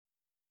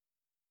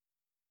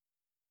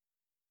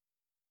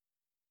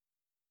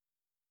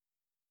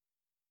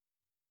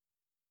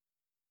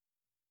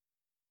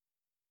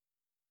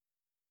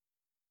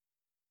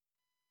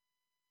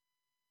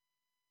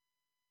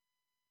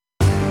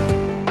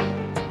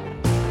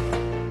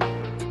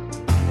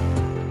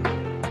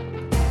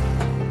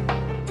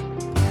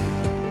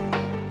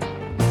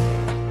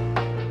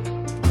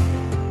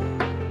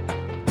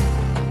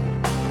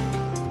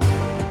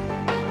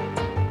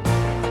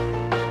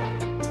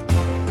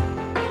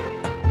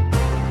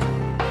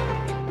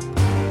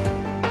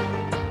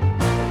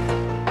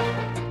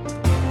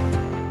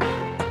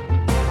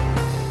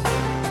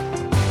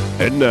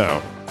And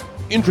now,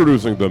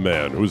 introducing the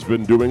man who's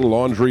been doing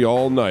laundry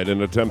all night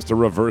in attempts to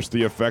reverse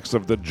the effects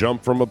of the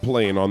jump from a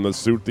plane on the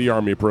suit the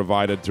Army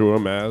provided to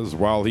him, as,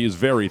 while he's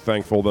very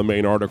thankful the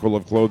main article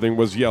of clothing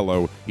was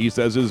yellow, he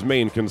says his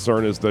main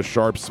concern is the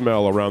sharp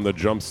smell around the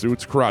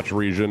jumpsuit's crotch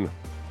region.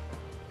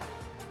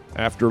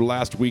 After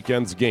last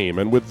weekend's game,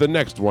 and with the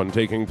next one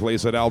taking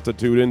place at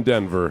altitude in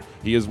Denver,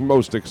 he is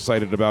most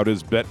excited about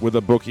his bet with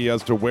a bookie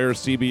as to where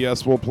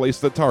CBS will place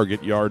the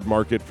target yard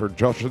market for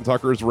Justin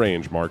Tucker's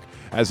range mark,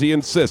 as he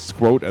insists,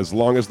 quote, as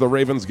long as the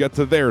Ravens get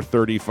to their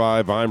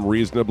 35, I'm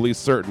reasonably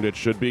certain it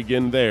should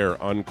begin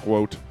there,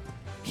 unquote.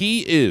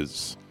 He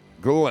is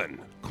Glenn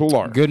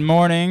Clark. Good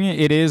morning.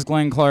 It is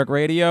Glenn Clark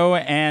Radio,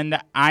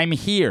 and I'm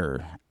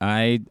here.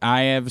 I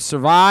have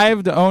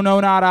survived. Oh, no,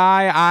 not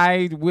I.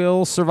 I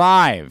will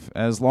survive.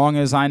 As long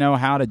as I know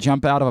how to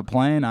jump out of a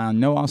plane, I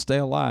know I'll stay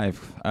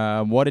alive.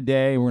 What a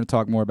day. We're going to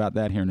talk more about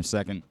that here in a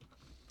second.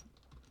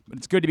 But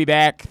it's good to be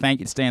back. Thank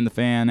you to Stan the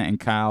Fan and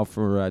Kyle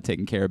for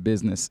taking care of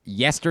business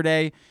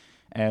yesterday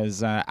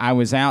as I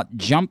was out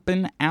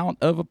jumping out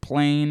of a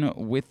plane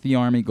with the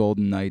Army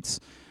Golden Knights.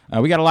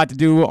 We got a lot to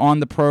do on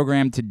the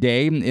program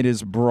today. It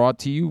is brought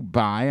to you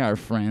by our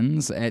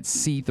friends at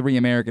C3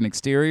 American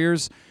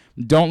Exteriors.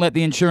 Don't let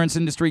the insurance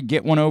industry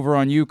get one over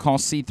on you. Call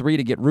C3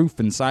 to get roof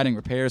and siding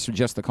repairs for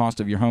just the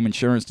cost of your home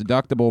insurance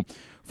deductible.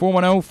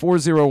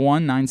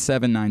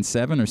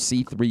 410-401-9797 or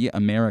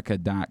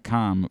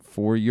c3america.com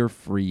for your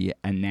free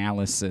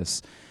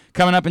analysis.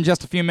 Coming up in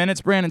just a few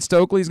minutes, Brandon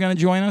Stokely is going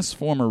to join us,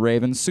 former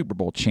Ravens Super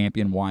Bowl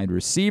champion wide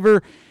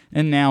receiver,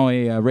 and now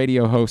a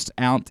radio host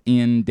out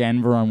in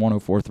Denver on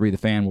 104.3 The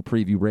Fan. We'll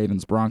preview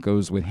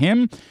Ravens-Broncos with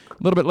him.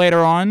 A little bit later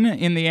on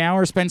in the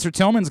hour, Spencer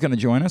Tillman's going to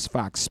join us,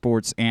 Fox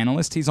Sports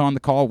analyst. He's on the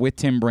call with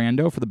Tim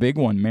Brando for the big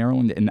one,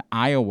 Maryland and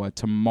Iowa,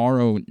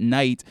 tomorrow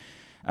night.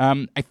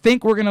 I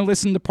think we're going to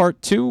listen to part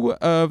 2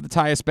 of the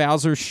Tyus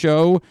Bowser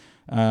show.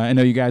 I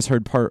know you guys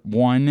heard part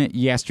 1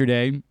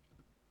 yesterday.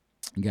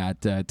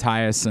 Got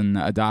Tyus and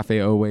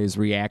Odafe Oweh's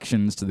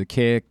reactions to the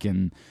kick,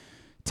 and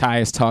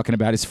Tyus talking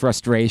about his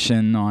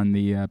frustration on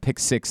the pick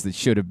 6 that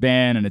should have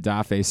been, and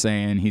Odafe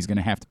saying he's going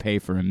to have to pay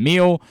for a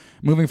meal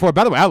moving forward.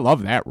 By the way, I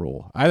love that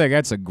rule. I think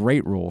that's a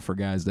great rule for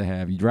guys to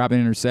have. You drop an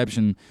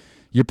interception,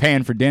 you're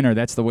paying for dinner.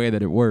 That's the way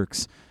that it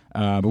works.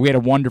 But we had a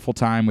wonderful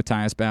time with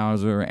Tyus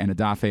Bowser and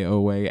Odafe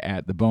Oweh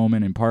at the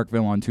Bowman in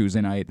Parkville on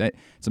Tuesday night.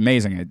 It's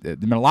amazing. There's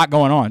been a lot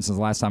going on since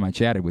the last time I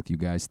chatted with you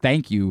guys.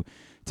 Thank you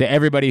to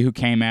everybody who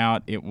came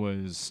out. It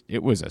was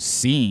a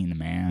scene,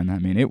 man. I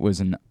mean, it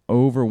was an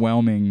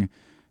overwhelming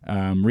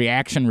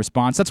reaction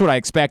response. That's what I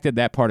expected.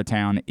 That part of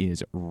town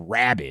is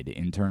rabid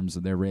in terms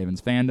of their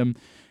Ravens fandom.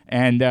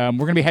 And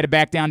we're going to be headed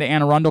back down to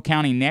Anne Arundel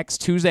County next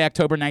Tuesday,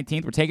 October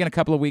 19th. We're taking a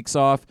couple of weeks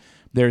off.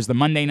 There's the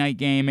Monday night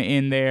game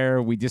in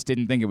there. We just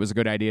didn't think it was a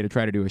good idea to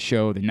try to do a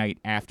show the night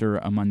after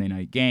a Monday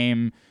night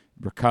game.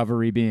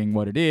 Recovery being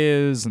what it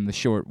is and the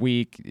short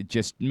week, it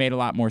just made a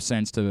lot more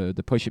sense to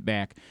push it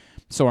back.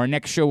 So our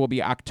next show will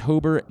be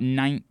October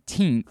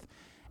 19th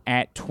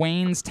at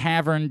Twain's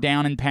Tavern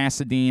down in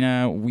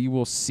Pasadena. We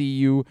will see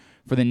you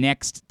for the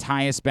next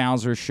Tyus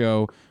Bowser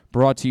show,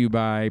 brought to you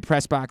by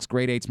Pressbox,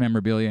 Grade 8's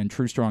Memorabilia, and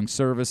True Strong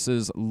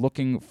Services.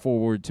 Looking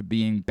forward to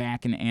being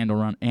back in Anne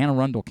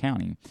Arundel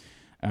County.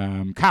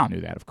 Kyle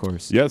knew that, of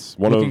course. Yes,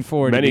 one of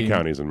many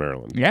counties in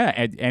Maryland.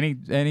 Yeah,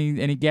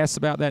 any guess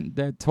about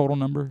that total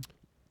number?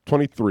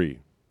 23.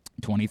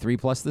 23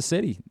 plus the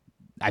city.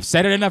 I've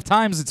said it enough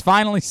times, it's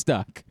finally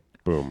stuck.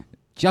 Boom.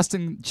 Just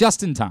in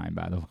time,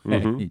 by the way.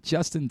 Mm-hmm.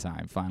 Just in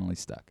time, finally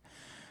stuck.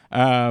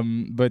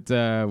 But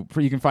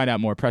you can find out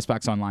more,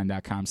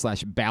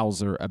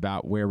 PressBoxOnline.com/Bowser,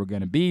 about where we're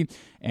going to be.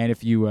 And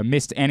if you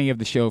missed any of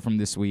the show from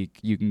this week,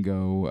 you can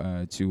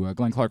go to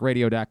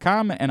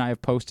GlennClarkRadio.com, and I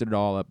have posted it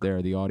all up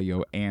there, the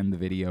audio and the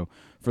video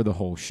for the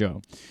whole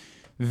show.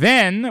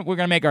 Then we're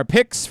going to make our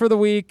picks for the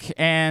week,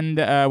 and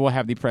we'll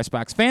have the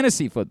Pressbox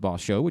Fantasy Football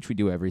Show, which we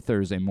do every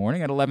Thursday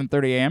morning at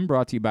 11:30 a.m.,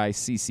 brought to you by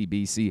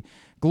CCBC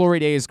Glory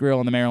Days Grill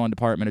in the Maryland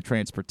Department of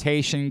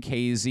Transportation.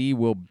 KZ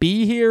will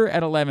be here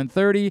at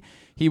 11:30.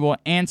 He will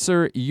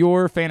answer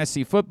your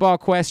fantasy football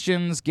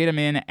questions. Get them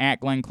in at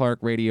Glenn Clark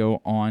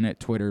Radio on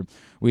Twitter.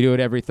 We do it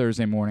every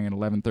Thursday morning at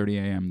 11:30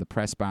 a.m., the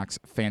Pressbox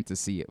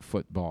Fantasy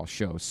Football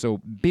Show. So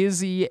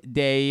busy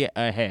day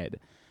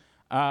ahead.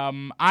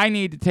 I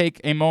need to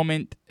take a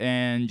moment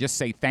and just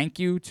say thank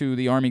you to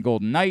the Army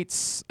Golden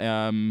Knights. Get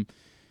a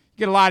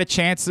lot of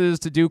chances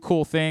to do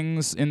cool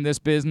things in this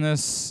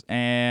business,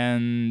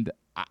 and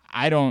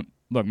I don't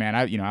look, man.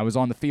 I was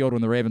on the field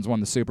when the Ravens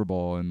won the Super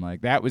Bowl, and like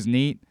that was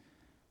neat.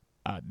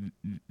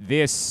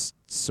 This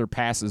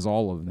surpasses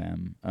all of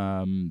them.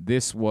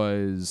 This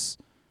was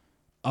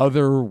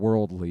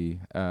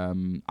otherworldly.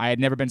 I had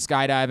never been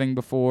skydiving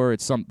before.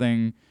 It's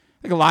something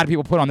I think a lot of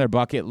people put on their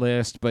bucket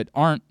list, but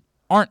aren't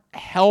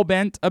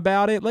hell-bent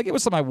about it. Like, it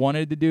was something I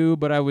wanted to do,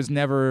 but I was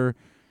never,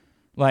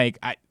 like,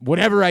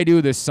 whatever I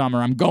do this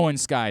summer, I'm going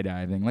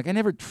skydiving. Like, I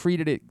never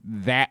treated it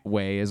that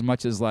way as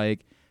much as,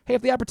 like, hey,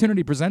 if the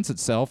opportunity presents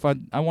itself,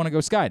 I want to go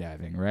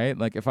skydiving, right?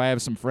 Like, if I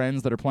have some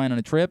friends that are planning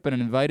a trip and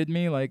invited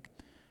me, like,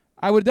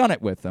 I would have done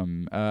it with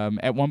them.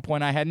 At one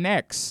point, I had an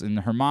ex, and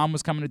her mom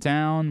was coming to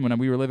town when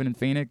we were living in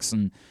Phoenix,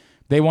 and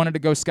they wanted to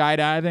go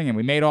skydiving, and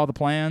we made all the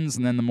plans.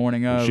 And then the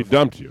morning of, She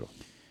dumped you.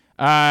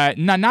 no,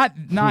 not.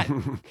 No,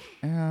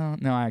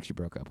 I actually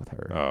broke up with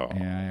her. Oh.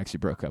 Yeah, I actually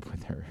broke up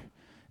with her.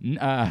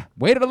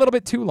 Waited a little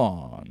bit too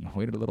long.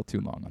 Waited a little too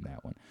long on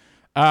that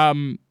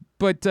one.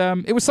 But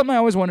it was something I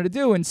always wanted to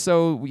do, and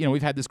so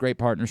we've had this great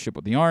partnership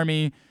with the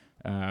Army.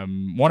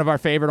 One of our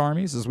favorite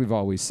armies, as we've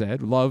always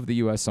said. Love the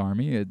U.S.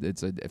 Army.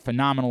 It's a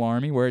phenomenal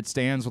army where it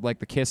stands with like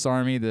the KISS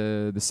Army,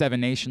 the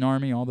Seven Nation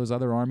Army, all those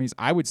other armies.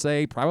 I would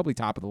say probably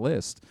top of the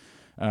list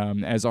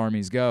as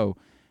armies go.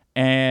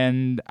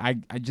 And I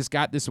just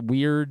got this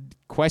weird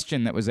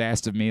question that was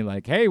asked of me,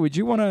 like, hey, would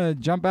you want to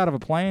jump out of a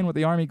plane with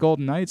the Army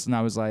Golden Knights? And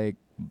I was like,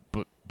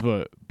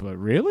 but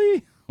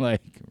really?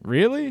 Like,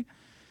 really?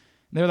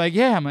 They were like,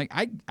 yeah. I'm like,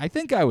 I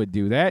think I would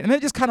do that. And then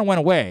it just kind of went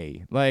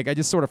away. Like, I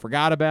just sort of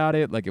forgot about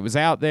it. Like, it was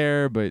out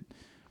there, but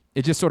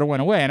it just sort of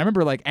went away. And I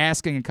remember, like,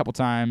 asking a couple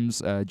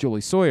times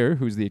Julie Sawyer,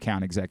 who's the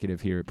account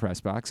executive here at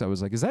PressBox, I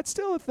was like, is that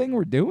still a thing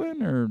we're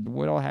doing, or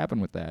what all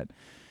happened with that?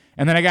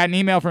 And then I got an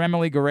email from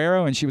Emily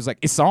Guerrero, and she was like,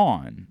 it's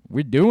on.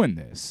 We're doing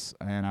this.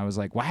 And I was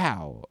like,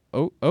 wow.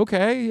 Oh,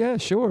 okay, yeah,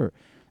 sure.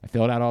 I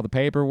filled out all the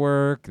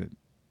paperwork.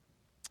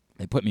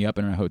 They put me up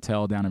in a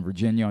hotel down in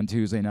Virginia on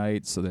Tuesday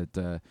night so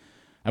that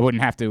I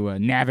wouldn't have to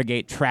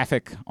navigate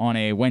traffic on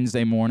a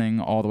Wednesday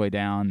morning all the way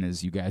down.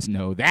 As you guys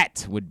know,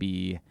 that would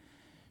be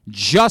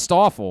just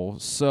awful.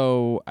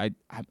 So I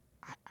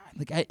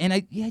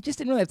just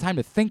didn't really have time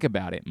to think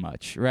about it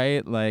much,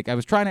 right? Like, I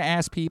was trying to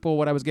ask people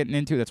what I was getting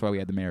into. That's why we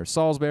had the mayor of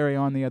Salisbury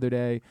on the other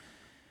day.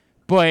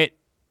 But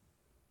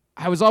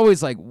I was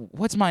always like,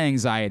 what's my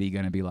anxiety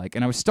going to be like?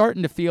 And I was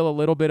starting to feel a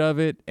little bit of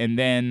it. And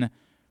then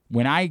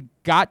when I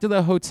got to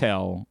the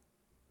hotel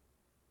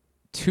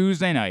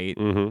Tuesday night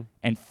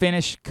and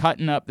finished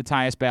cutting up the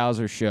Tyus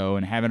Bowser show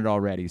and having it all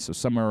ready, so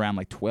somewhere around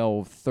like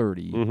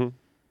 12:30,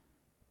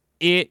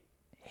 it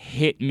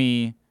hit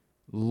me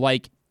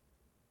like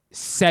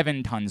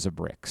 7 tons of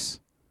bricks.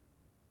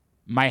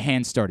 My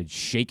hands started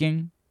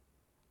shaking.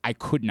 I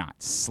could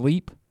not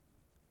sleep.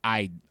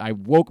 I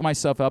woke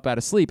myself up out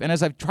of sleep. And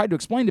as I've tried to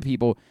explain to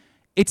people,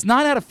 it's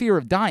not out of fear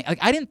of dying. Like,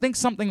 I didn't think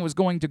something was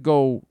going to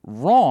go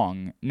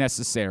wrong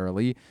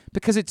necessarily,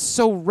 because it's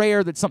so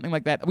rare that something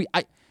like that.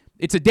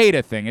 It's a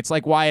data thing. It's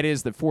like why it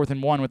is that 4th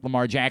and 1 with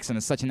Lamar Jackson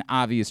is such an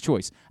obvious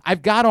choice.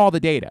 I've got all the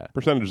data.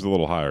 Percentage is a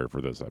little higher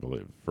for this, I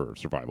believe, for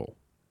survival.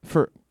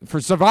 For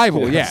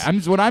survival, yes.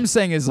 Yeah. What I'm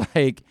saying is,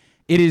 like,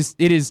 it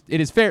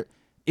is fair.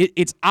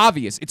 It's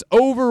obvious. It's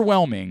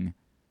overwhelming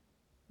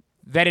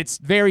that it's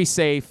very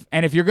safe.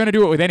 And if you're going to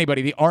do it with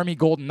anybody, the Army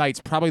Golden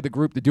Knights probably the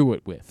group to do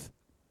it with.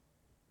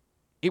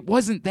 It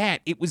wasn't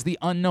that. It was the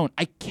unknown.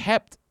 I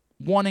kept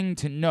wanting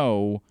to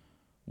know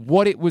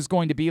what it was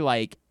going to be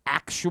like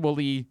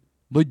actually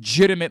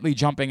legitimately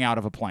jumping out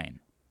of a plane.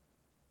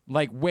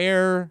 Like,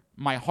 where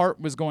my heart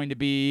was going to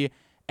be.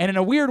 And in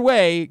a weird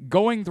way,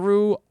 going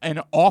through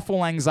an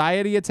awful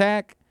anxiety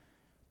attack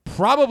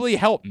probably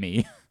helped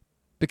me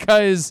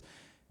because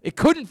it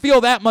couldn't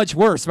feel that much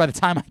worse by the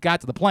time I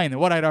got to the plane than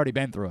what I'd already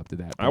been through up to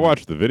that point. I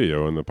watched the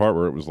video, and the part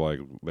where it was like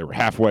they were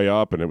halfway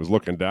up and it was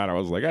looking down, I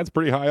was like, that's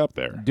pretty high up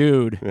there.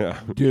 Dude. Yeah.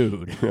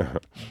 Dude. Yeah.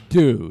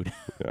 Dude.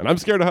 Yeah, and I'm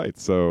scared of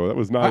heights, so that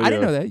was not. I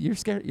didn't know that. You're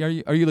scared? Are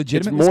you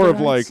legitimately It's more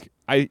scared of heights?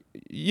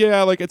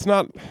 like it's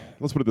not.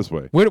 Let's put it this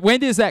way. When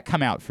does that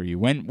come out for you?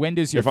 When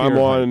does your If fear I'm of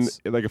on,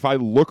 heights? like, if I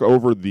look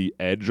over the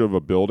edge of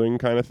a building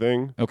kind of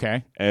thing,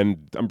 Okay.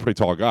 and I'm a pretty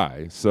tall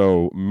guy,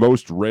 so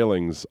most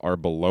railings are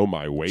below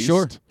my waist.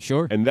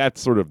 Sure. And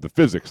that's sort of the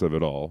physics of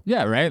it all.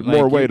 Yeah, right.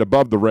 More Like, weight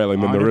above the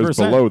railing than there is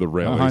 100%. below the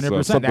railing. 100%. So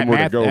if something That were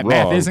math- to go that wrong,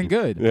 math isn't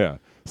good. Yeah.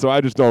 So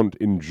I just don't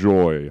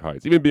enjoy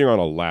heights. Even being on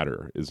a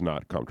ladder is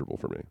not comfortable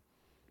for me.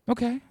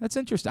 Okay, that's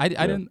interesting.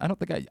 I don't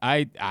think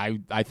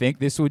I think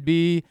this would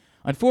be.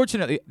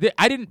 Unfortunately,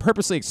 I didn't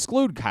purposely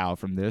exclude Kyle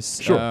from this.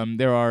 Sure.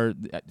 There are,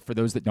 for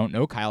those that don't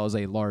know, Kyle is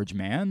a large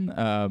man.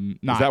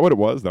 Not Is that what it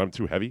was? That I'm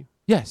too heavy?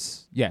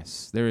 Yes.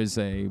 There is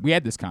a. We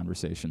had this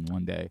conversation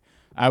one day.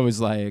 I was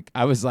like,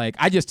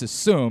 I just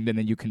assumed, and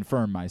then you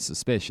confirmed my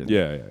suspicion.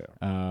 Yeah.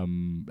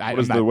 What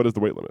is the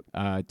weight limit?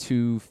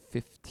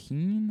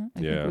 215. I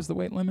think was the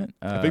weight limit.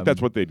 I think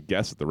that's what they'd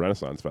guess at the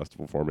Renaissance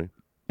Festival for me.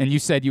 And you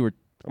said you were.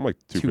 I'm like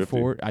 250.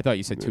 240. I thought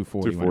you said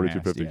 240.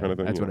 250 kind of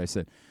thing. That's what I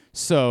said.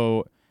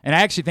 So, and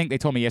I actually think they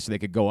told me yesterday they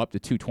could go up to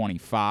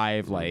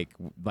 225, like,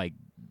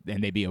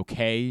 and they'd be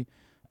okay.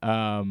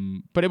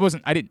 But it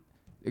wasn't.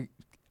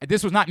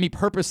 This was not me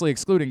purposely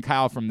excluding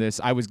Kyle from this.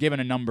 I was given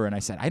a number, and I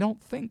said, I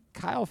don't think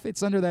Kyle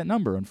fits under that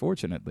number,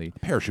 unfortunately.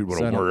 Parachute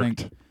would have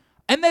worked.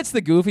 And that's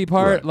the goofy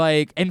part. Right.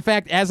 Like, in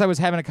fact, as I was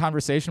having a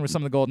conversation with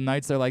some of the Golden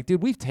Knights, they're like,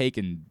 dude, we've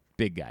taken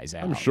big guys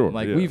out. I'm sure.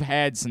 Like, yeah. we've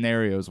had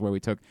scenarios where we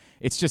took.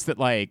 It's just that,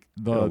 like,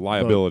 the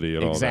liability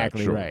and all that.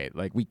 Exactly Sure. right.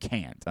 Like, we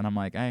can't. And I'm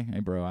like, hey,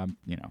 bro, I'm,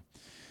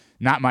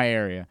 not my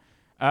area.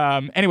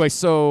 Anyway,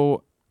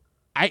 so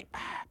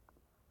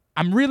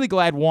I'm really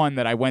glad, one,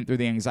 that I went through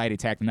the anxiety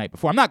attack the night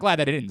before. I'm not glad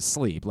that I didn't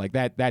sleep. Like,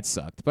 that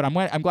sucked. But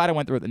I'm glad I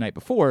went through it the night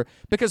before,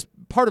 because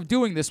part of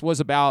doing this was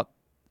about,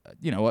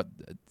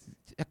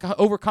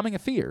 overcoming a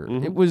fear.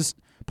 Mm-hmm. It was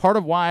part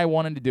of why I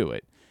wanted to do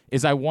it,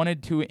 is I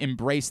wanted to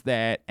embrace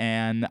that,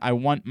 and I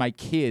want my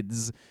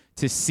kids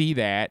to see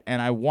that,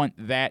 and I want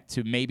that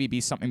to maybe be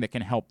something that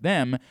can help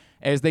them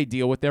as they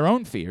deal with their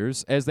own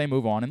fears as they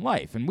move on in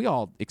life. And we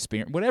all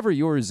experience whatever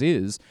yours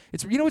is.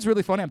 It's what's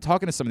really funny? I'm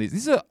talking to some of these.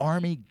 These are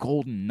Army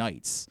Golden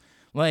Knights.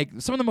 Like,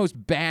 some of the most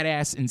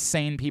badass,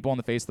 insane people on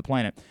the face of the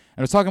planet. And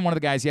I was talking to one of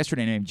the guys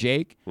yesterday named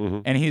Jake,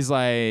 and he's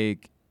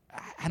like,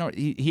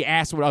 he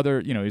asked what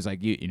other, he's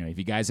like, have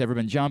you guys ever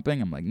been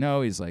jumping? I'm like,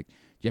 no. He's like,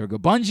 do you ever go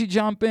bungee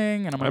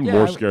jumping? And I'm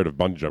more scared of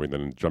bungee jumping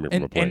than jumping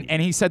from a plane.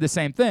 And he said the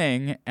same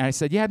thing. And I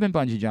said, yeah, I've been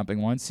bungee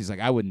jumping once. He's like,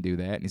 I wouldn't do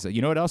that. And he said,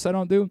 you know what else I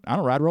don't do? I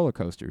don't ride roller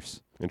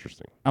coasters.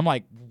 Interesting. I'm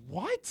like,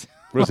 what?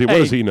 What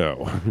does he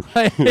know?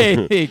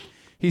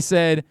 He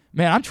said,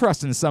 man, I'm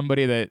trusting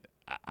somebody that,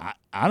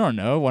 I don't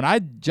know. When I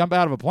jump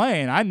out of a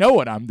plane, I know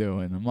what I'm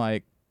doing. I'm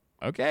like,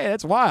 okay,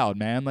 that's wild,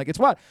 man. Like, it's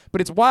wild. But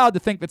it's wild to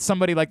think that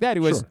somebody like that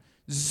who has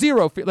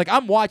zero fear. Like,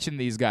 I'm watching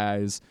these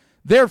guys.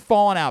 They're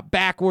falling out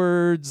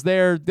backwards.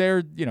 They're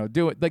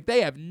doing, like,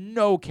 they have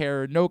no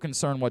care, no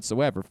concern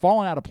whatsoever.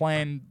 Falling out of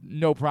plane,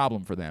 no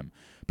problem for them.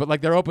 But, like,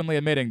 they're openly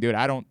admitting, dude,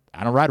 I don't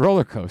ride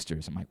roller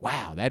coasters. I'm like,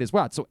 wow, that is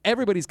wild. So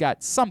everybody's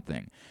got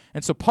something.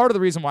 And so part of the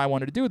reason why I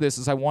wanted to do this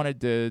is I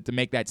wanted to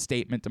make that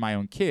statement to my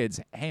own kids.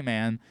 Hey,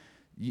 man,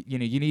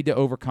 you need to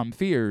overcome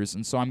fears.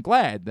 And so I'm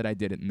glad that I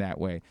did it in that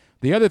way.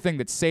 The other thing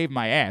that saved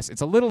my ass, it's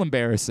a little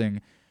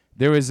embarrassing.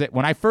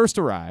 When I first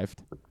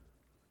arrived,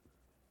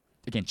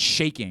 again,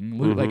 shaking,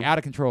 like out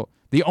of control.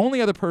 The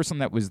only other person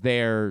that was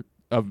there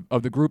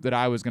of the group that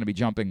I was going to be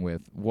jumping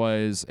with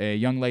was a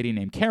young lady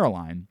named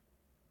Caroline,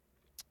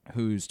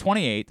 who's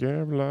 28.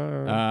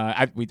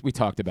 Caroline. We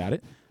talked about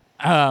it.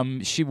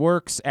 She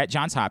works at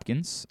Johns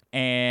Hopkins,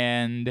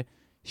 and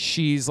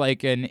she's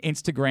like an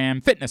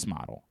Instagram fitness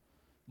model.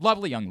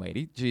 Lovely young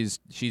lady.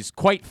 She's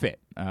quite fit.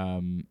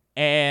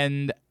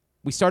 And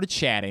we started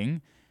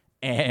chatting,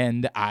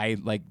 and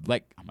I'm like,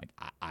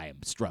 I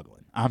am struggling.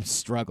 I'm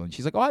struggling.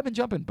 She's like, oh, I've been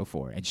jumping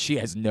before. And she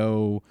has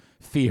no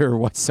fear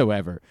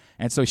whatsoever.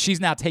 And so she's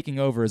now taking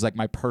over as like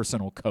my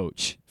personal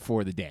coach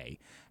for the day.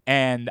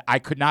 And I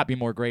could not be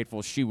more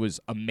grateful. She was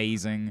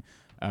amazing.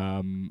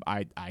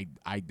 I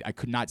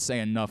could not say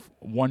enough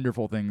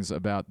wonderful things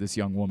about this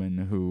young woman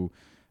who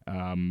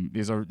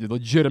is a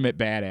legitimate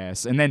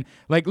badass. And then,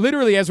 like,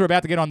 literally as we're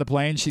about to get on the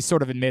plane, she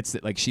sort of admits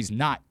that, like, she's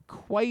not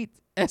quite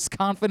as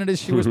confident as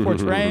she was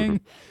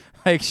portraying.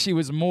 Like, she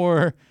was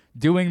more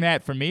doing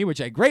that for me,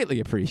 which I greatly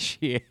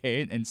appreciate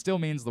and still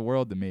means the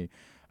world to me.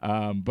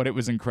 But it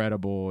was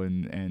incredible,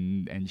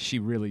 and she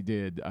really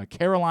did.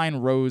 Caroline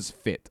Rose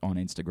Fit on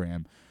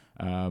Instagram.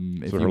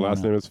 So her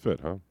last name is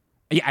Fit, huh?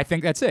 Yeah, I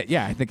think that's it.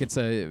 Yeah, I think it's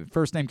a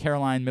first name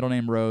Caroline, middle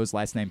name Rose,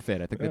 last name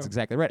Fit. I think that's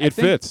exactly right. It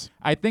fits.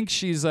 I think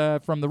she's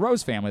from the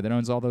Rose family that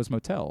owns all those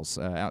motels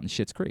out in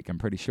Schitt's Creek. I'm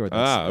pretty sure.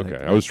 That's,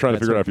 okay. I was trying to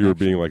figure out if you were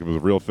being like it was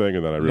a real thing,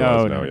 and then I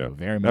realized no,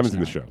 very much. I haven't seen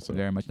the show, so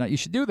very much not. You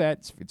should do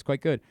that. It's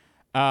quite good.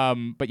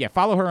 But yeah,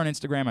 follow her on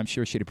Instagram. I'm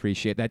sure she'd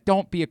appreciate that.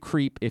 Don't be a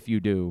creep if you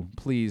do.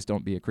 Please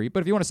don't be a creep.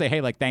 But if you want to say,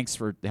 hey, like, thanks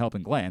for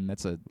helping Glenn,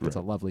 that's a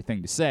lovely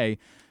thing to say.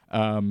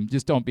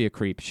 Just don't be a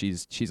creep.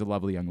 She's a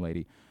lovely young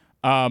lady.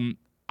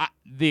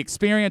 The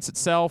experience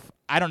itself,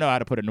 I don't know how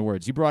to put it into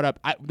words. You brought up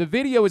the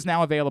video is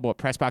now available at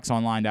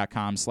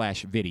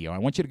PressBoxOnline.com/video. I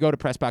want you to go to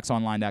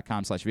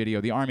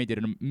PressBoxOnline.com/video. The Army did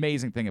an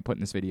amazing thing at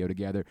putting this video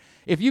together.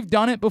 If you've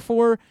done it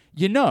before,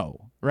 you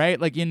know, right?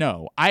 Like, you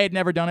know. I had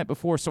never done it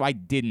before, so I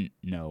didn't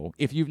know.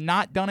 If you've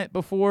not done it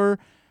before,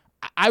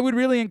 I would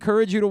really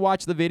encourage you to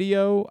watch the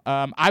video.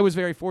 I was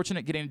very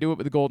fortunate getting to do it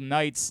with the Golden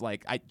Knights.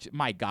 Like,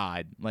 my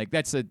God, like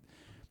that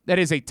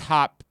is a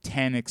top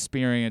 10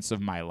 experience of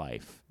my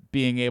life.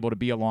 Being able to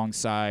be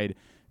alongside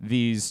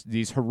these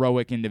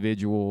heroic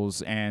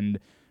individuals, and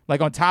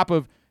like on top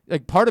of,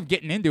 like, part of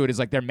getting into it is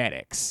like they're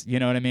medics. You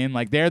know what I mean?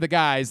 Like, they're the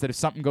guys that if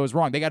something goes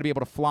wrong, they got to be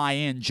able to fly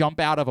in, jump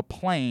out of a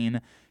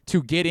plane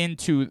to get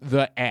into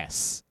the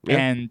S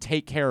and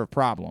take care of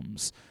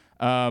problems.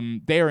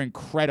 They are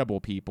incredible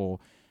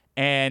people.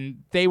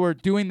 And they were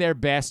doing their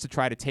best to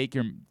try to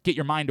get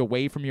your mind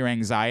away from your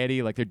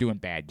anxiety. Like, they're doing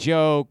bad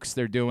jokes,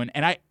 and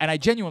I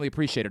genuinely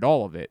appreciated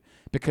all of it,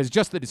 because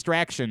just the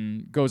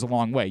distraction goes a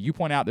long way. You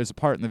point out there's a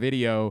part in the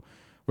video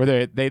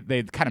where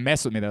they kind of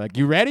mess with me. They're like,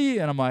 "You ready?"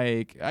 And I'm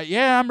like,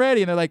 "Yeah, I'm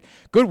ready." And they're like,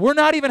 "Good, we're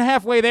not even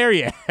halfway there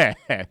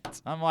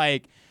yet." I'm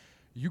like,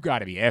 "You got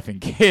to be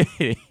effing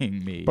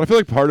kidding me!" But I feel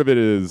like part of it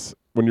is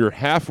when you're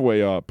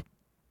halfway up,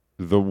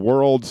 the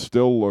world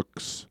still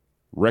looks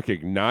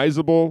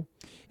recognizable.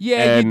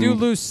 Yeah, you do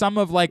lose some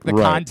of, like, the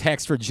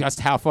context for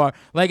just how far.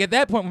 Like, at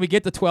that point, when we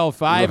get to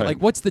 12.5,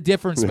 like, what's the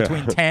difference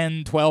between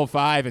 10,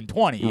 12.5, and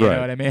 20? You know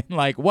what I mean?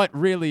 Like, what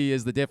really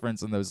is the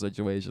difference in those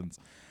situations?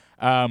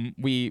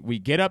 We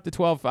get up to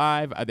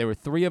 12.5. There were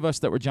 3 of us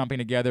that were jumping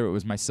together. It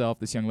was myself,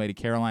 this young lady,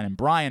 Caroline, and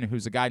Brian,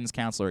 who's a guidance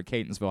counselor at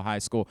Catonsville High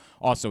School.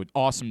 Also an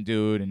awesome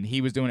dude, and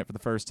he was doing it for the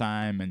first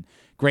time, and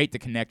great to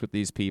connect with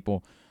these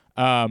people.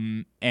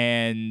 And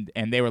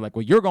they were like,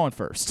 well, you're going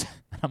first.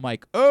 I'm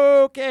like,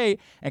 okay.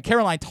 And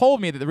Caroline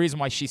told me that the reason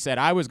why she said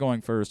I was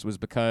going first was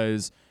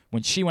because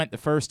when she went the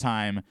first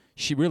time,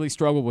 she really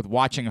struggled with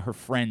watching her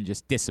friend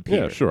just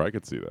disappear. Yeah, sure, I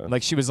could see that.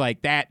 Like, she was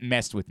like, that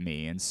messed with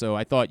me. And so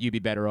I thought you'd be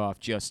better off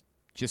just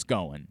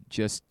going.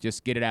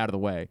 Just get it out of the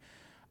way.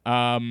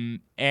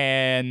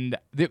 And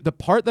the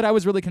part that I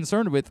was really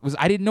concerned with was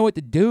I didn't know what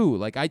to do.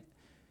 Like,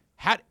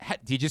 how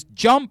do you just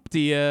jump? Do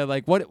you,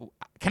 like, what?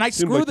 Can I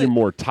screw like you're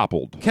more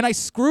toppled. Can I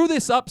screw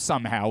this up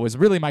somehow was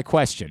really my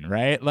question,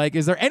 right? Like,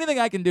 is there anything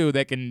I can do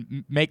that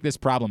can make this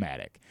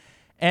problematic?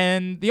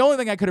 And the only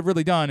thing I could have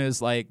really done is,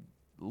 like,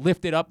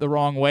 lifted up the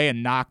wrong way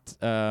and knocked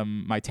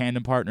my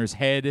tandem partner's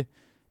head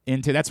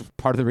into. That's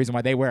part of the reason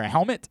why they wear a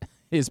helmet,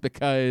 is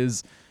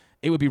because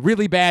it would be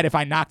really bad if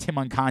I knocked him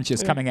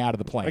unconscious coming out of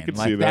the plane. I could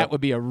like, see that would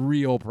be a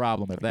real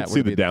problem if that would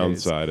see be the the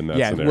downside case. in that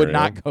yeah, scenario. it would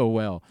not go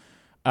well.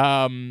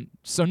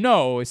 So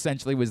no,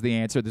 essentially was the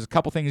answer. There's a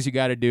couple things you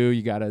got to do.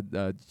 You got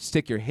to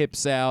stick your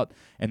hips out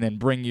and then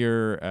bring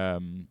your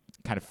kind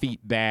of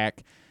feet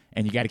back,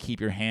 and you got to keep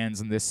your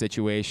hands in this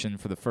situation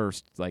for the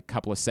first like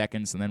couple of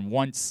seconds, and then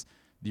once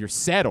you're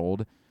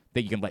settled,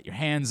 that you can let your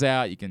hands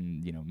out. You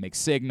can make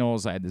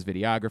signals. I had this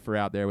videographer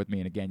out there with me,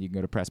 and again, you can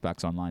go to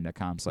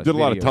PressBoxOnline.com/video. Did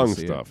a lot of tongue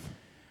stuff.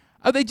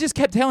 Oh, they just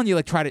kept telling you,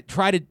 like, try to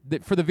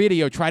for the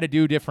video, try to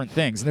do different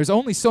things. And there's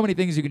only so many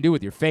things you can do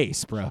with your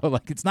face, bro.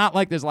 Like, it's not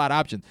like there's a lot of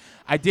options.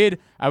 I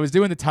was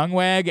doing the tongue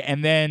wag,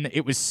 and then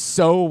it was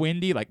so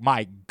windy. Like,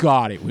 my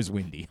God, it was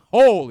windy.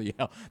 Holy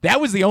hell.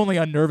 That was the only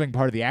unnerving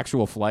part of the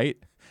actual flight,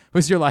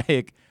 was you're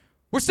like,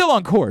 we're still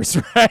on course,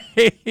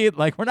 right?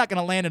 Like, we're not going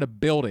to land in a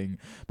building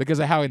because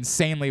of how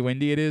insanely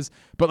windy it is.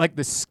 But, like,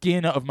 the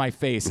skin of my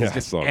face is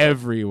just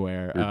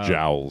everywhere. Your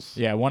jowls.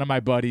 Yeah, one of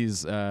my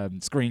buddies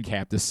screen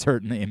capped a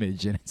certain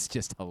image, and it's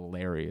just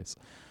hilarious.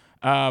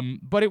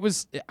 But it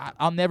was,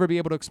 I'll never be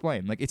able to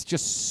explain. Like, it's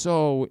just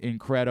so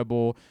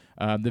incredible.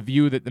 The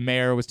view that the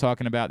mayor was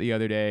talking about the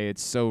other day,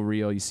 it's so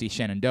real. You see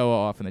Shenandoah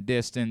off in the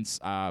distance.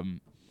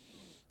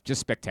 Just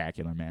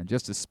spectacular, man.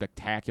 Just a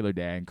spectacular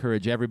day. I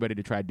encourage everybody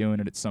to try doing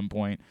it at some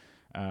point.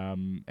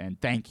 And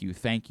thank you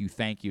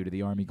to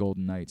the Army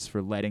Golden Knights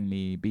for letting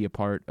me be a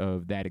part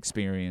of that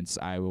experience.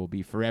 I will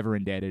be forever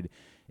indebted.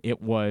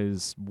 It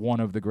was one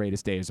of the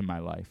greatest days of my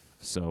life.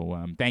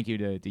 So thank you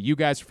to you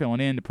guys for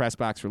filling in, to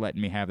PressBox for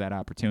letting me have that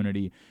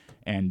opportunity.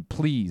 And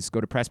please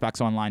go to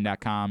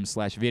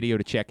PressBoxOnline.com/video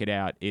to check it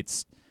out.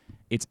 It's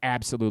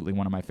absolutely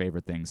one of my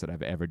favorite things that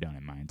I've ever done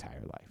in my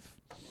entire life.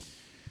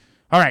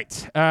 All right,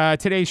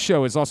 today's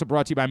show is also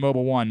brought to you by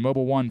Mobil 1.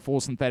 Mobil 1 full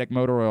synthetic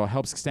motor oil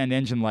helps extend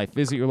engine life.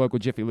 Visit your local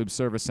Jiffy Lube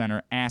service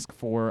center. Ask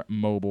for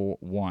Mobil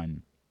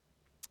 1.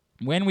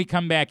 When we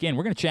come back in,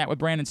 we're going to chat with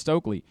Brandon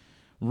Stokely.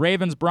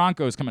 Ravens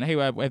Broncos coming. Hey,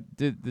 the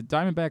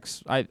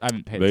Diamondbacks, I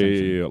haven't paid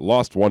attention. They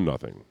lost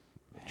 1-0.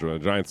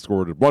 Giants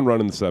scored 1 run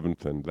in the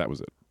 7th, and that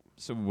was it.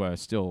 So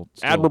still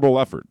admirable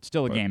effort.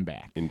 Still a game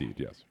back. Indeed,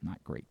 yes.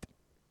 Not great.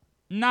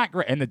 Not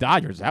great. And the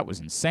Dodgers, that was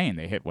insane.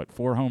 They hit,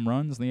 4 home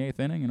runs in the 8th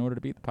inning in order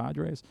to beat the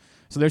Padres.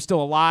 So they're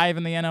still alive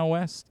in the NL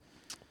West?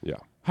 Yeah.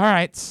 All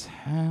right.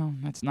 Well,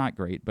 that's not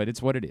great, but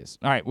it's what it is.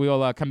 All right,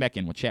 we'll come back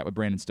in. We'll chat with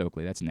Brandon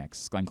Stokely. That's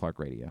next. Glenn Clark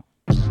Radio.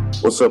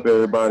 What's up,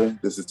 everybody?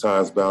 This is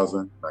Tyus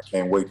Bowser. I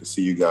can't wait to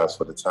see you guys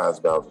for the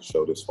Tyus Bowser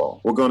Show this fall.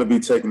 We're going to be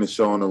taking the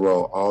show on the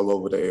road all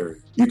over the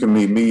area. You can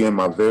meet me and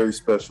my very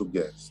special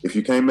guests. If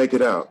you can't make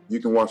it out, you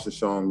can watch the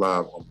show on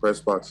live on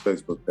PressBox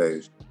Facebook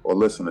page or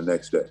listen the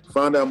next day.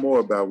 Find out more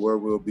about where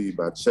we'll be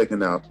by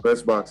checking out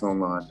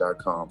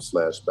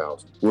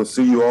PressBoxOnline.com/Bowser. We'll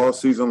see you all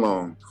season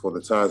long for the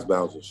Tyus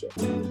Bowser Show.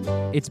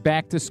 It's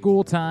back to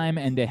school time,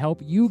 and to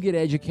help you get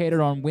educated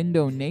on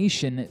Window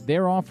Nation,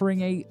 they're offering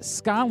a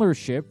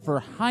scholarship for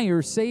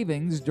higher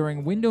savings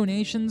during Window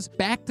Nation's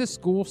back to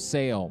school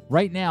sale.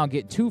 Right now,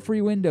 get 2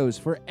 free windows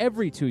for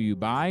every 2 you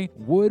buy.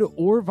 Wood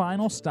or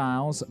vinyl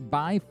styles,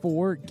 buy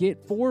 4,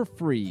 get 4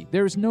 free.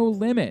 There's no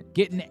limit.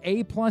 Get an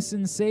A+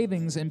 in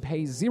savings and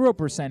pay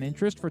 0%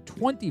 interest for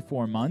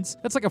 24 months.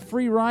 That's like a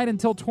free ride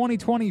until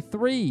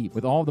 2023.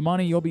 With all the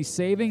money you'll be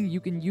saving, you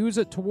can use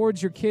it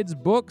towards your kids'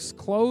 books,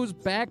 clothes,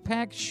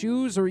 backpacks,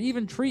 shoes, or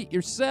even treat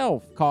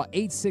yourself. Call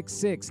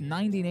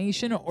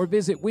 866-90NATION or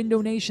visit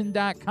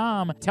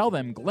windownation.com. Tell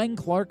them Glenn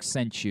Clark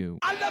sent you.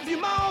 I love you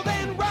more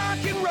than rock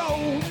and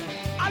roll.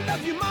 I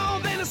love you more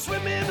than a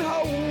swimming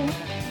hole.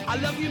 I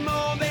love you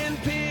more than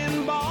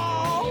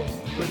pinball,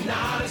 but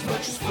not as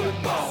much as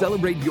football.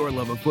 Celebrate your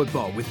love of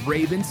football with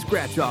Ravens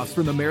scratch-offs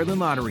from the Maryland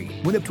Lottery.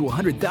 Win up to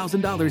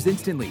 $100,000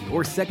 instantly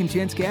or second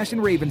chance cash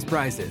and Ravens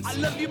prizes. I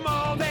love you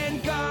more than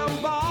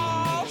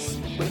gumballs,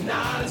 but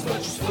not as much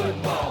as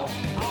football.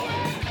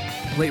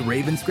 Play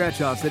Ravens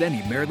scratch-offs at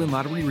any Maryland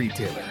Lottery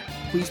retailer.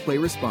 Please play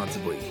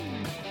responsibly.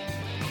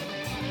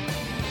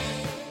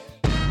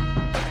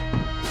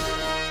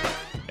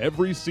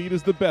 Every seat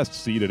is the best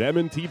seat at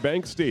M&T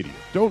Bank Stadium.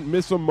 Don't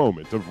miss a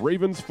moment of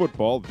Ravens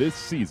football this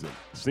season.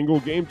 Single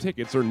game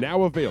tickets are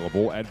now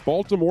available at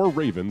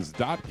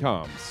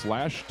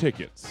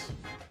BaltimoreRavens.com/tickets.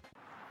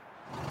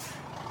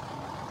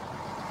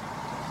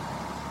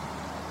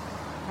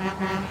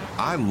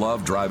 I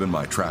love driving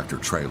my tractor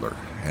trailer,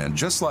 and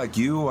just like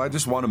you, I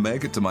just want to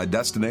make it to my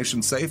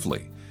destination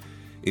safely.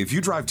 If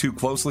you drive too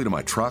closely to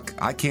my truck,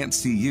 I can't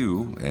see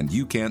you, and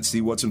you can't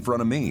see what's in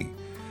front of me.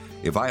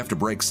 If I have to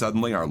brake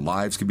suddenly, our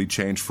lives can be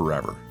changed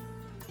forever.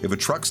 If a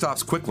truck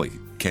stops quickly,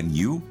 can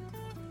you?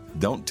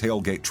 Don't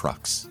tailgate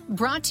trucks.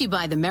 Brought to you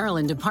by the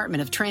Maryland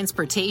Department of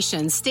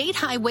Transportation State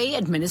Highway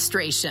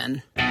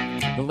Administration.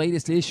 The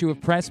latest issue of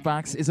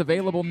PressBox is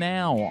available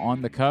now.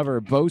 On the cover,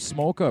 Bo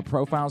Smolka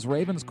profiles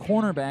Ravens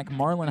cornerback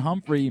Marlon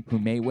Humphrey, who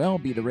may well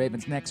be the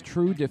Ravens' next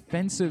true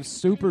defensive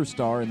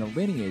superstar in the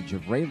lineage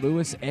of Ray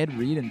Lewis, Ed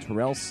Reed, and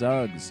Terrell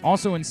Suggs.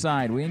 Also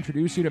inside, we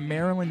introduce you to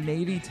Maryland,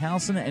 Navy,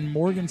 Towson, and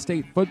Morgan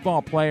State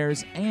football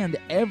players and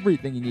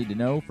everything you need to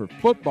know for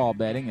football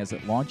betting as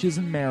it launches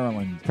in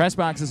Maryland.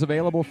 PressBox is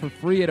available for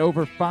free at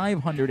over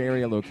 500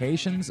 area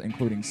locations,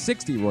 including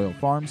 60 Royal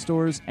Farm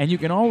stores, and you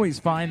can always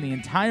find the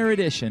entire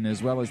edition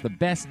as well as the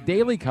best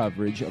daily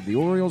coverage of the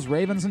Orioles,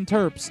 Ravens, and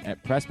Terps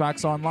at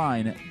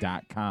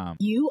PressBoxOnline.com.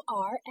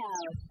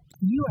 URL.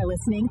 You are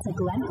listening to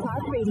Glenn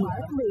Clark Radio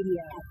at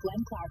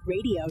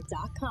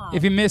glennclarkradio.com.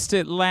 If you missed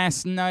it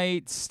last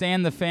night,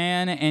 Stan the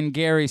Fan and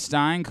Gary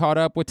Stein caught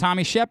up with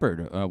Tommy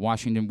Shepard,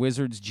 Washington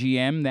Wizards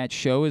GM. That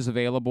show is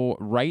available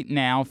right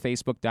now,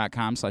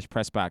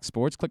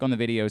 facebook.com/PressBoxSports. Click on the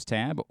videos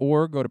tab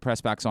or go to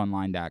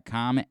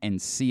PressBoxOnline.com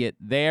and see it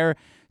there.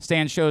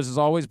 Stan's shows, as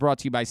always, brought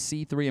to you by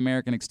C3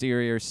 American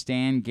Exterior,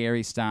 Stan,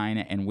 Gary Stein,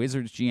 and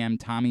Wizards GM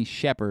Tommy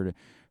Shepard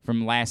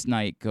from last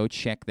night. Go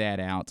check that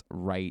out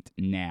right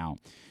now.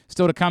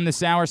 Still to come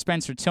this hour,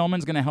 Spencer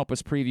Tillman's going to help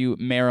us preview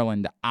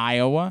Maryland,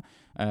 Iowa,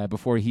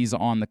 before he's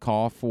on the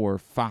call for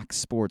Fox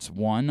Sports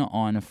 1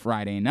 on a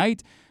Friday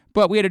night.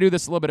 But we had to do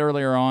this a little bit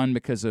earlier on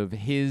because of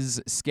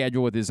his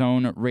schedule with his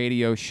own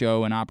radio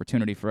show, an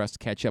opportunity for us to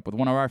catch up with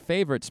one of our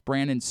favorites,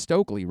 Brandon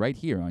Stokely, right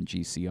here on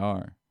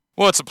GCR.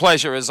 Well, it's a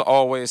pleasure, as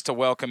always, to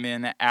welcome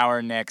in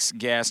our next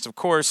guest. Of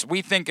course,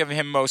 we think of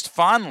him most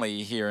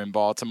fondly here in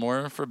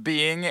Baltimore for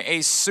being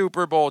a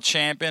Super Bowl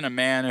champion, a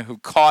man who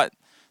caught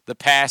the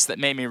pass that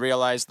made me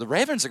realize the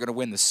Ravens are going to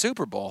win the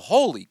Super Bowl.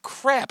 Holy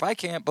crap, I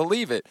can't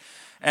believe it.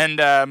 And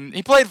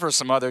he played for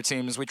some other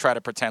teams. We try to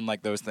pretend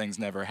like those things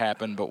never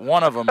happened, but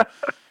one of them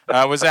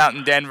was out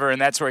in Denver,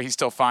 and that's where he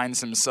still finds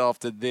himself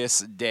to this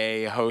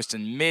day,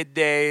 hosting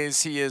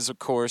middays. He is, of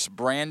course,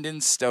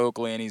 Brandon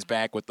Stokely, and he's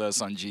back with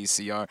us on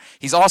GCR.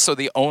 He's also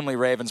the only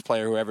Ravens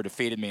player who ever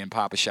defeated me in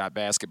Pop-A-Shot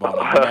basketball.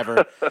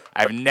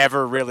 I've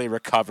never really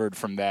recovered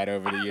from that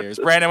over the years.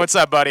 Brandon, what's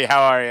up, buddy?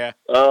 How are you?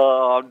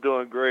 I'm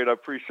doing great. I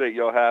appreciate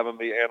y'all having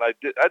me, and I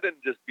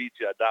didn't just beat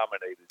you. I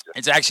dominated you.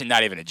 It's actually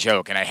not even a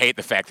joke, and I hate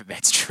the fact that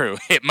that's true.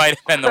 It might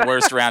have been the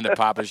worst round of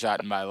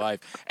Pop-A-Shot in my life.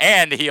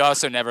 And he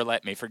also never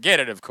let me forget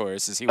it, of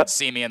course, as he would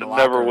see me in the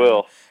locker room. Never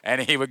will.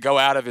 And he would go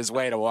out of his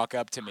way to walk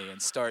up to me and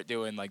start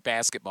doing, like,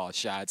 basketball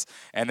shots.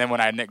 And then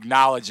when I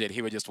acknowledge it,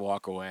 he would just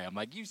walk away. I'm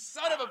like, you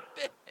son of a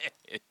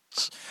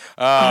bitch.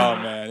 Oh,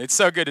 man. It's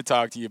so good to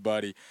talk to you,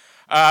 buddy.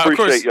 Appreciate of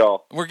course,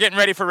 y'all. We're getting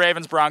ready for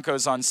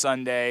Ravens-Broncos on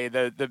Sunday.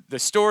 The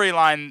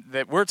storyline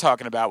that we're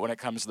talking about when it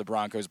comes to the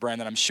Broncos,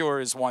 Brandon, I'm sure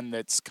is one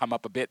that's come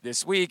up a bit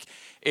this week.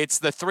 It's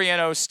the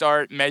 3-0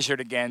 start measured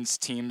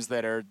against teams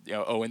that are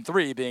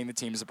 0-3, being the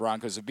teams the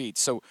Broncos have beat.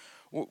 So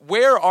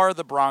where are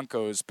the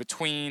Broncos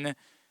between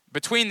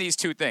these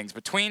two things,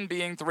 between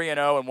being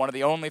 3-0 and one of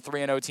the only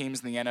 3-0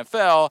 teams in the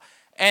NFL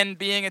and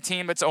being a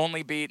team that's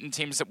only beaten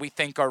teams that we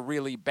think are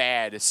really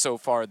bad so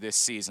far this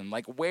season?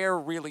 Like, where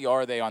really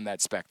are they on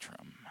that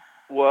spectrum?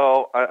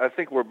 Well, I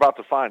think we're about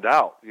to find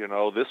out.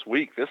 This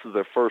week, this is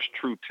their first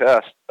true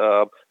test.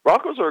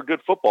 Broncos are a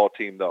good football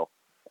team, though.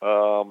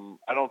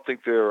 I don't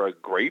think they're a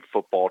great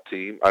football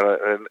team,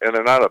 and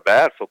they're not a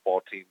bad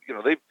football team.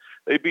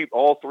 They beat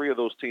all three of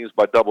those teams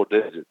by double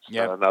digits.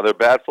 Yep. Now, they're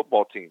bad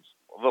football teams.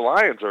 The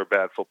Lions are a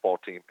bad football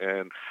team,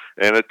 and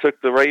it took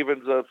the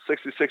Ravens a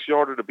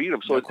 66-yarder to beat them.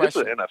 So it's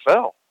the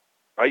NFL,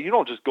 right? You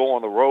don't just go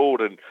on the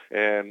road and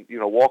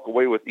walk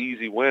away with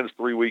easy wins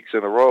 3 weeks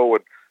in a row.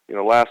 And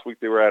last week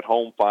they were at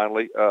home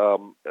finally.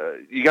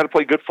 You got to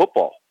play good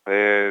football,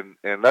 and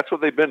that's what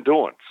they've been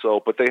doing.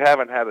 So, but they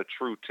haven't had a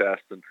true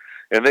test, and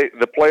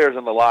the players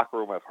in the locker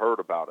room have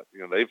heard about it.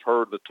 They've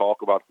heard the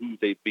talk about who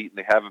they've beaten.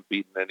 They haven't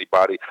beaten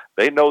anybody.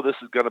 They know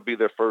this is going to be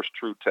their first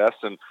true test,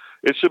 and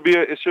it should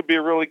be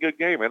a really good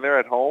game. And they're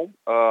at home,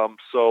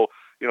 so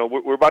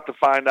we're about to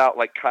find out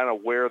like kind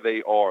of where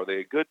they are. Are they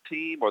a good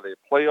team? Are they a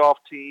playoff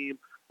team?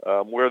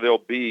 Where they'll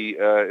be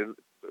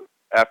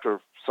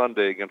after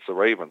Sunday against the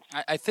Ravens.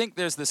 I think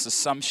there's this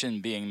assumption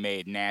being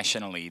made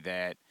nationally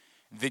that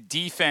the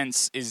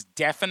defense is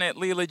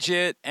definitely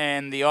legit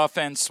and the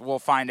offense we'll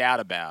find out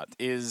about.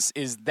 Is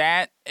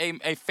that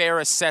a fair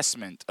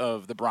assessment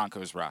of the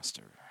Broncos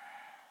roster?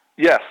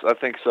 Yes, I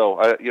think so.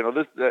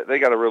 They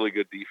got a really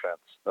good defense.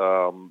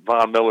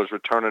 Von Miller's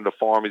returning to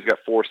form. He's got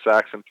 4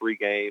 sacks in 3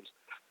 games.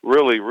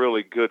 Really,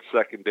 really good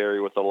secondary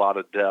with a lot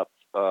of depth.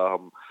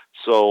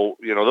 So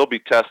they'll be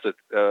tested,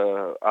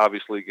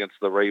 obviously, against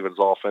the Ravens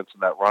offense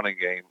in that running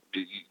game.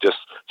 It's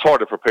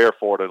hard to prepare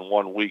for it in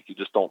 1 week. You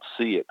just don't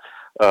see it.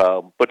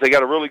 But they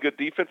got a really good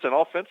defense, and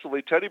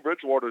offensively, Teddy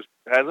Bridgewater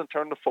hasn't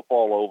turned the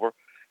football over,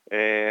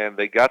 and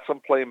they got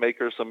some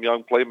playmakers, some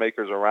young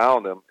playmakers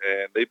around them,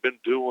 and they've been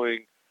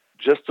doing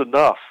just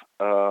enough,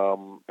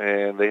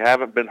 and they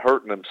haven't been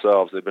hurting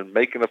themselves. They've been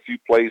making a few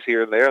plays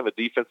here and there, and the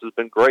defense has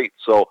been great.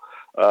 So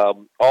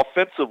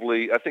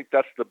offensively, I think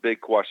that's the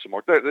big question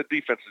mark. The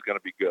defense is going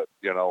to be good,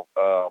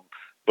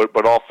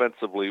 but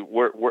offensively,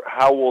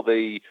 how will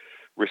they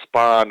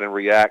respond and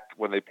react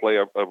when they play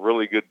a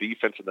really good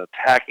defense, an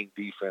attacking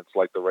defense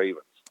like the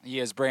Ravens? He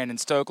is Brandon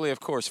Stokely, of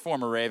course,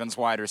 former Ravens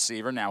wide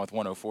receiver, now with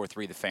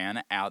 104.3 The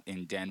Fan out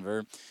in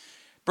Denver.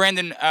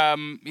 Brandon,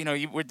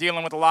 we're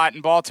dealing with a lot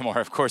in Baltimore.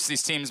 Of course,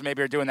 these teams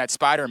maybe are doing that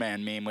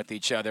Spider-Man meme with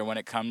each other when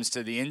it comes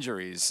to the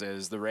injuries.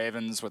 As the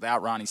Ravens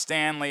without Ronnie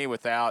Stanley,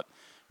 without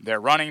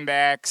their running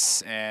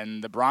backs,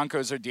 and the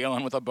Broncos are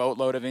dealing with a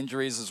boatload of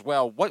injuries as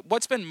well.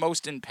 What's been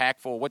most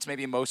impactful? What's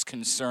maybe most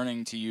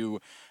concerning to you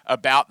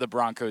about the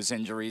Broncos'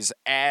 injuries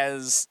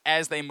as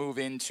they move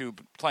into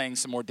playing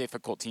some more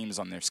difficult teams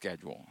on their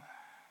schedule?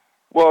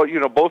 Well,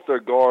 both their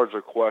guards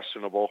are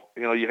questionable.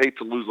 You hate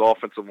to lose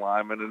offensive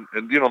linemen.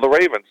 And the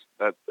Ravens,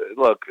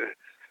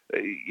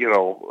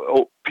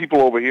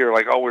 people over here are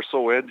like, oh, we're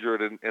so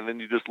injured. And then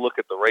you just look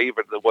at the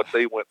Ravens and what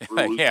they went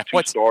through. Yeah,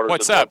 2 starters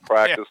what's in up?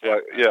 Practice.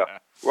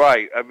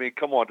 Right. I mean,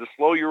 come on, just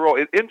slow your roll.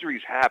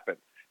 Injuries happen.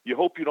 You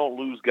hope you don't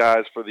lose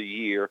guys for the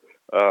year.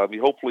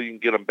 Hopefully you can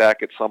get them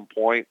back at some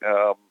point.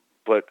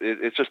 But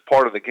it's just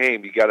part of the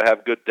game. You got to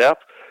have good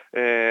depth.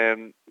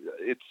 And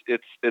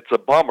it's a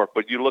bummer,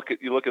 but you look at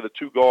the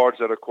 2 guards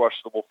that are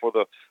questionable for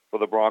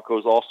the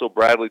Broncos. Also,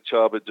 Bradley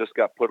Chubb had just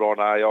got put on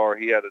IR.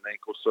 He had an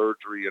ankle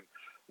surgery, and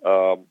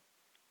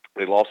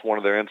they lost one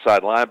of their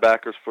inside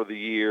linebackers for the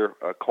year.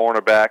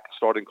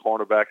 Starting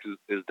cornerback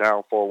is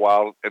down for a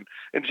while, and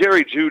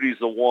Jerry Jeudy's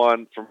the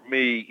one for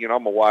me. I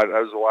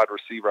was a wide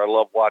receiver. I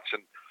love watching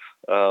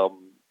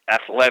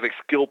athletic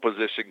skill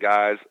position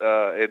guys,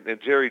 and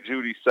Jerry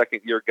Jeudy,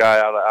 2nd-year guy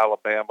out of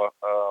Alabama.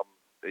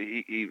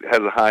 He has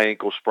a high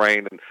ankle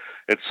sprain,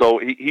 and so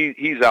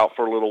he's out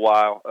for a little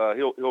while.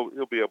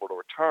 He'll be able to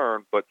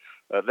return, but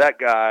that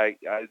guy,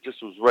 I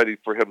just was ready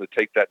for him to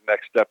take that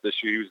next step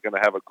this year. He was going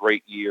to have a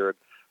great year,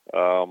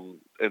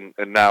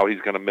 and now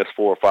he's going to miss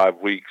 4 or 5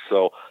 weeks.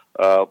 So,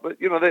 but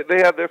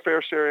they have their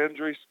fair share of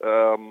injuries.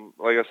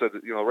 Like I said,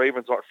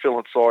 Ravens aren't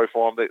feeling sorry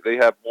for them. They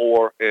have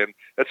more, and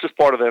that's just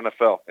part of the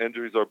NFL.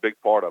 Injuries are a big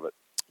part of it.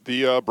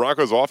 The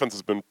Broncos' offense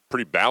has been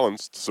pretty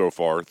balanced so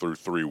far through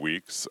 3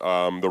 weeks.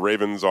 The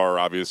Ravens are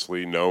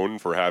obviously known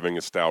for having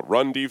a stout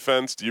run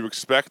defense. Do you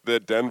expect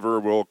that Denver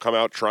will come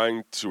out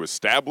trying to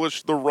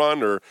establish the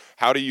run, or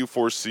how do you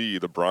foresee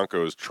the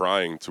Broncos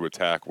trying to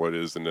attack what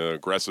is an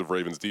aggressive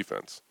Ravens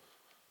defense?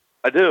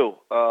 I do.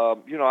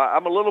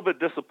 I'm a little bit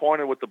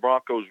disappointed with the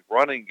Broncos'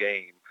 running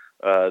game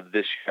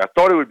this year. I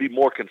thought it would be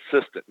more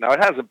consistent. Now,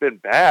 it hasn't been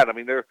bad. I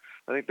mean, I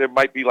think there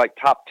might be like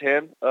top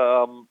 10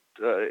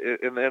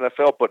 in the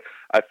NFL, but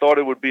I thought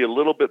it would be a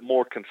little bit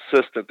more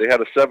consistent. They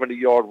had a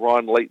 70-yard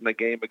run late in the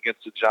game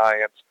against the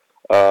Giants,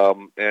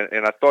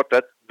 and I thought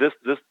that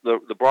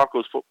the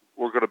Broncos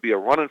were going to be a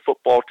running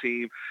football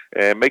team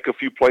and make a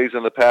few plays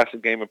in the passing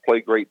game and play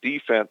great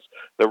defense.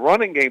 The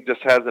running game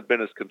just hasn't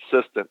been as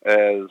consistent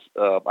as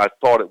I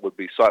thought it would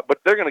be. So, but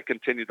they're going to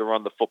continue to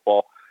run the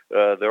football.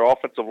 Their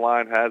offensive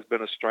line has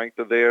been a strength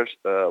of theirs.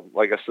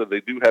 Like I said,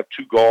 they do have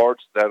 2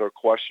 guards that are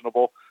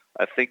questionable.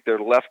 I think their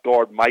left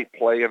guard might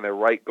play and their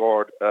right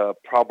guard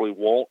probably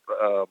won't.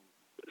 But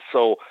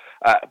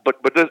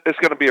it's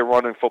going to be a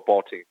running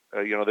football team.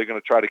 They're going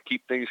to try to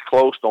keep things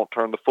close, don't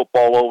turn the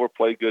football over,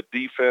 play good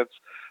defense,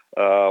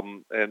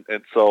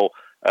 and so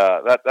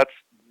that's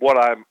what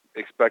I'm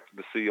expecting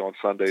to see on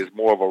Sunday is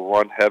more of a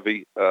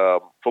run-heavy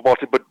football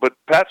team. But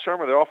Pat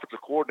Shermer, their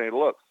offensive coordinator,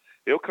 look,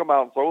 he'll come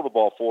out and throw the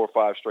ball 4 or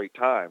 5 straight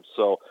times.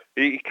 So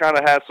he kind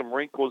of has some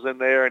wrinkles in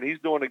there, and he's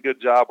doing a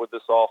good job with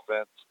this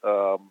offense.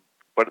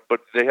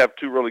 But they have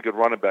 2 really good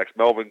running backs,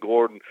 Melvin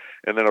Gordon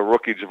and then a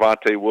rookie,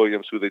 Javonte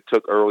Williams, who they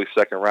took early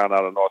 2nd round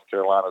out of North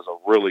Carolina, is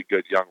a really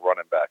good young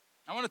running back.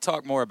 I want to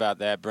talk more about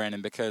that,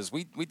 Brandon, because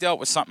we dealt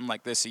with something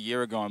like this a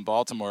year ago in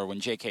Baltimore when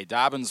J.K.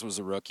 Dobbins was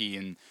a rookie,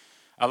 and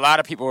a lot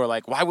of people were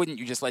like, why wouldn't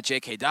you just let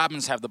J.K.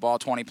 Dobbins have the ball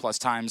 20-plus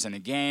times in a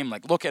game?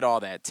 Like, look at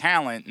all that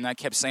talent. And I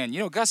kept saying,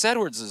 Gus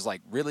Edwards is,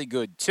 like, really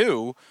good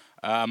too.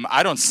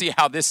 I don't see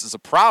how this is a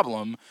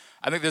problem.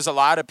 I think there's a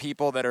lot of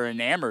people that are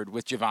enamored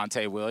with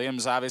Javonte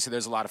Williams. Obviously,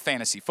 there's a lot of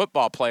fantasy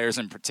football players,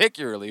 and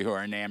particularly who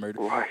are enamored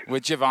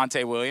with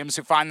Javonte Williams,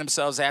 who find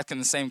themselves asking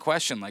the same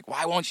question, like,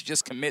 why won't you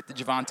just commit to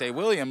Javonte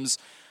Williams?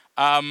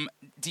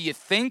 Do you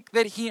think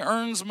that he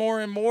earns more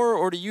and more,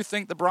 or do you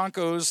think the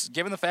Broncos,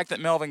 given the fact that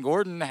Melvin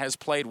Gordon has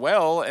played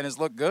well and has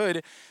looked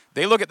good,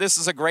 they look at this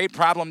as a great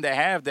problem to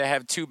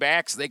have two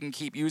backs they can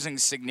keep using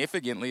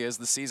significantly as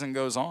the season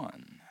goes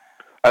on?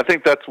 I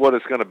think that's what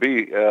it's going to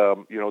be.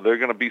 They're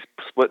going to be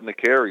splitting the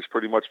carries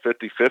pretty much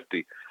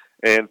 50-50.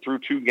 And through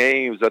 2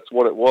 games, that's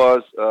what it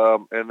was.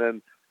 And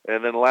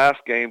then last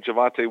game,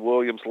 Javonte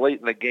Williams, late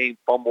in the game,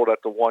 fumbled at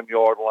the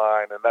 1-yard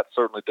line, and that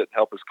certainly didn't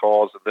help his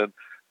cause. And then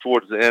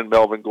towards the end,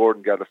 Melvin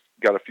Gordon got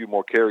a few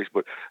more carries.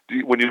 But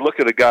when you look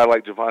at a guy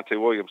like Javonte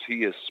Williams,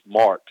 he is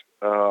smart.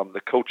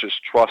 The coaches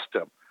trust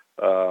him.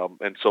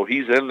 And so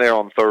he's in there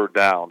on third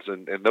downs,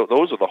 and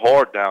those are the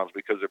hard downs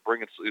because they're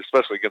bringing,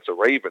 especially against the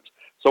Ravens,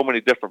 so many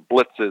different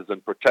blitzes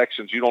and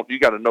protections. You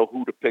got to know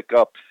who to pick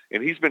up,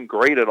 and he's been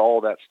great at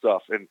all that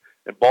stuff. And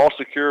ball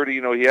security, he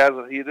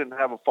didn't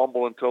have a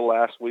fumble until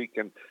last week,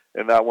 and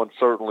that one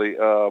certainly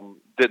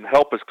didn't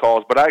help his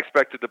cause. But I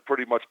expect it to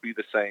pretty much be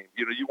the same.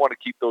 You want to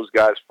keep those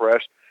guys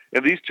fresh,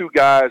 and these two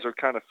guys are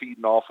kind of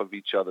feeding off of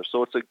each other,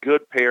 so it's a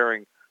good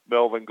pairing.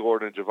 Melvin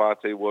Gordon and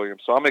Javonte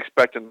Williams. So I'm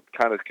expecting to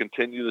kind of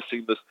continue to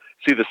see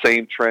the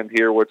same trend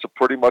here where it's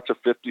pretty much a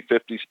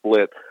 50-50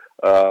 split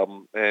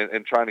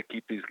and trying to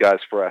keep these guys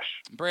fresh.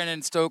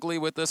 Brandon Stokely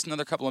with us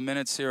another couple of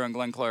minutes here on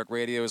Glenn Clark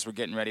Radio as we're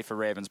getting ready for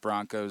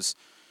Ravens-Broncos.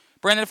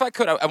 Brandon, if I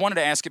could, I wanted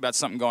to ask you about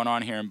something going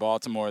on here in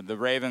Baltimore. The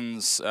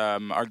Ravens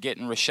are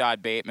getting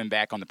Rashad Bateman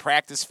back on the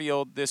practice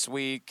field this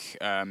week.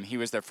 He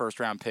was their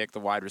first-round pick, the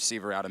wide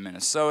receiver out of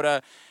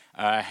Minnesota.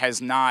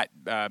 Has not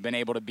been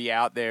able to be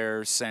out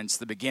there since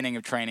the beginning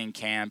of training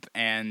camp.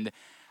 And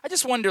I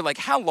just wonder,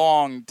 how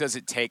long does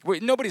it take?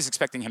 Nobody's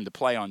expecting him to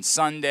play on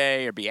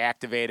Sunday or be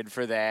activated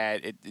for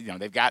that.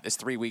 They've got this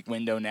 3-week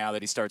window now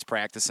that he starts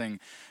practicing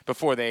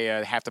before they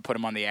have to put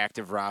him on the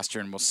active roster,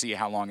 and we'll see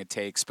how long it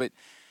takes. But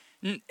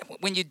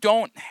when you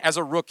don't, as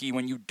a rookie,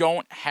 when you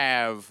don't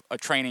have a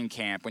training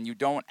camp, when you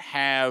don't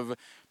have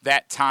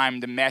that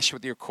time to mesh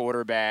with your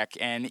quarterback,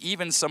 and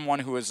even someone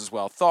who is as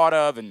well thought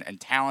of and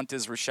talented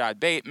as Rashad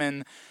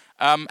Bateman,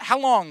 how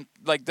long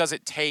does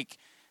it take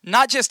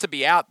not just to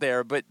be out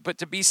there, but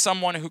to be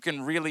someone who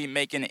can really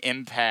make an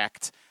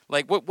impact?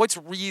 What's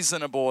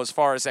reasonable as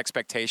far as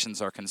expectations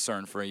are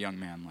concerned for a young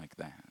man like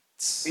that?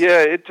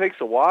 Yeah, it takes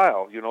a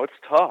while. It's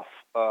tough.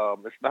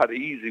 It's not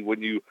easy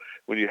when you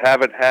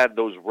haven't had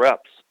those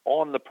reps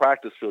on the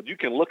practice field. You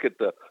can look at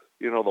the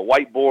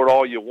whiteboard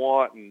all you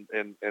want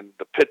and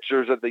the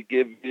pictures that they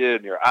give you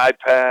and your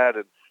iPad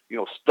and,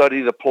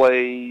 study the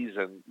plays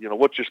and,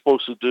 what you're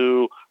supposed to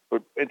do.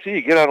 But until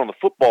you get out on the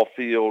football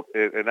field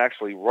and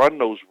actually run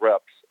those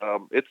reps,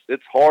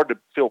 it's hard to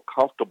feel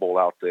comfortable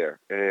out there.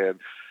 And,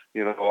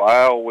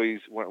 I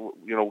always,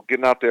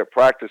 getting out there at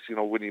practice,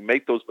 when you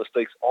make those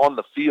mistakes on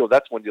the field,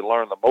 that's when you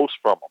learn the most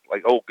from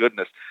them. Oh,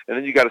 goodness. And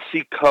then you got to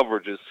see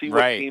coverages, see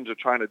what teams are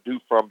trying to do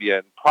from you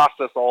and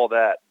process all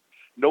that.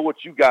 Know what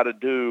you got to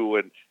do,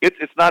 and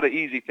it's not an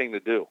easy thing to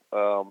do.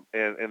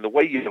 And the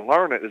way you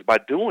learn it is by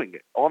doing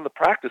it on the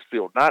practice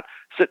field, not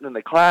sitting in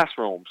the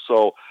classroom.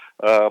 So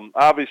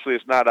obviously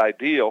it's not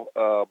ideal,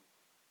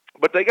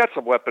 but they got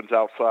some weapons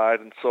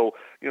outside, and so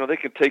they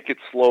can take it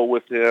slow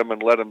with him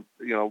and let him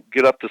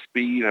get up to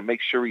speed and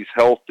make sure he's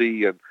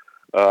healthy. And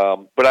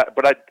but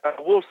I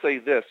will say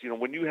this,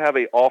 when you have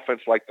an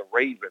offense like the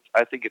Ravens,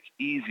 I think it's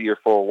easier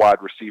for a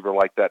wide receiver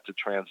like that to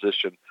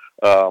transition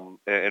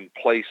and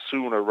play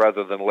sooner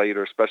rather than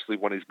later, especially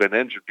when he's been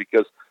injured.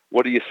 Because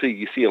what do you see?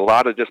 You see a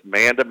lot of just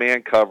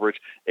man-to-man coverage,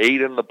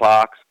 8 in the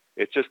box.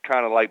 It's just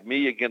kind of like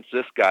me against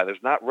this guy.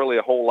 There's not really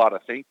a whole lot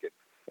of thinking.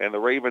 And the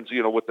Ravens,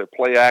 with their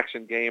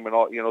play-action game and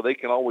all, they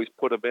can always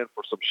put them in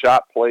for some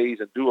shot plays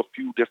and do a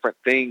few different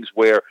things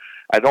where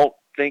I don't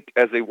think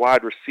as a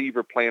wide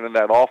receiver playing in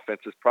that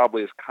offense is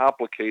probably as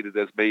complicated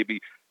as maybe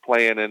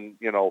playing in,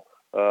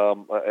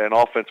 an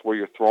offense where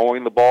you're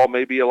throwing the ball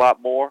maybe a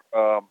lot more.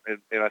 And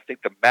I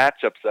think the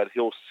matchups that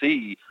he'll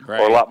see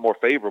are a lot more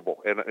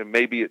favorable. And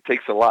maybe it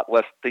takes a lot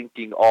less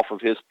thinking off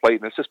of his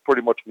plate. And it's just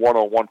pretty much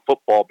one-on-one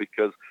football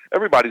because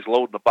everybody's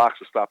loading the box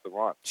to stop the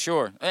run.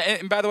 Sure.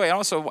 And by the way,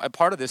 also a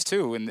part of this,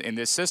 too, in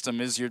this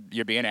system is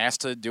you're being asked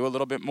to do a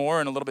little bit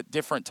more and a little bit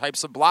different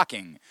types of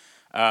blocking.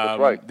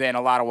 Than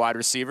a lot of wide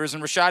receivers,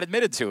 and Rashad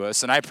admitted to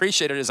us, and I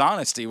appreciated his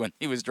honesty when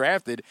he was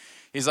drafted.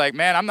 He's like,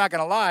 man, I'm not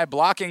going to lie,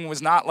 blocking was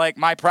not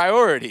my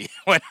priority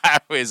when I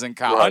was in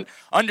college. Right.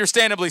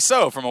 Understandably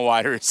so from a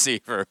wide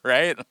receiver,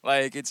 right?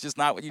 It's just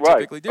not what you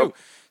typically do. Okay.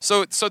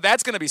 So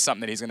that's going to be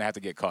something that he's going to have to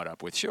get caught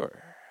up with,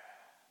 sure.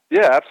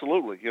 Yeah,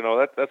 absolutely.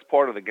 That's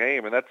part of the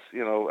game, and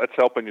that's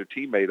helping your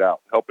teammate out,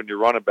 helping your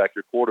running back,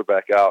 your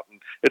quarterback out, and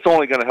it's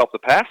only going to help the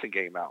passing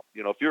game out.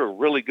 If you're a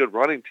really good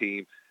running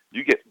team,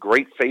 you get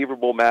great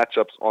favorable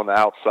matchups on the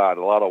outside,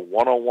 a lot of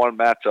one-on-one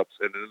matchups.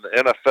 And in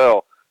the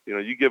NFL,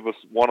 you give us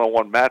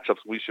one-on-one matchups,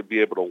 we should be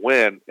able to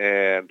win.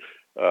 And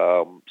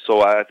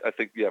so I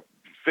think,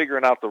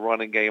 figuring out the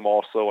running game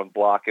also and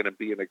blocking and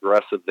being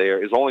aggressive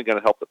there is only going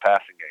to help the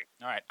passing game.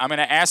 All right, I'm going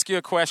to ask you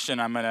a question.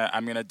 I'm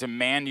going to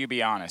demand you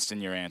be honest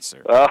in your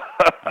answer. All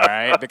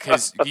right,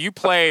 because you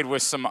played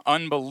with some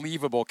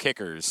unbelievable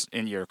kickers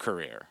in your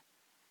career.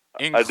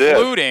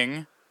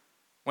 including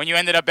when you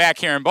ended up back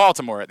here in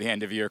Baltimore at the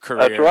end of your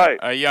career. That's right.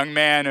 A young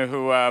man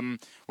who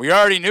we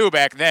already knew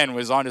back then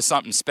was onto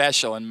something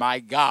special, and my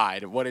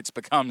God, what it's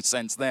become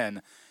since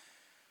then.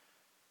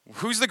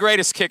 Who's the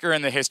greatest kicker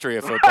in the history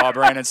of football,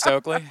 Brandon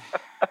Stokely?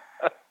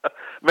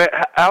 Man,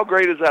 how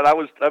great is that?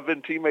 I've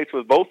been teammates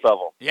with both of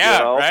them. Yeah,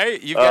 you know?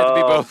 Right? You've got to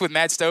be both with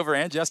Matt Stover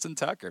and Justin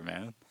Tucker,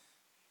 man.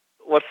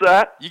 What's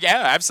that?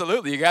 Yeah,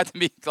 absolutely. You got to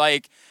be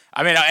like,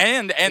 I mean,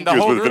 and the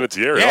whole group.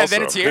 Vinatieri yeah,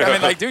 Vinatieri. I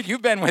mean, like, dude,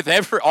 you've been with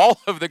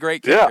all of the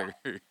great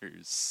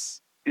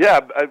kickers. Yeah,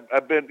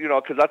 I've been,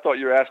 because I thought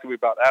you were asking me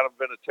about Adam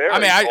Vinatieri. I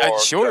mean, I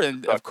sure,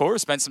 and of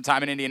course, spent some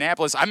time in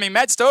Indianapolis. I mean,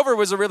 Matt Stover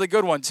was a really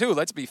good one too.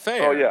 Let's be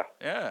fair. Oh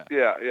yeah.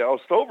 Oh,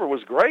 Stover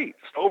was great.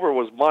 Stover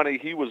was money.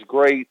 He was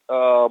great.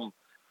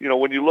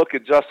 When you look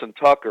at Justin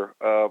Tucker,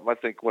 I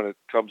think when it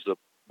comes to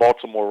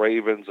Baltimore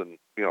Ravens and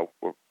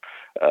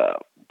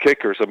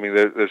kickers, I mean,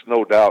 there's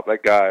no doubt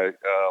that guy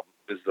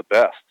is the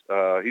best.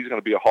 He's going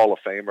to be a Hall of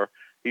Famer.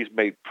 He's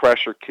made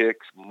pressure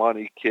kicks,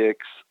 money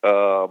kicks.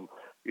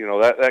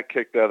 That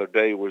kick the other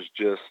day was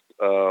just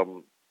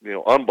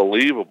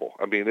unbelievable.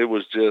 I mean, it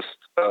was just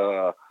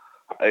I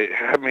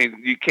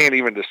mean, you can't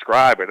even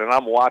describe it. And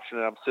I'm watching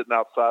it. I'm sitting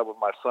outside with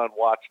my son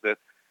watching it.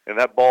 And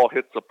that ball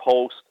hits the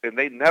post, and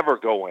they never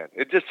go in.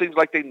 It just seems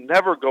like they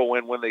never go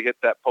in when they hit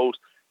that post,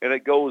 and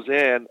it goes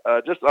in.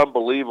 Just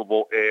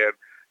unbelievable. And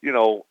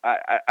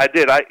I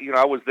did.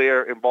 I was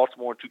there in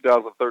Baltimore in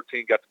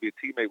 2013. Got to be a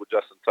teammate with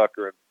Justin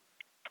Tucker, and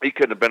he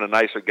couldn't have been a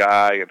nicer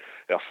guy and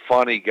a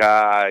funny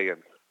guy.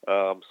 And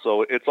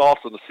so it's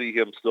awesome to see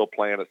him still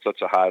playing at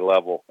such a high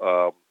level.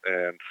 And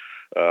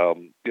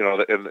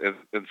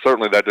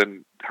certainly that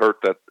didn't hurt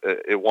that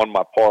it won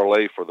my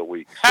parlay for the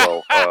week.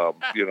 So,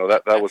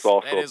 that was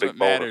also a big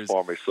bonus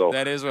for me. So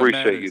that is what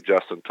appreciate matters. you,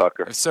 Justin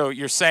Tucker. So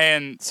you're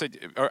saying,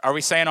 are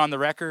we saying on the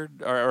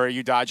record, or are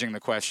you dodging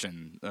the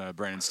question,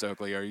 Brandon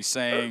Stokely? Are you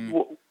saying?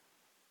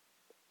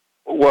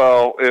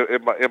 Well,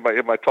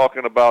 am I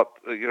talking about,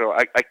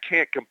 I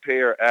can't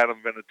compare Adam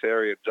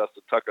Vinatieri and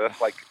Justin Tucker.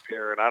 That's like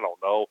comparing, I don't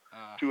know,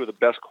 two of the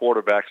best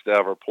quarterbacks to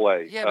ever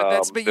play.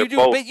 Yeah, but you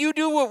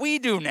do what we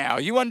do now.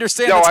 You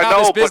understand no, that's I how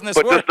know, this business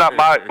but works. It's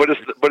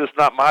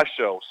not my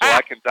show, so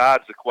I can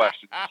dodge the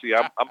question. See,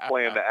 I'm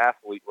playing the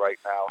athlete right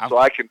now, so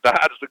I can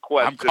dodge the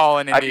question.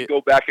 I can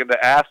go back into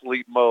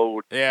athlete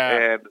mode.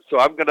 Yeah. And so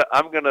I'm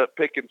gonna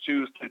pick and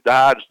choose to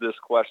dodge this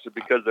question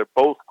because they're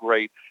both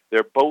great.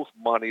 They're both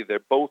money. They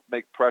both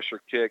make pressure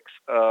kicks.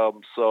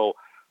 And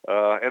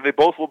they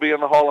both will be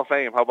in the Hall of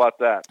Fame. How about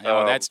that?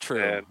 Oh, that's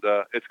true. And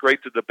it's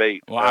great to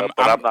debate, well,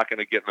 but I'm not going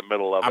to get in the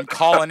middle of it. I'm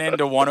calling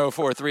into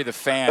 104.3 The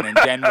Fan in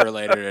Denver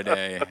later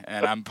today,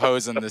 and I'm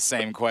posing the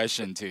same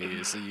question to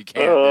you, so you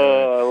can't do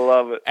it. I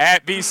love it.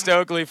 At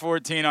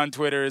BStokely14 on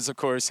Twitter is, of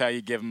course, how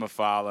you give him a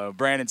follow.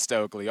 Brandon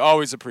Stokely,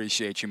 always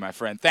appreciate you, my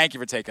friend. Thank you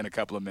for taking a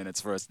couple of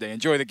minutes for us today.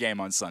 Enjoy the game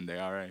on Sunday,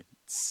 all right?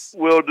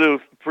 Will do.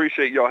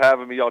 Appreciate y'all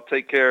having me. Y'all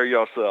take care of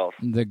yourself.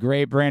 The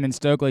great Brandon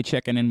Stokely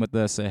checking in with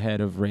us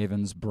ahead of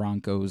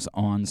Ravens-Broncos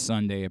on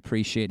Sunday.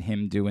 Appreciate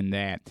him doing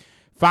that.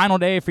 Final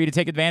day for you to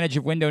take advantage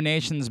of Window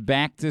Nation's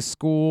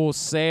back-to-school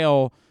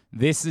sale.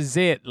 This is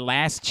it.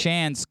 Last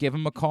chance. Give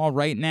them a call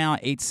right now,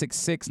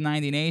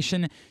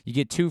 866-90-NATION. You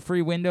get 2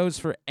 free windows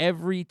for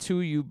every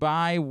 2 you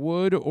buy,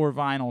 wood or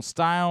vinyl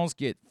styles.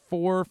 Get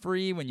 4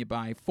 free when you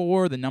buy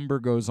 4. The number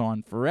goes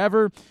on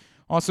forever.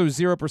 Also,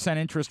 0%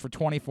 interest for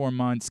 24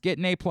 months. Get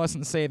an A+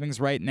 in savings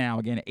right now.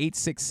 Again,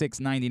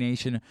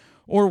 866-90-NATION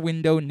or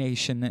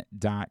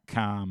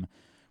windownation.com.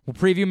 We'll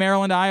preview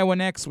Maryland, Iowa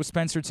next with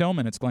Spencer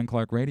Tillman. It's Glenn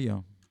Clark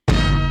Radio.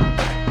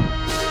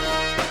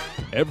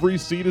 Every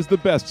seat is the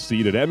best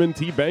seat at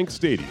M&T Bank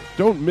Stadium.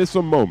 Don't miss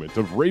a moment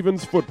of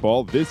Ravens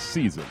football this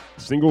season.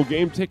 Single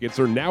game tickets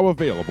are now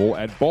available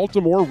at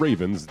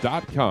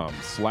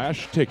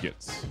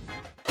BaltimoreRavens.com/tickets.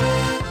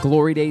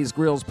 Glory Days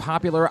Grill's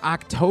popular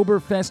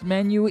Oktoberfest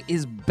menu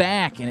is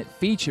back, and it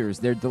features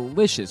their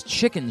delicious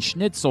chicken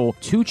schnitzel,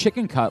 2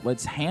 chicken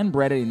cutlets,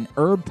 hand-breaded in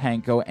herb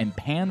panko and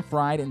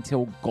pan-fried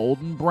until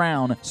golden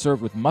brown,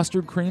 served with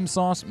mustard cream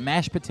sauce,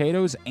 mashed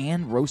potatoes,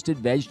 and roasted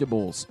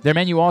vegetables. Their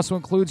menu also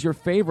includes your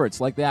favorites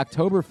like the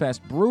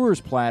Oktoberfest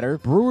Brewer's Platter,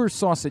 Brewer's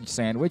Sausage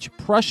Sandwich,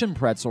 Prussian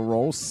Pretzel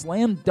Rolls,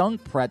 Slam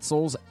Dunk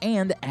Pretzels,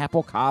 and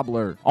Apple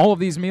Cobbler. All of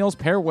these meals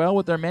pair well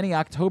with their many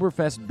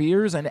Oktoberfest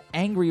beers and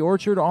Angry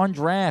Orchard on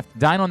draft.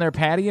 Dine on their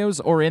patios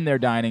or in their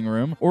dining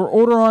room, or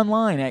order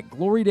online at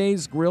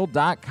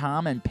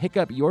glorydaysgrill.com and pick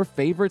up your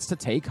favorites to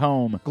take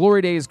home.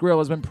 Glory Days Grill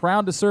has been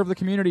proud to serve the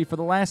community for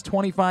the last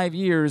 25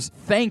 years.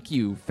 Thank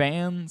you,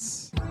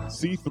 fans.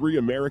 C3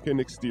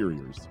 American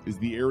Exteriors is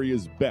the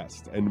area's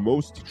best and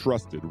most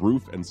trusted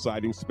roof and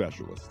siding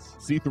specialists.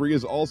 C3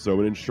 is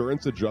also an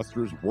insurance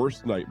adjuster's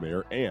worst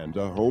nightmare and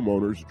a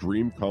homeowner's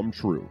dream come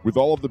true. With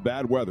all of the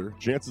bad weather,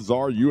 chances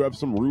are you have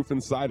some roof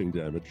and siding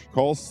damage.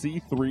 Call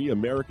C3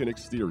 American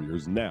Exteriors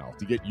now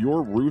to get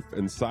your roof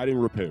and siding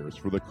repairs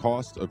for the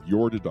cost of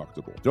your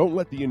deductible. Don't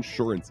let the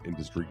insurance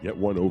industry get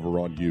one over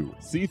on you.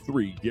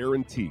 C3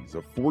 guarantees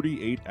a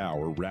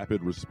 48-hour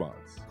rapid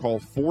response. Call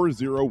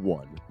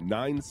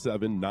 401-9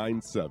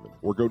 5797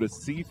 or go to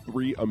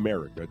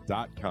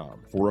c3america.com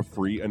for a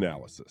free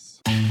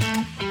analysis.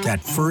 That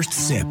first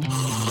sip.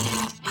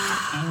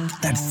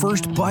 That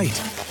first bite.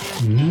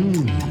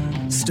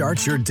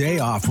 Start your day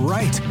off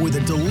right with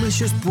a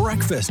delicious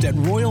breakfast at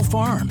Royal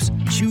Farms.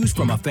 Choose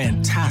from a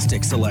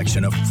fantastic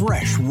selection of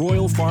fresh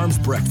Royal Farms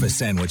breakfast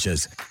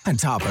sandwiches and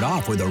top it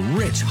off with a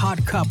rich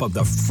hot cup of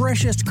the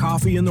freshest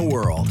coffee in the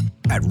world.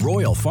 At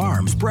Royal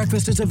Farms,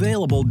 breakfast is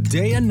available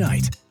day and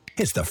night.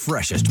 It's the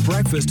freshest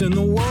breakfast in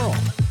the world.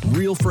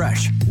 Real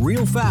fresh,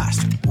 real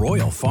fast.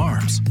 Royal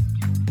Farms.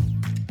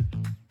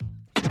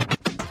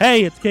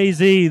 Hey, it's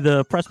KZ.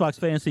 The Pressbox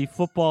Fantasy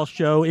Football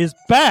Show is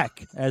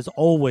back, as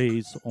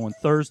always, on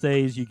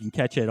Thursdays. You can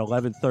catch it at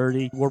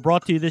 11:30. We're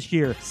brought to you this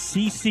year,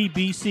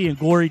 CCBC and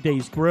Glory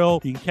Days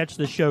Grill. You can catch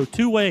the show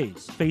two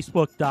ways,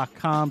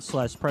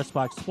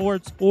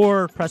 facebook.com/PressboxSports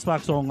or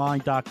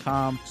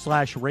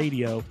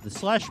PressboxOnline.com/radio. The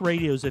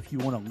 /radio is if you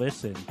want to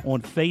listen. On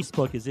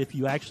Facebook is if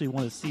you actually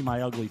want to see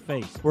my ugly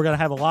face. We're going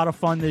to have a lot of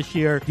fun this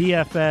year.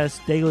 DFS,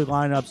 daily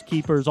lineups,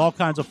 keepers, all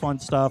kinds of fun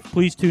stuff.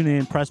 Please tune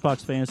in,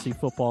 Pressbox Fantasy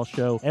Football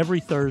Show,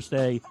 every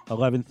Thursday,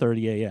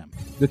 11:30 a.m.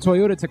 The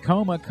Toyota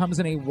Tacoma comes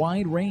in a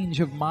wide range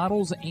of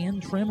models and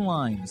trim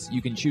lines.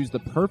 You can choose the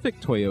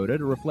perfect Toyota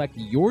to reflect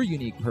your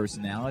unique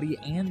personality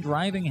and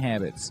driving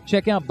habits.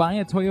 Check out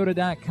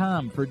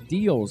buyatoyota.com for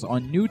deals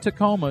on new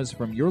Tacomas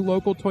from your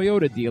local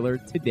Toyota dealer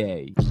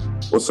today.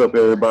 What's up,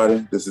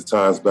 everybody? This is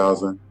Tyus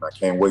Bowser. I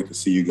can't wait to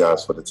see you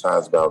guys for the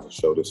Tyus Bowser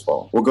Show this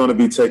fall. We're going to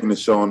be taking the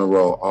show on the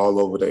road all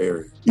over the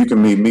area. You can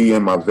meet me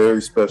and my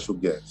very special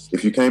guests.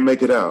 If you can't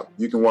make it out,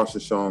 you can watch the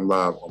show on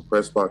live on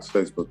Pressbox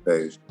Facebook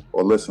page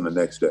or listen the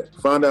next day.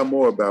 Find out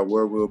more about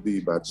where we'll be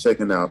by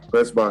checking out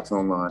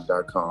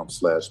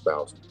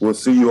PressboxOnline.com/Bowser. We'll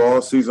see you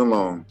all season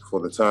long for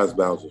the Tyus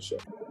Bowser Show.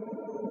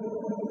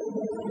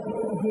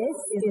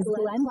 This is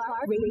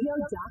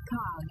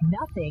GlenClarkRadio.com.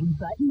 Nothing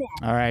but net.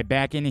 All right,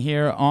 back in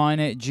here on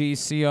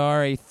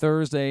GCR, a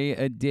Thursday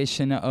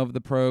edition of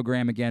the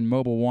program. Again,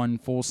 Mobil 1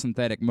 full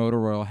synthetic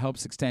motor oil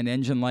helps extend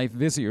engine life.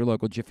 Visit your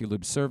local Jiffy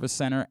Lube service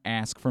center.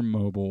 Ask for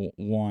Mobil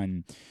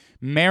 1.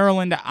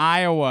 Maryland,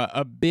 Iowa,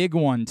 a big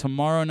one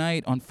tomorrow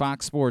night on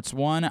Fox Sports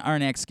 1. Our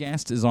next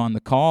guest is on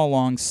the call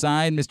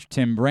alongside Mr.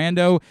 Tim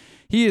Brando.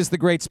 He is the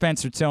great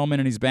Spencer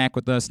Tillman, and he's back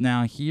with us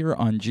now here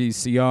on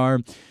GCR.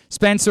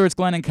 Spencer, it's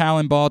Glenn and Kyle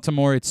in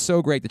Baltimore. It's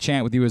so great to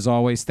chat with you as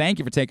always. Thank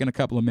you for taking a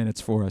couple of minutes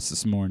for us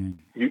this morning.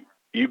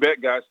 You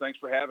bet, guys. Thanks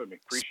for having me.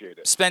 Appreciate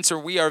it. Spencer,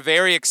 we are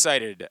very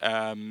excited.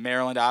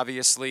 Maryland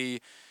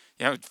obviously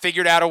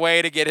figured out a way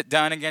to get it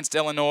done against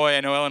Illinois. I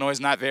know Illinois is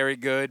not very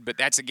good, but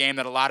that's a game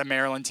that a lot of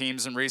Maryland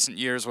teams in recent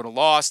years would have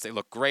lost. They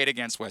looked great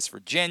against West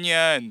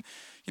Virginia, and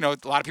a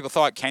lot of people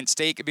thought Kent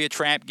State could be a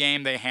trap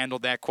game. They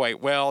handled that quite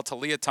well.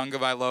 Talia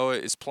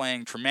Tungavailoa is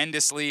playing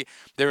tremendously.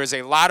 There is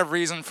a lot of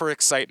reason for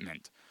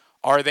excitement.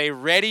 Are they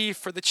ready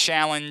for the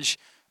challenge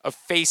of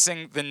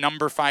facing the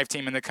number 5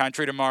 team in the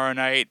country tomorrow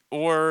night,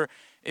 or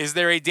is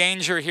there a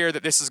danger here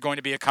that this is going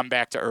to be a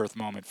comeback to earth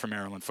moment for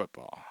Maryland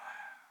football?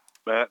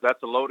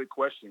 That's a loaded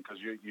question because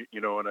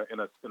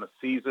in a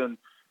season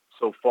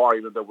so far,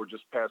 even though we're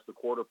just past the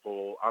quarter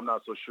pole, I'm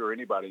not so sure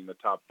anybody in the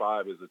top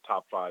 5 is a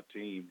top 5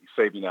 team,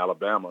 saving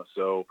Alabama.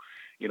 So,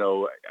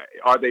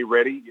 are they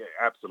ready? Yeah,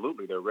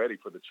 absolutely, they're ready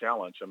for the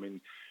challenge. I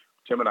mean,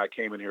 Tim and I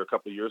came in here a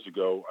couple of years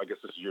ago. I guess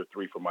this is year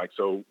 3 for Mike.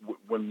 So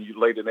when you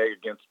laid an egg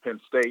against Penn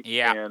State,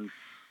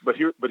 but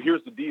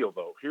here's the deal,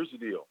 though. Here's the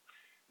deal.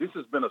 This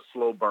has been a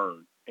slow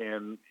burn,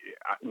 and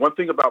one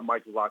thing about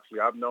Mike Locksley,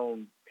 I've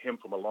known him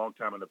from a long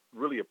time and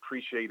really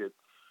appreciated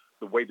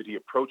the way that he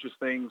approaches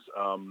things.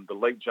 The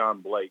late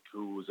John Blake,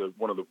 who was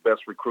one of the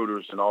best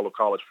recruiters in all of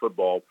college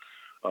football,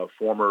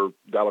 former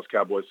Dallas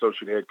Cowboys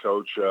associate head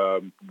coach,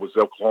 was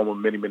Oklahoma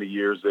many, many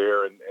years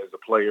there, and as a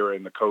player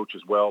and the coach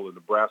as well in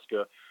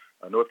Nebraska,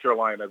 North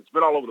Carolina. It's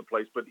been all over the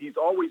place, but he's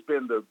always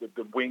been the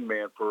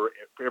wingman for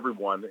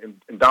everyone. And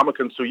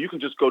Ndamukong, so you can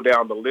just go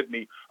down the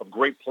litany of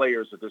great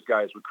players that this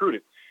guy has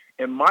recruited.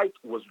 And Mike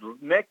was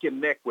neck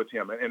and neck with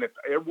him. And if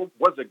there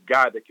was a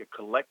guy that could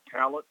collect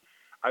talent,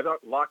 I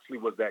thought Locksley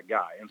was that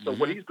guy. And so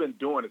what he's been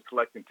doing is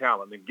collecting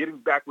talent. And getting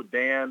back with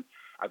Dan,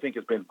 I think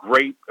has been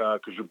great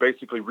because you're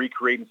basically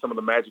recreating some of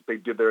the magic they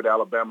did there at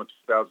Alabama in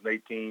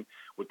 2018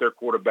 with their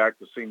quarterback,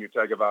 the senior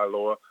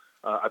Tagovailoa.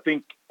 I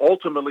think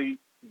ultimately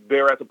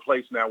they're at the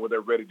place now where they're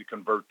ready to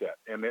convert that.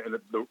 And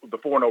the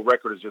 4-0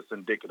 record is just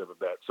indicative of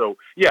that. So,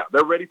 yeah,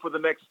 they're ready for the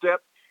next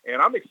step.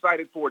 And I'm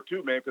excited for it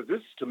too, man, because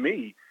this, to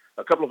me,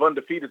 a couple of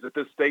undefeateds at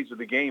this stage of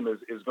the game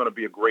is going to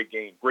be a great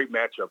game, great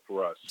matchup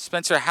for us.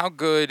 Spencer, how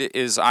good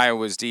is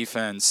Iowa's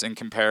defense in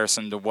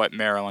comparison to what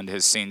Maryland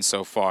has seen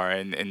so far?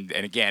 And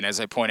again, as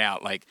I point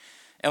out,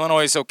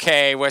 Illinois is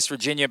okay. West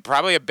Virginia,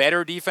 probably a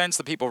better defense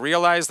than people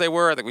realized they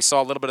were. I think we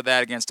saw a little bit of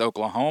that against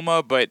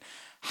Oklahoma. But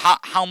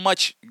how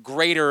much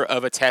greater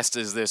of a test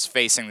is this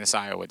facing this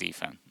Iowa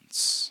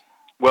defense?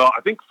 Well,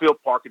 I think Phil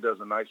Parker does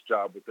a nice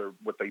job with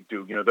what they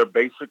do. You know, they're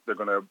basic. They're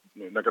gonna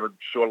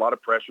show a lot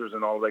of pressures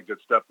and all that good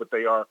stuff, but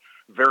they are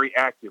very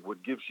active,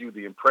 which gives you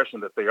the impression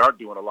that they are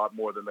doing a lot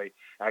more than they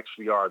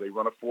actually are. They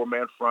run a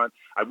 4-man front.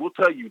 I will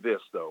tell you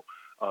this though: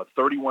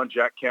 31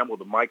 Jack Campbell,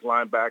 the Mike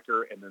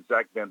linebacker, and then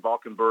Zach Van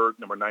Valkenburg,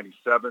 number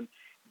 97,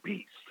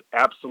 beast,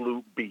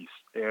 absolute beast,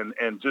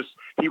 and just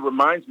he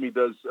reminds me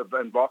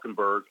Van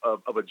Valkenburg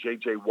of a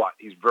J.J. Watt.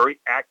 He's very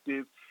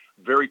active,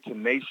 very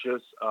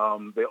tenacious.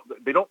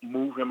 They don't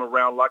move him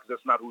around a lot because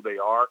that's not who they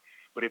are.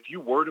 But if you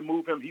were to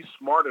move him, he's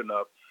smart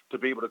enough to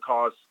be able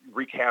to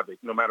wreak havoc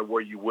no matter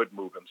where you would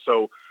move him.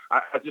 So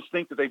I just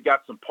think that they've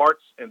got some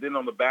parts. And then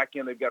on the back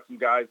end, they've got some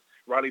guys.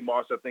 Riley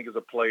Moss, I think, is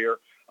a player.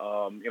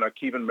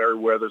 Kevin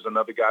Merriweather's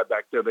another guy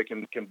back there that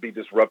can be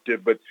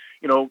disruptive. But,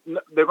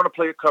 they're going to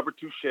play a cover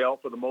 2 shell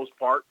for the most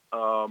part.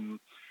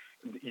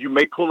 You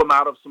may pull them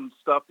out of some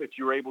stuff if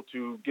you're able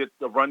to get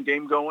the run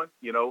game going,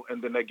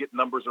 and then they get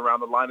numbers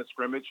around the line of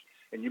scrimmage,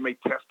 and you may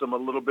test them a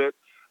little bit.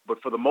 But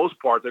for the most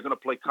part, they're going to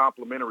play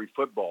complementary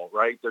football,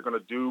 right? They're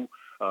going to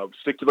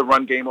stick to the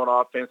run game on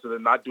offense and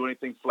then not do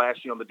anything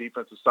flashy on the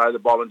defensive side of the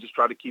ball and just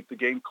try to keep the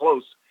game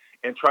close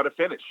and try to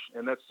finish.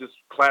 And that's just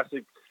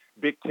classic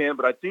Big Ten.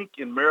 But I think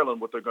in Maryland,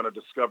 what they're going to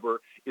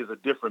discover is a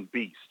different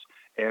beast.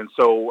 And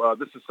so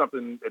this is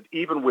something that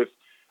even with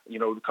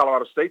the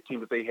Colorado State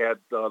team that they had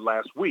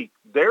last week,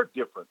 they're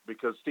different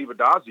because Steve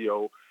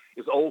Adazio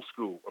is old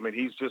school. I mean,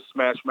 he's just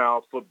smash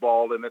mouth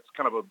football, and that's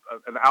kind of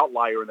an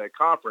outlier in that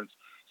conference.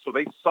 So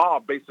they saw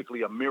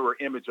basically a mirror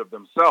image of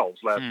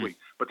themselves last week,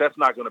 but that's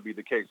not going to be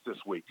the case this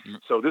week.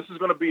 So this is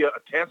going to be a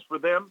test for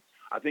them.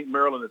 I think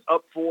Maryland is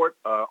up for it.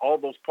 All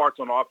those parts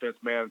on offense,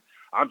 man,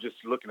 I'm just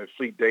looking at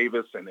Fleet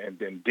Davis and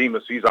then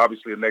Demas. He's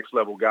obviously a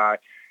next-level guy.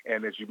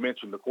 And as you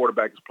mentioned, the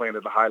quarterback is playing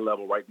at a high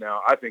level right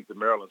now. I think the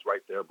Maryland's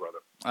right there, brother.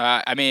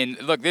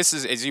 Look, this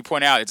is, as you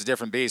point out, it's a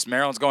different beast.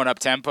 Maryland's going up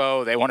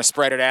tempo. They want to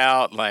spread it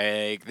out.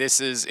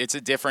 It's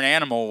a different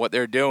animal, what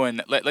they're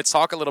doing. Let's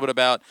talk a little bit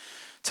about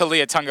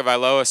Taulia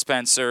Tagovailoa,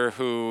 Spencer,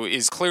 who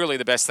is clearly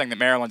the best thing that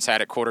Maryland's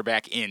had at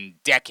quarterback in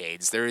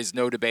decades. There is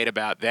no debate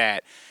about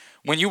that.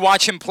 When you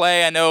watch him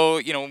play, I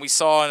know, when we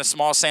saw in a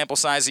small sample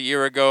size a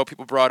year ago,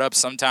 people brought up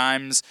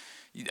sometimes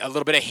a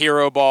little bit of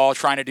hero ball,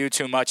 trying to do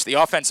too much. The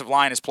offensive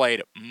line has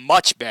played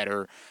much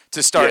better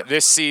to start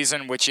this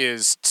season, which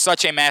is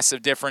such a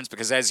massive difference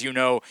because, as you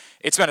know,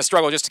 it's been a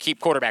struggle just to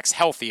keep quarterbacks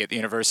healthy at the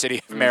University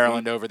of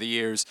Maryland over the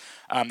years.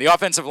 The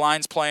offensive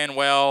line's playing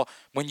well.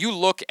 When you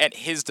look at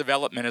his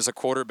development as a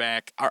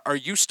quarterback, are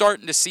you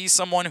starting to see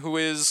someone who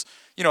is,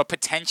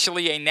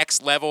 potentially a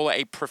next level,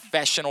 a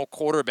professional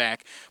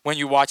quarterback when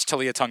you watch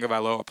Taulia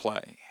Tagovailoa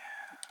play?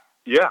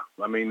 Yeah,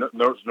 I mean,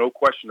 there's no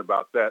question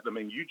about that. I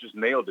mean, you just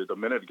nailed it a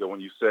minute ago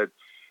when you said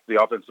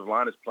the offensive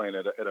line is playing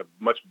at a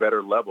much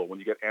better level. When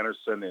you get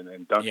Anderson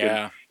and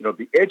Duncan,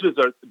 the edges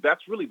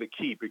that's really the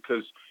key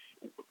because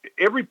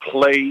every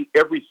play,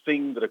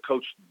 everything that a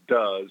coach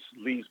does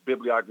leaves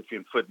bibliography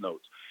and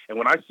footnotes. And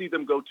when I see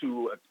them go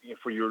to,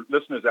 for your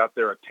listeners out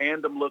there, a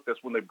tandem look,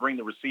 that's when they bring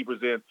the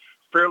receivers in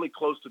fairly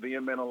close to the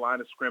end-man line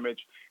of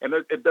scrimmage. And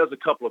it does a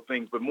couple of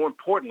things, but more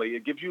importantly,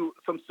 it gives you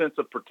some sense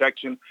of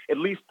protection. At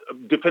least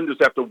defenders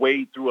have to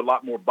wade through a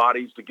lot more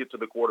bodies to get to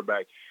the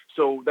quarterback.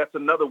 So that's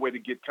another way to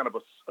get kind of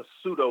a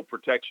pseudo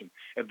protection.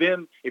 And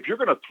then if you're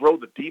going to throw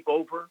the deep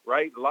over,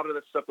 right, a lot of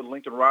that stuff that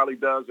Lincoln Riley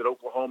does at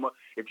Oklahoma,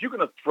 if you're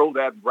going to throw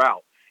that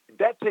route,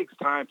 that takes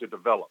time to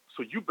develop.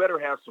 So you better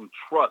have some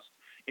trust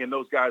in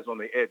those guys on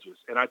the edges.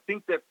 And I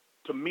think that,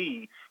 to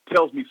me,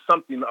 tells me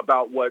something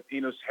about what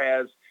Enos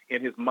has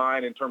in his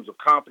mind in terms of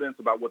confidence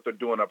about what they're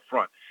doing up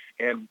front.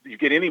 And you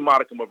get any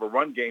modicum of a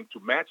run game to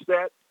match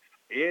that,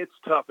 it's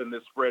tough in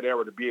this spread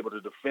era to be able to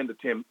defend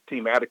the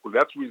team adequately.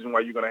 That's the reason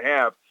why you're going to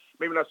have,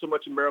 maybe not so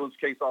much in Maryland's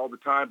case all the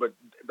time, but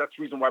that's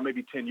the reason why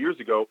maybe 10 years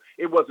ago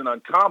it wasn't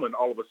uncommon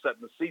all of a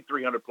sudden to see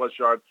 300-plus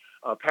yard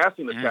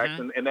passing attacks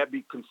and that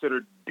be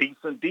considered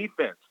decent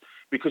defense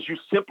because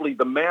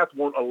the math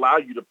won't allow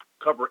you to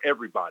cover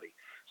everybody.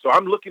 So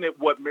I'm looking at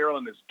what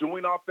Maryland is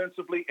doing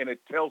offensively, and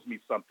it tells me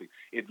something.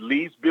 It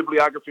leaves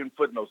bibliography and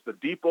footnotes. The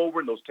deep over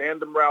and those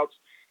tandem routes,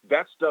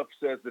 that stuff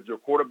says that your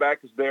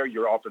quarterback is there,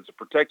 your offensive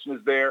protection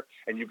is there,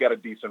 and you've got a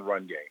decent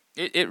run game.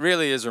 It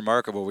really is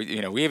remarkable. We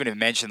even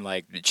mentioned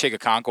like Chig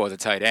Okonkwo as a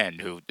tight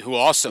end, who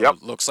also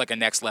looks like a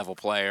next level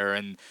player,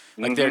 and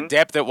like their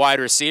depth at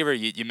wide receiver.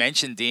 You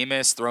mentioned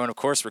Demas, thrown of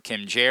course for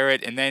Kim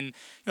Jarrett, and then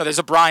there's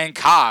a Brian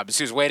Cobbs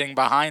who's waiting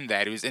behind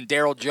that, and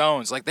Daryl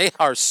Jones. Like they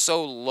are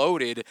so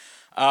loaded.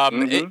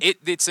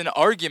 It's an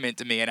argument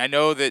to me, and I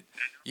know that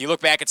you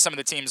look back at some of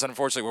the teams,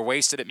 unfortunately, were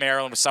wasted at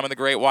Maryland with some of the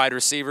great wide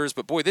receivers,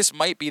 but boy, this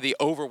might be the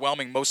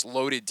overwhelming, most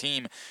loaded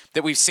team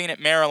that we've seen at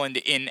Maryland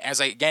in,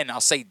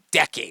 I'll say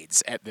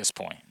decades at this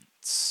point.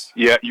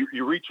 Yeah,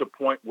 you reach a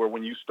point where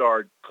when you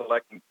start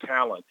collecting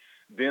talent,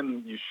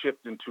 then you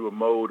shift into a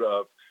mode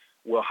of,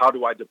 well, how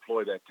do I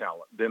deploy that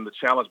talent? Then the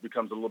challenge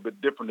becomes a little bit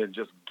different than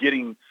just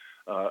getting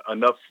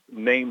enough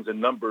names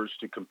and numbers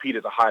to compete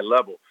at a high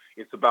level.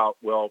 It's about,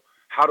 well,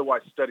 how do I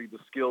study the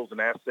skills and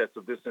assets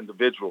of this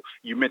individual?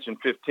 You mentioned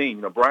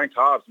 15. Brian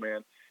Cobbs,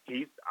 man,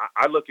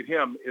 I look at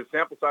him, his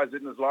sample size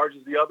isn't as large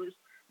as the others,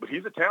 but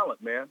he's a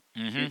talent, man.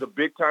 Mm-hmm. He's a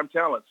big-time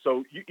talent.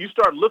 So you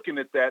start looking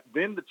at that,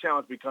 then the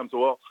challenge becomes,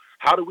 well,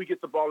 how do we get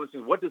the ball in his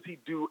hands? What does he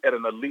do at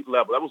an elite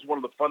level? That was one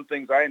of the fun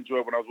things I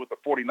enjoyed when I was with the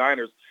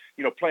 49ers,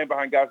 playing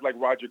behind guys like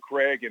Roger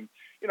Craig. And,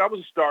 I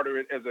was a starter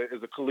as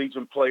a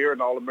collegiate player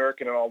and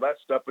All-American and all that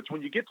stuff. But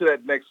when you get to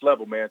that next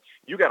level, man,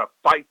 you got to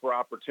fight for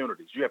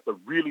opportunities. You have to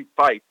really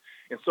fight.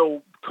 And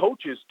so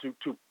coaches,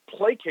 to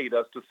placate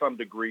us to some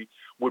degree,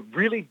 would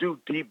really do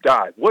deep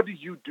dive. What do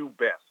you do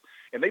best?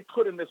 And they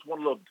put in this one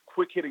little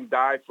quick-hitting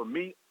dive for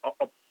me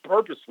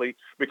purposely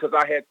because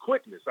I had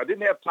quickness. I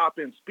didn't have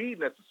top-end speed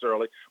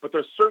necessarily, but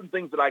there's certain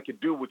things that I could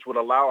do which would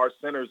allow our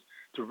centers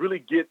to really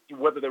get,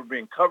 whether they were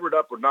being covered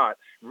up or not,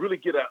 really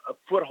get a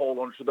foothold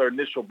onto their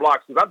initial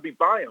blocks because I'd be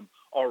by them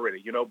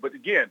already, But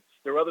again,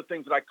 there are other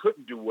things that I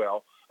couldn't do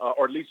well,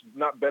 or at least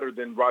not better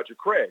than Roger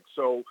Craig.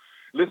 So,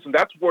 listen,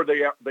 that's where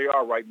they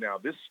are right now.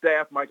 This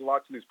staff Mike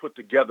Locksley has put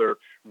together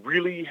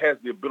really has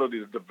the ability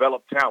to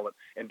develop talent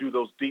and do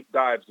those deep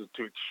dives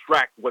to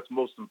extract what's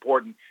most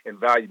important and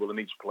valuable in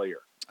each player.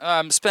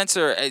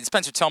 Spencer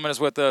Tillman is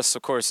with us,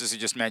 of course, as you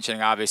just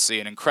mentioned, obviously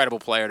an incredible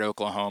player at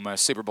Oklahoma,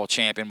 Super Bowl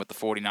champion with the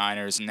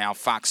 49ers, and now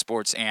Fox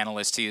Sports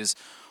analyst. He is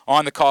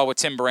on the call with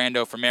Tim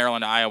Brando for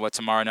Maryland, Iowa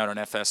tomorrow night on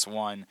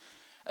FS1.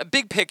 A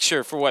big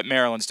picture for what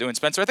Maryland's doing,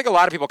 Spencer. I think a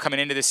lot of people coming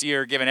into this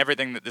year, given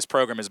everything that this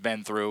program has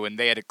been through, and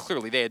they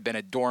had been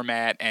a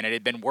doormat, and it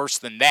had been worse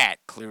than that,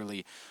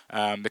 clearly,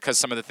 because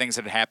some of the things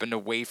that had happened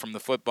away from the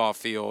football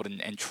field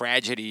and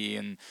tragedy,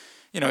 and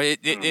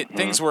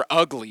things were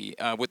ugly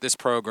with this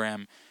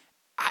program.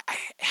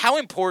 How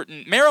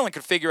important Maryland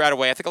could figure out a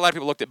way. I think a lot of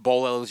people looked at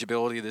bowl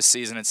eligibility this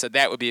season and said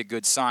that would be a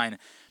good sign.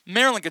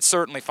 Maryland could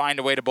certainly find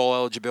a way to bowl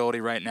eligibility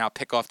right now,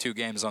 pick off 2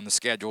 games on the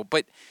schedule,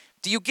 but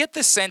do you get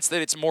the sense that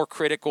it's more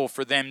critical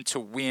for them to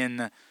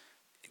win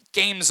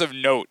games of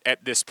note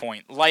at this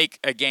point, like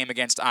a game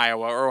against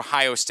Iowa or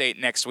Ohio State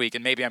next week,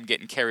 and maybe I'm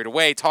getting carried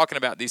away talking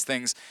about these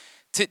things,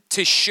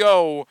 to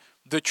show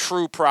the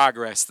true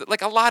progress that,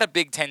 like, a lot of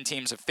Big Ten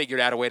teams have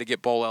figured out a way to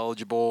get bowl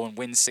eligible and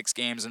win 6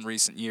 games in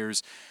recent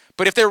years.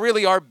 But if they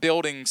really are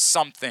building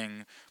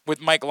something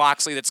with Mike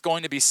Locksley that's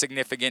going to be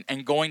significant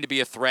and going to be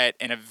a threat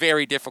in a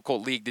very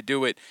difficult league to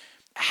do it,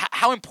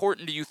 how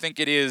important do you think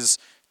it is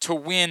to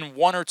win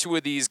 1 or 2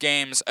 of these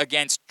games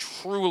against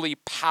truly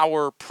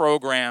power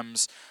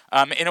programs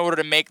in order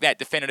to make that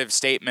definitive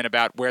statement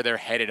about where they're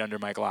headed under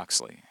Mike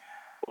Locksley?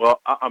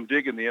 Well, I'm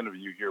digging the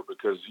interview here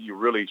because you're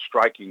really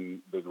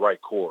striking the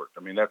right chord.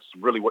 I mean, that's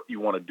really what you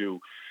want to do.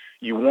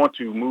 You want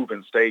to move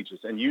in stages,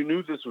 and you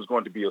knew this was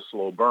going to be a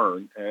slow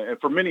burn,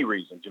 and for many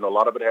reasons. A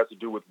lot of it has to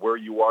do with where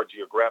you are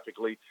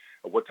geographically,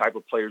 what type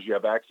of players you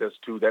have access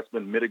to. That's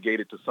been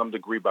mitigated to some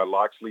degree by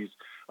Locksley's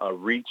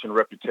reach and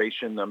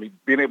reputation. I mean,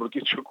 being able to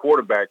get your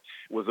quarterback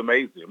was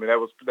amazing. I mean,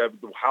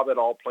 how that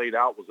all played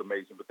out was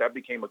amazing, but that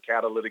became a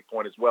catalytic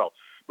point as well.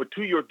 But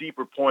to your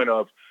deeper point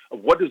of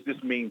what does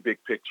this mean big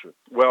picture?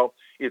 Well,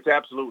 it's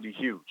absolutely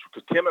huge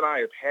because Tim and I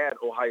have had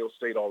Ohio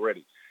State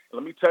already. And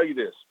let me tell you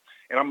this.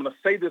 And I'm going to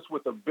say this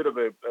with a bit of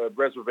a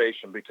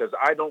reservation because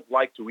I don't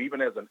like to,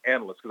 even as an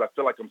analyst, because I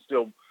feel like I'm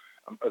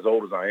as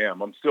old as I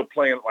am, I'm still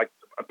playing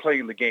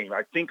the game.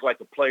 I think like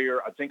a player.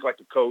 I think like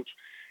a coach.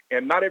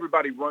 And not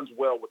everybody runs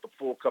well with the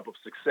full cup of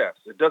success.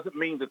 It doesn't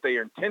mean that they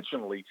are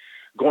intentionally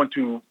going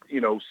to,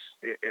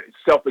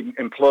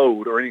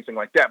 self-implode or anything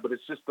like that, but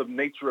it's just the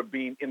nature of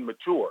being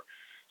immature.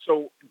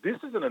 So this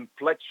is an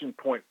inflection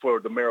point for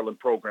the Maryland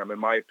program, in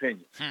my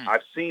opinion.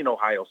 I've seen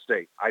Ohio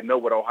State. I know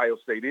what Ohio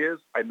State is.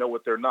 I know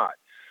what they're not.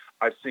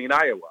 I've seen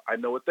Iowa. I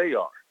know what they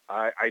are.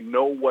 I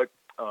know what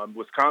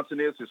Wisconsin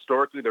is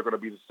historically. They're going to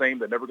be the same.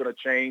 They're never going to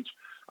change.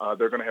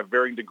 They're going to have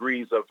varying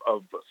degrees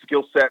of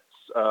skill sets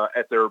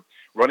at their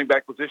running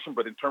back position,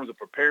 but in terms of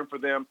preparing for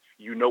them,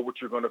 you know what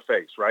you're going to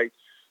face, right?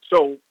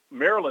 So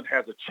Maryland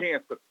has a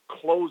chance to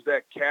close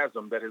that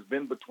chasm that has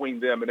been between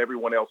them and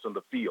everyone else in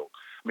the field.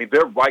 I mean,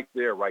 they're right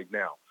there right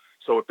now.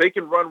 So if they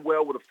can run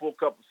well with a full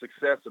cup of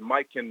success and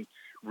Mike can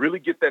really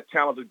get that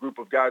talented group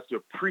of guys to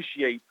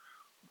appreciate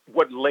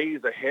what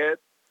lays ahead,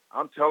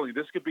 I'm telling you,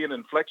 this could be an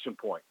inflection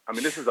point. I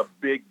mean, this is a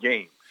big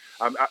game.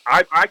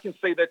 I can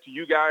say that to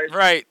you guys,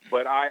 right?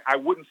 But I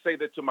wouldn't say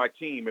that to my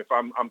team if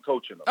I'm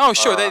coaching them. Oh,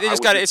 sure. They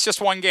just got it. It's just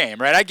one game,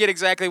 right? I get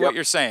exactly what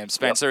you're saying,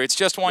 Spencer. It's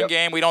just one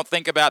game. We don't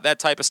think about that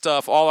type of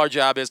stuff. All our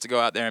job is to go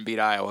out there and beat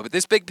Iowa. But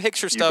this big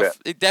picture stuff,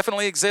 it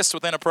definitely exists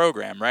within a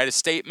program, right? A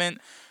statement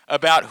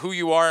about who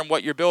you are and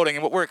what you're building.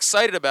 And what we're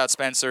excited about,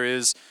 Spencer,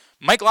 is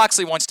Mike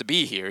Locksley wants to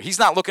be here. He's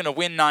not looking to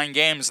win 9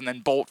 games and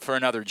then bolt for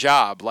another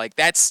job. Like,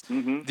 that's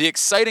the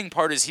exciting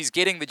part is he's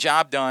getting the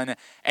job done,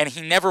 and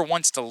he never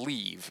wants to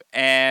leave.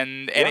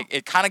 And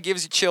it kind of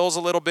gives you chills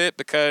a little bit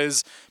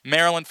because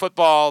Maryland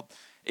football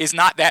is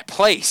not that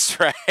place,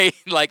 right?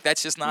 Like,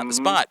 that's just not the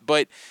spot.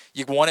 But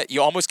you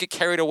almost get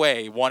carried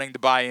away wanting to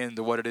buy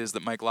into what it is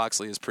that Mike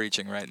Locksley is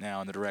preaching right now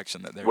in the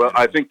direction that they're Well,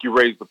 I think you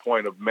raised the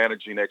point of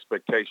managing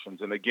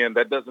expectations. And, again,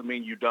 that doesn't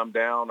mean you dumb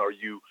down or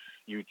you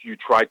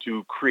try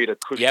to create a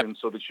cushion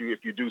so that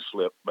if you do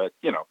slip. But,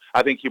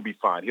 I think he'll be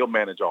fine. He'll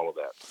manage all of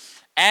that.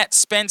 At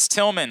Spence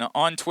Tillman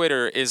on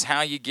Twitter is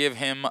how you give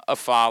him a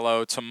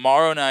follow.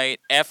 Tomorrow night,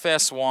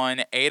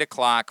 FS1, 8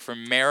 o'clock for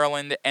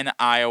Maryland and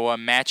Iowa,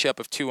 matchup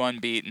of two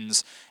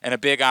unbeatens, and a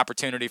big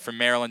opportunity for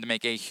Maryland to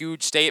make a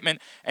huge statement.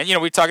 And, we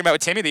were talking about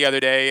with Timmy the other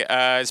day,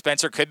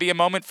 Spencer, could be a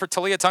moment for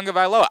Taulia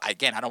Tagovailoa.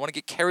 Again, I don't want to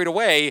get carried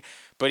away,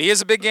 but he has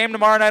a big game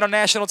tomorrow night on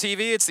national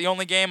TV. It's the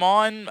only game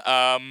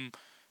on.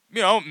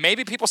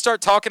 Maybe people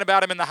start talking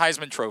about him in the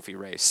Heisman Trophy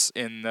race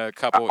in a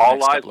couple All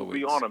next eyes couple of will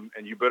weeks. be on him,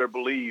 and you better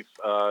believe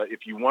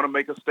if you want to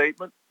make a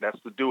statement, that's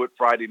to do it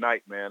Friday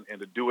night, man, and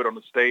to do it on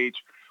the stage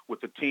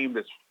with a team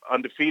that's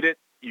undefeated.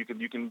 You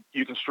can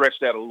stretch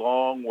that a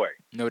long way.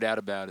 No doubt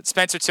about it.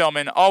 Spencer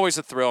Tillman, always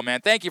a thrill,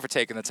 man. Thank you for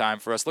taking the time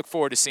for us. Look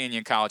forward to seeing you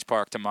in College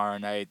Park tomorrow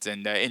night,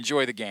 and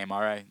enjoy the game. All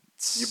right.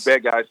 You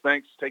bet, guys.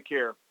 Thanks. Take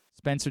care.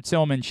 Spencer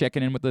Tillman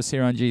checking in with us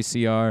here on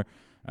GCR.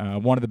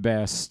 One of the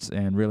best,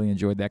 and really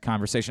enjoyed that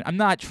conversation.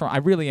 I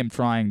really am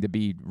trying to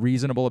be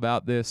reasonable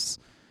about this.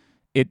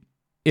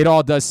 It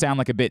all does sound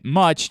like a bit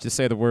much to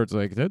say the words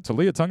like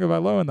Taulia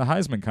Tagovailoa in the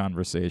Heisman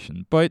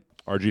conversation, but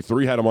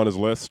RG3 had him on his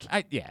list.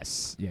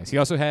 Yes. He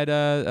also had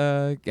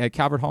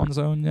Calvert Holland's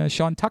own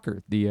Sean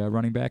Tucker, the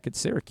running back at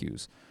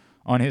Syracuse,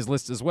 on his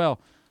list as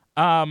well.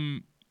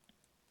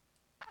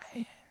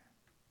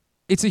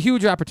 It's a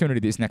huge opportunity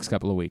these next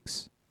couple of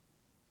weeks.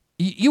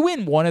 You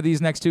win one of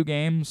these next two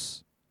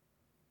games,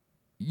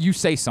 you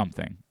say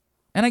something.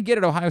 And I get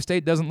it, Ohio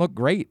State doesn't look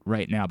great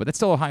right now, but that's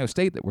still Ohio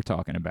State that we're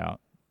talking about.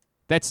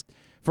 That's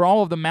for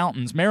all of the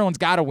mountains. Maryland's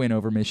got to win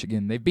over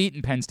Michigan. They've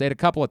beaten Penn State a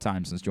couple of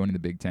times since joining the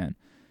Big Ten.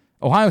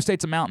 Ohio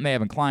State's a mountain they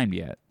haven't climbed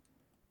yet.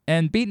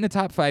 And beating a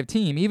top 5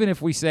 team, even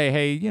if we say,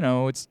 hey,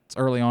 it's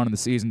early on in the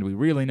season, do we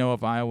really know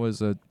if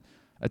Iowa's a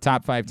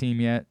top 5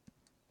 team yet?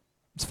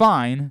 It's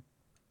fine.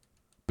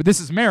 But this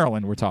is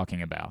Maryland we're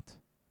talking about.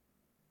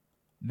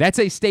 That's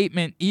a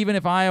statement, even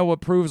if Iowa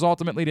proves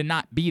ultimately to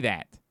not be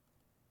that.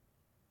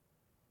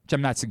 Which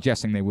I'm not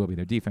suggesting they will be.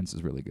 Their defense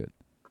is really good.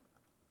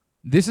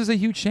 This is a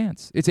huge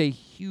chance. It's a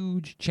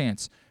huge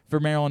chance for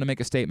Maryland to make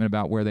a statement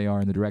about where they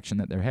are in the direction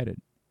that they're headed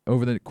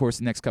over the course of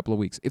the next couple of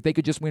weeks. If they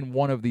could just win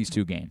one of these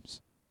two games.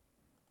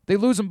 If they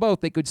lose them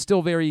both, they could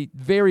still very,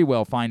 very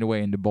well find a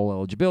way into bowl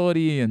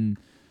eligibility and,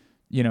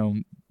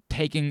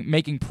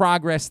 making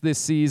progress this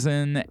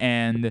season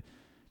and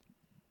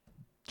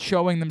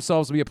showing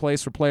themselves to be a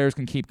place where players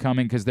can keep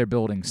coming because they're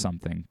building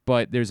something.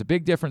 But there's a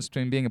big difference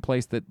between being a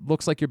place that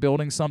looks like you're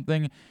building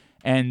something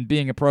and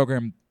being a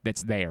program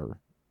that's there.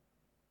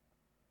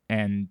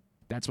 And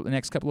that's what the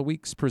next couple of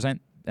weeks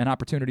present an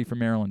opportunity for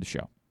Maryland to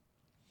show.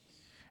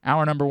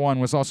 Hour number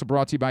 1 was also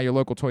brought to you by your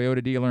local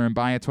Toyota dealer and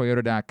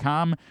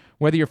buyatoyota.com.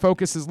 Whether your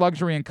focus is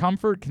luxury and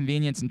comfort,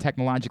 convenience and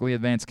technologically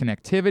advanced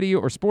connectivity,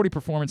 or sporty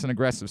performance and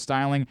aggressive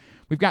styling,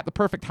 we've got the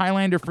perfect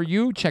Highlander for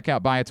you. Check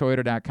out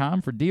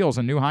buyatoyota.com for deals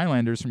on new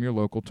Highlanders from your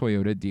local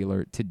Toyota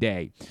dealer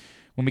today.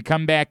 When we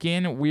come back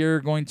in,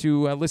 we're going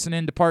to listen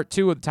in to part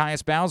 2 of the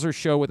Tyus Bowser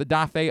Show with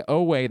Adafe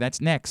Owe. That's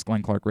next,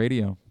 Glenn Clark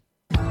Radio.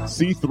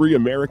 C3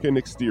 American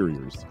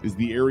Exteriors is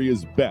the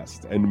area's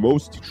best and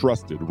most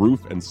trusted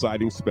roof and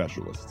siding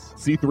specialists.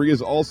 C3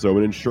 is also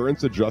an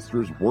insurance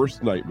adjuster's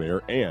worst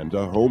nightmare and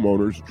a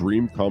homeowner's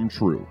dream come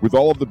true. With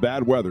all of the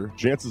bad weather,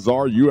 chances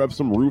are you have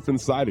some roof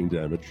and siding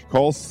damage.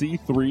 Call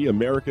C3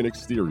 American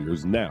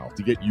Exteriors now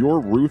to get your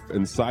roof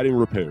and siding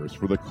repairs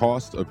for the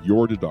cost of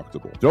your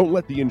deductible. Don't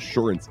let the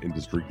insurance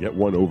industry get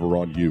one over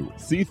on you.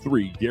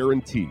 C3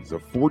 guarantees a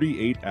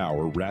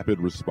 48-hour rapid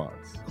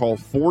response. Call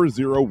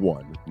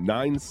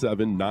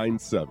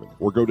 401-9797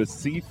 or go to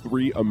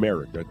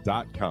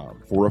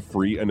c3america.com for a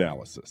free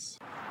analysis.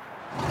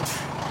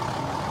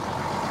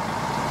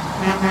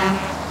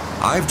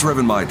 I've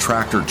driven my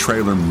tractor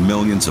trailer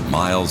millions of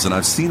miles and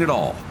I've seen it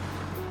all.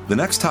 The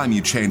next time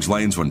you change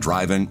lanes when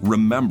driving,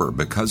 remember,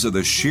 because of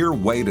the sheer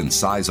weight and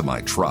size of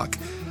my truck,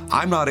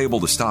 I'm not able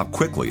to stop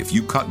quickly if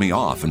you cut me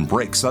off and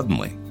brake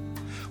suddenly.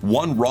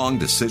 One wrong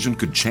decision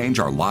could change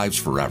our lives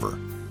forever.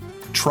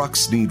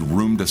 Trucks need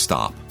room to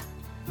stop.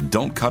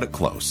 Don't cut it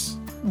close.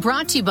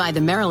 Brought to you by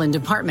the Maryland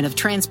Department of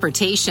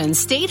Transportation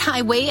State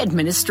Highway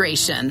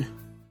Administration.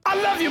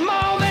 I love you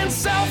more than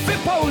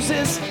selfie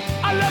poses.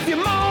 I love you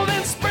more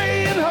than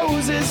spraying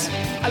hoses.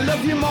 I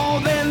love you more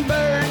than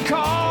bird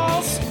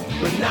calls,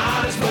 but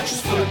not as much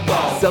as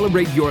football.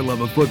 Celebrate your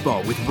love of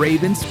football with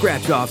Ravens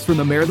scratch-offs from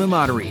the Maryland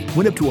Lottery.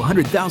 Win up to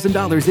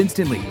 $100,000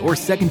 instantly or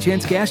second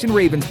chance cash and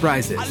Ravens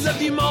prizes. I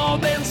love you more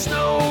than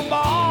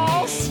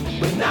snowballs,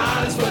 but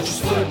not as much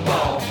as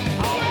football.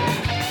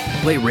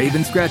 Play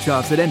Ravens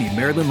scratch-offs at any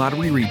Maryland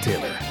Lottery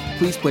retailer.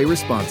 Please play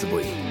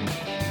responsibly.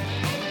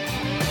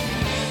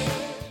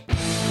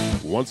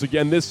 Once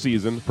again this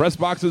season,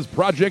 PressBox's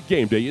Project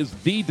Game Day is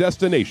the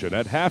destination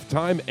at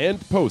halftime and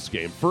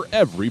postgame for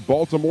every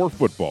Baltimore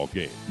football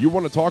game. You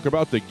want to talk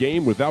about the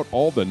game without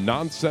all the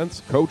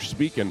nonsense, coach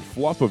speak, and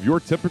fluff of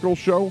your typical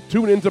show?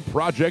 Tune into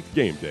Project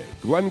Game Day.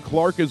 Glenn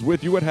Clark is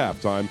with you at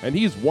halftime, and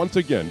he's once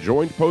again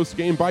joined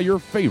postgame by your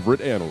favorite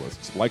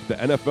analysts like the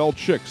NFL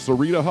chick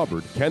Sarita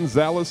Hubbard, Ken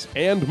Zales,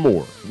 and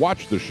more.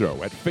 Watch the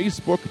show at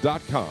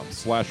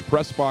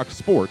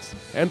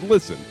facebook.com/PressBoxSports and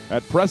listen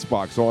at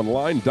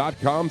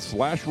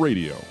PressBoxOnline.com/radio.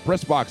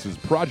 PressBox's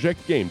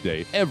Project Game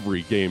Day,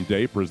 every game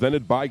day,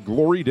 presented by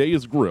Glory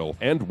Days Grill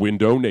and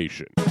Window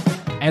Nation.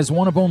 As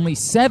one of only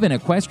 7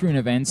 equestrian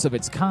events of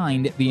its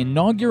kind, the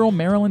inaugural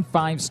Maryland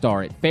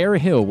 5-Star at Fair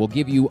Hill will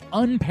give you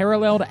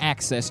unparalleled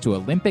access to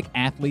Olympic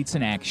athletes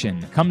in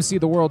action. Come see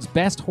the world's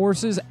best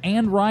horses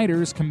and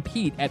riders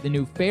compete at the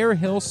new Fair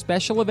Hill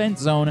Special Event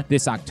Zone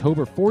this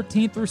October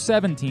 14th through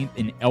 17th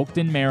in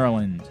Elkton,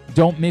 Maryland.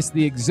 Don't miss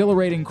the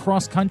exhilarating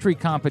cross-country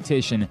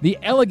competition, the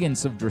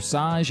elegance of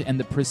dressage, and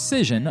the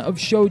precision of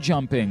show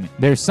jumping.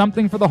 There's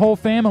something for the whole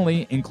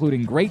family,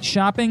 including great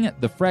shopping,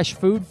 the Fresh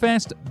Food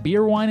Fest,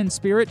 beer, wine, and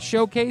spirit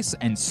showcase,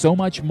 and so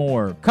much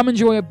more. Come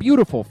enjoy a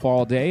beautiful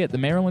fall day at the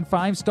Maryland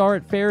 5-Star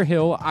at Fair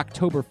Hill,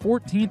 October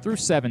 14th through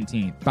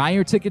 17th. Buy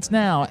your tickets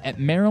now at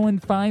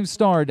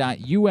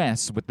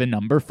maryland5star.us with the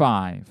number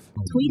 5.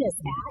 Tweet us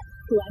at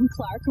Glenn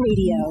Clark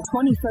Radio.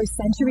 21st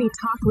Century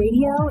Talk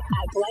Radio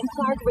at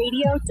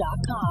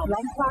glennclarkradio.com.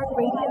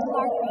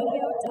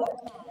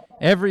 glennclarkradio.com.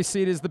 Every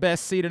seat is the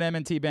best seat at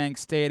M&T Bank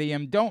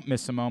Stadium. Don't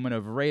miss a moment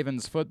of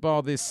Ravens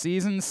football this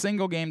season.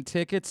 Single game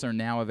tickets are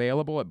now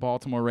available at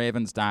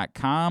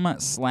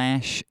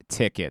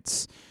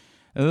BaltimoreRavens.com/tickets.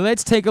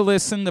 Let's take a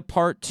listen to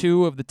part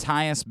 2 of the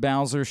Tyus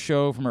Bowser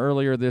show from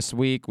earlier this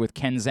week with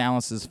Ken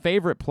Zales'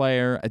 favorite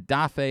player,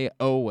 Odafe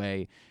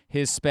Oweh,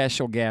 his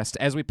special guest.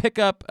 As we pick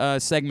up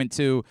segment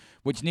 2,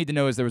 what you need to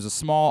know is there was a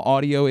small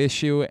audio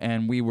issue,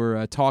 and we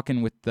were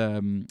talking with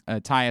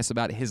Tyus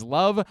about his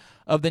love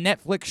of the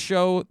Netflix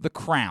show The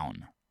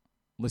Crown.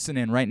 Listen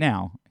in right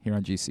now here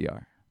on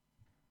GCR.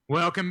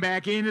 Welcome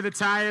back into the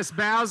Tyus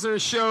Bowser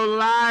show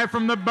live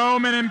from the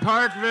Bowman in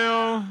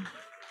Parkville.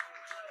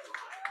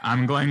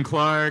 I'm Glenn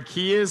Clark.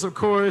 He is, of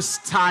course,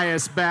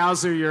 Tyus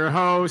Bowser, your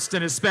host,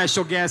 and his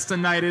special guest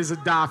tonight is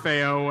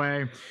Odafe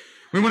Oweh.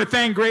 We want to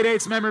thank Great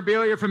 8's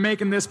Memorabilia for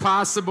making this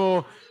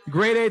possible.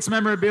 Great 8's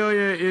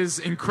Memorabilia is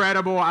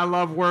incredible. I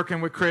love working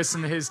with Chris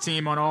and his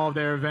team on all of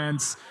their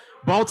events.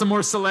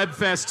 Baltimore Celeb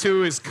Fest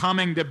 2 is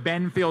coming to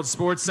Benfield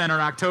Sports Center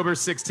October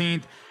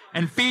 16th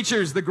and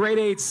features the Great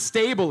 8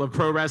 stable of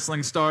pro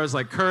wrestling stars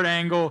like Kurt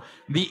Angle,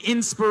 The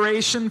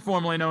Inspiration,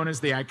 formerly known as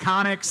The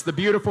Iconics, The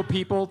Beautiful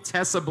People,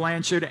 Tessa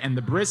Blanchard, and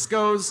The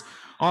Briscoes.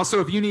 Also,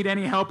 if you need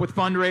any help with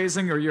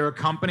fundraising or you're a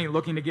company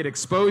looking to get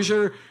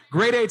exposure,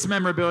 Great 8's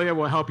Memorabilia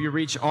will help you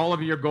reach all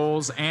of your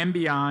goals and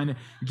beyond.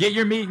 Get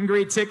your meet and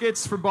greet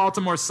tickets for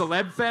Baltimore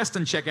Celeb Fest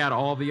and check out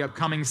all the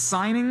upcoming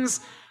signings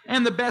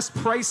and the best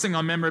pricing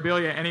on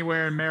memorabilia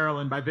anywhere in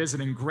Maryland by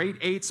visiting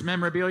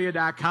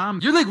great8smemorabilia.com.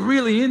 You're like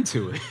really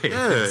into it.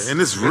 Yeah,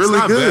 and it's really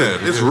good.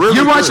 Bad. It's really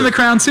You're good. watching The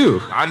Crown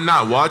too? I'm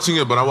not watching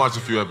it, but I watched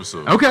a few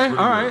episodes. Okay, all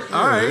right.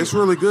 It's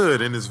really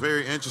good, and it's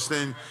very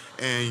interesting,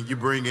 and you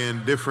bring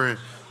in different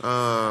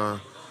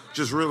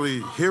just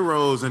really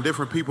heroes and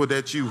different people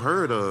that you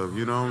heard of,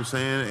 you know what I'm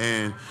saying?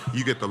 And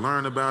you get to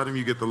learn about them.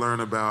 You get to learn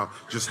about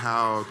just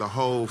how the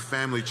whole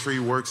family tree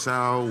works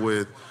out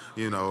with,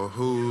 you know,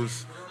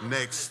 who's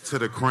next to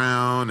the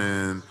crown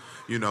and,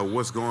 you know,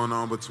 what's going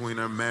on between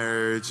their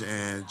marriage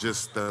and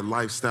just the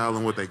lifestyle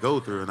and what they go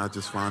through. And I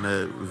just find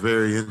that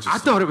very interesting. I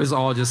thought it was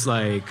all just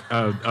like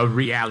a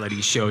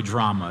reality show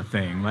drama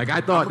thing. Like I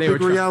thought I'm a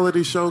big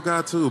reality show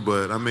guy too,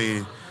 but I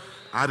mean,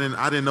 I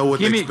didn't know what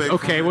to expect.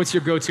 Okay, what's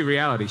your go-to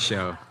reality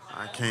show?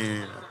 I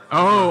can't.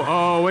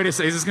 Oh, wait a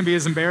second. Is this going to be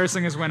as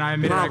embarrassing as when I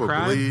admitted I cried?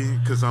 Probably,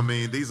 because, I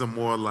mean, these are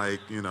more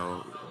like, you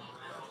know,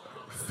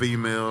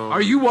 female.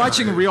 Are you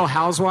watching Real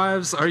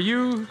Housewives? Are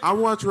you? I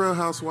watch Real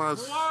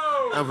Housewives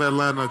of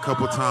Atlanta a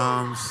couple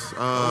times.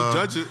 Don't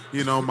judge it.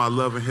 You know, my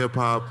love and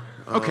hip-hop.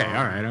 Okay,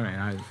 all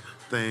right.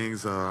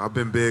 Things. I've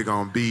been big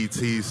on BET,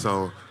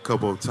 so a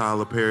couple of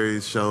Tyler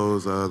Perry's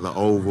shows, The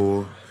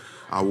Oval.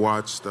 I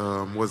watched,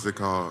 what's it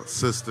called,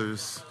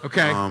 Sisters.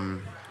 Okay.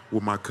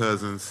 With my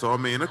cousins. So, I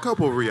mean, a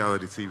couple of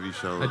reality TV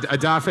shows.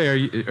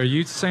 Odafe, are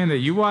you saying that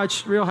you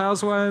watch Real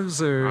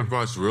Housewives? Or? I've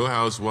watched Real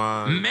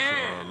Housewives,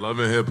 Love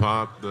and Hip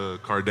Hop, the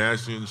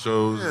Kardashian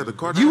shows. Yeah, the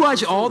Kardashian. You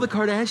watch all the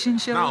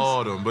Kardashian shows? Not all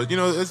of them, but, you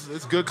know,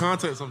 it's good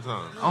content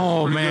sometimes.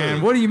 Oh, man.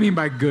 Good. What do you mean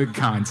by good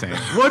content?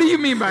 What do you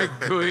mean by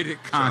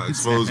good content?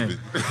 Expose me.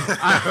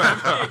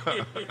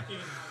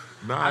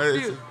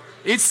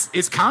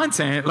 It's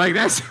content. Like,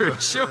 that's for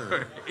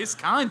sure. It's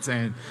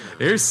content.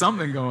 There's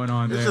something going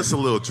on there. It's just a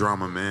little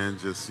drama, man.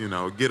 Just,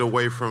 get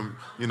away from,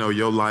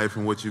 your life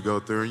and what you go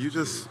through. And you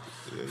just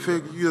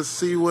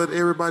see what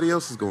everybody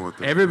else is going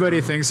through.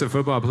 Everybody thinks of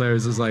football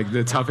players as like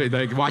the tough,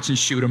 like watching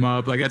shoot 'em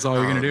up. Like, that's all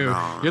you're going to do.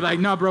 No. You're like,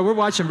 no, bro, we're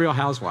watching Real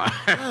Housewives.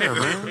 Yeah,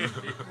 man.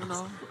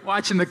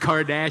 Watching the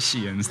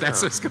Kardashians.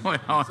 That's what's going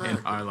on in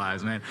our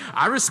lives, man.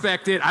 I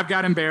respect it. I've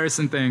got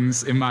embarrassing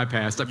things in my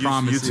past. I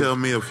promise you. You tell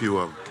me a few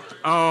of them.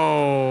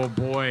 Oh,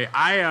 boy.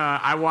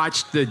 I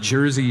watched the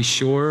Jersey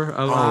Shore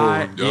a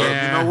lot.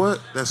 Yeah. You know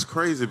what? That's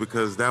crazy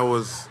because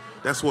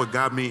that's what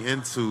got me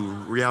into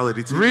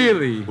reality TV.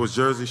 Really? Was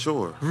Jersey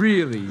Shore.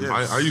 Really?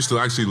 Yes. I used to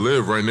actually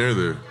live right near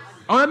there.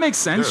 Oh, that makes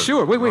sense. Yeah.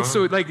 Sure. Wait.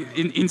 So, like,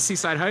 in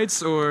Seaside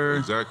Heights, or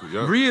exactly?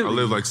 Yeah. Really? I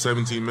live like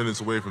 17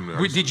 minutes away from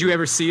there. Did you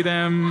ever see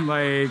them?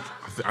 Like,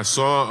 I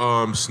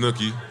saw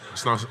Snooki.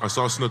 I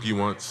saw Snooki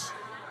once,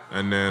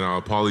 and then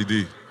Pauly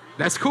D.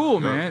 That's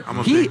cool, man. I'm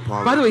a big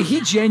Pauly. By the way,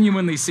 he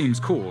genuinely seems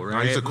cool,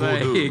 right? He's a cool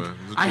dude, man.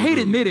 I hate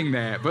admitting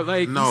that, but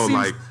like, no,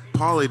 like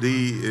Pauly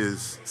D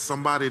is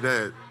somebody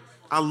that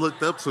I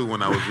looked up to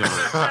when I was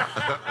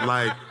young.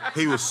 Like,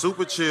 he was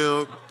super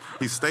chill.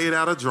 He stayed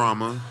out of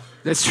drama.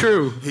 That's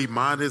true. He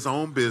minded his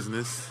own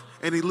business,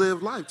 and he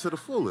lived life to the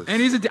fullest.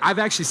 And I've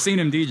actually seen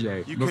him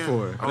DJ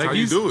before. That's Like, how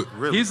you do it.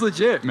 Really? He's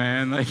legit,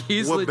 man. Like,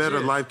 he's what legit. better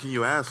life can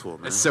you ask for,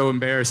 man? It's so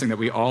embarrassing that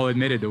we all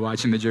admitted to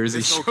watching the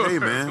Jersey Shore. It's okay,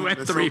 man. Went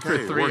It's 3 okay. for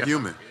 3. We're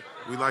human.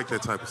 We like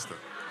that type of stuff.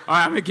 All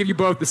right, I'm going to give you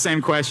both the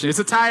same question. It's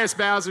a Tyus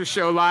Bowser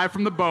show live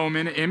from the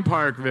Bowman in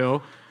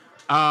Parkville.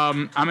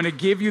 I'm going to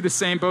give you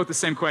both the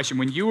same question.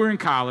 When you were in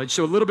college,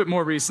 so a little bit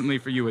more recently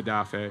for you,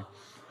 Adafe,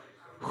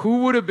 who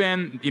would have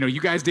been, you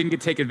guys didn't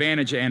take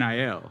advantage of NIL.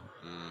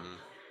 Mm-hmm.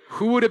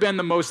 Who would have been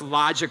the most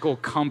logical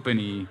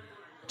company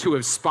to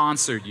have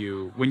sponsored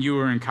you when you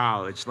were in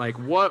college? Like,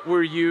 where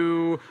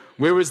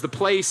was the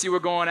place you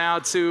were going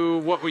out to?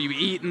 What were you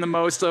eating the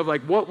most of?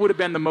 Like, what would have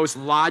been the most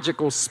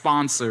logical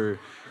sponsor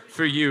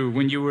for you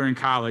when you were in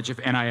college if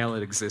NIL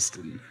had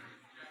existed?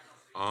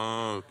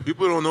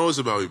 People don't know this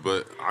about me,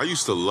 but I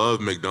used to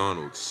love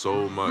McDonald's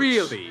so much.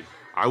 Really?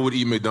 I would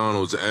eat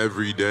McDonald's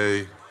every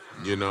day,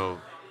 before.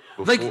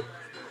 Like,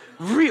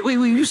 wait,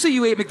 you say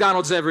you ate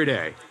McDonald's every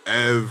day?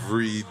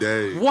 Every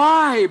day.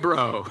 Why,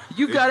 bro?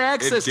 You've got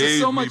access to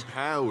so much. It gave me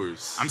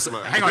powers.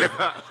 Hang on.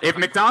 If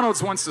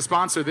McDonald's wants to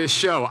sponsor this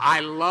show,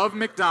 I love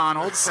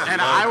McDonald's, and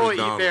I will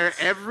eat there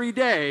every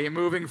day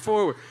moving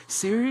forward.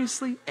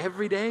 Seriously?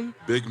 Every day?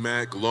 Big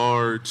Mac,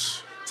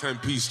 large,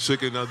 10-piece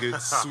chicken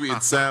nuggets, sweet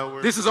and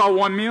sour. This is all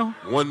one meal?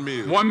 One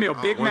meal. One meal.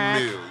 Big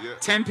Mac, meal, yeah.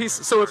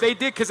 10-piece. So if they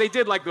did, because they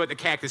did like the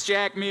Cactus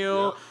Jack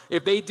meal,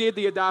 if they did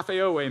the Adafe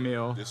Owe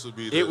meal,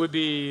 it would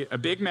be a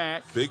Big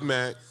Mac. Big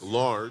Mac,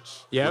 large,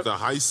 with a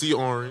high C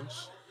orange,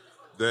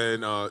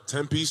 then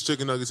 10-piece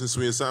chicken nuggets and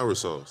sweet and sour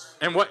sauce.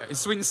 And what?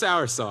 Sweet and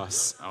sour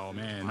sauce. Oh,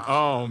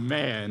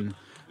 man.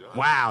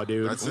 Wow,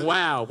 dude. That's it.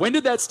 Wow. When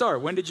did that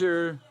start? When did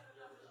your...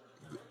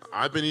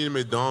 I've been eating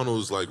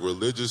McDonald's like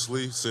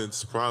religiously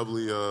since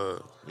probably I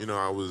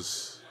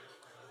was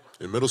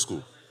in middle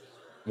school.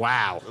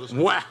 Wow,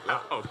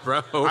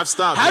 bro! I've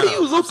stopped. How do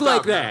you look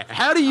like that?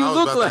 How do you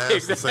look like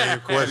that? The same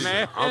question.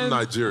 Man? I'm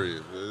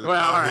Nigerian.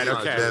 Well, all right,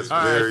 okay. That's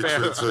very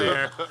true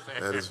too.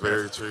 That is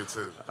very true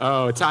too.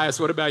 Oh, Tyus,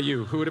 what about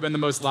you? Who would have been the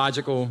most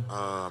logical?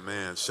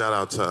 Man, shout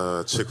out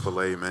to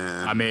Chick-fil-A,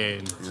 man. I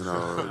mean,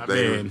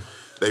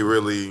 they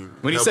really.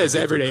 When he says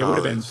every day, it would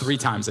have been 3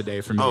 times a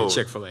day for me at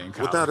Chick-fil-A in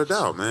college. Without a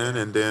doubt, man.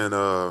 And then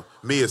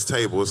Mia's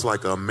Table. It's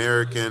like an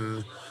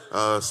American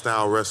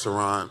style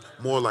restaurant,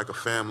 more like a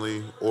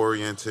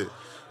family-oriented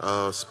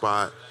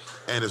spot.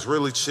 And it's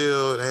really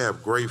chill. They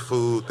have great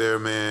food there,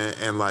 man.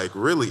 And, like,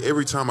 really,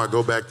 every time I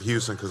go back to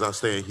Houston, because I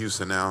stay in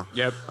Houston now.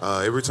 Yep.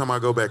 Every time I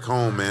go back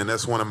home, man,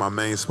 that's one of my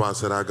main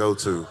spots that I go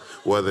to,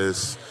 whether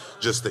it's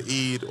just to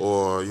eat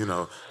or,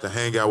 to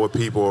hang out with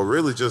people or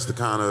really just to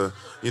kind of,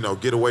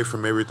 get away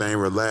from everything,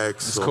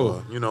 relax. That's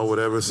cool.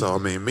 Whatever. So, I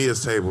mean,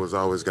 Mia's Table has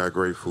always got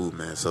great food,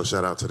 man. So,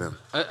 shout out to them.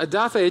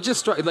 Adafe, it just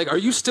struck, like, are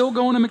you still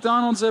going to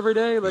McDonald's every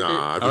day? Like,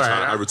 nah,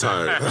 I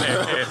retired.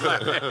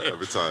 I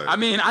retired. I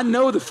mean, I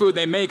know the food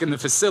they make in the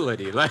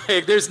facility.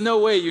 Like, there's no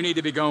way you need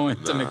to be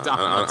going to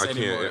McDonald's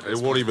anymore. I can't.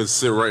 It won't even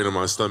sit right in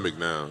my stomach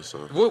now.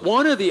 So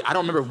I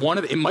don't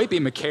remember, it might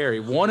be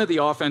McCary, one of the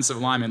offensive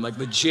linemen, like,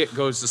 legit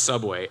goes to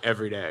Subway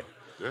every day.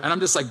 Yeah. And I'm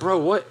just like,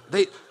 bro,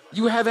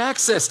 you have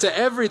access to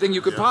everything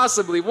you could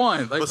possibly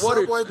want. Like, but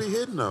Subway be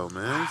hidden though,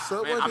 man.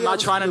 I'm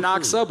not trying to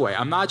knock Subway.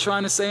 I'm not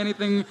trying to say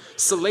anything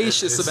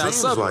salacious about Subway. It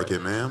seems like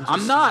it, man.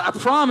 I'm not. I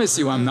promise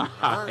you I'm not.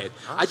 I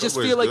just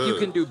Subway's feel like good. you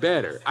can do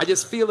better.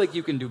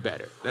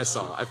 That's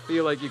all. I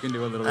feel like you can do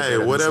a little bit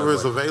better. Hey, whatever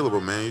is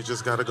available, man. You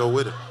just got to go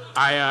with it.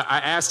 I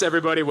asked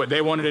everybody what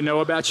they wanted to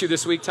know about you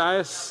this week,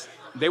 Tyus.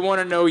 They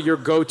want to know your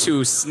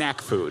go-to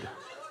snack food.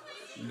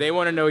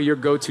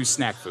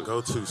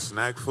 Go-to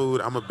snack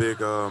food. I'm a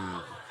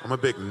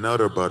big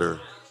Nutter Butter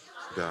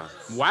guy.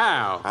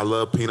 Wow. I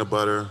love peanut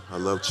butter. I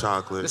love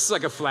chocolate. This is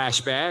like a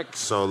flashback.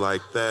 So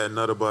like that,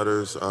 Nutter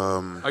Butters.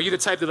 Are you the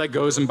type that like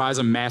goes and buys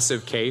a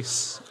massive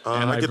case?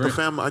 I get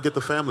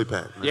the family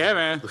pack. Man. Yeah,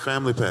 man. The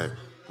family pack.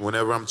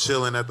 Whenever I'm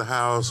chilling at the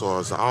house or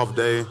it's an off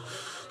day,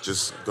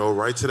 just go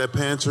right to that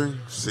pantry,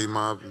 see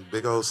my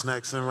big old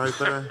snacks in right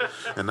there,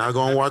 and now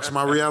go and watch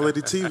my reality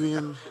TV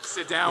and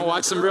sit down,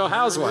 watch some Real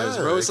Housewives,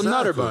 bro. Some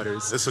Nutter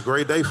Butters. It's a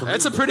great day for me.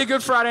 That's a pretty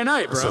good Friday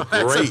night, bro.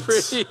 That's a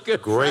pretty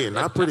good.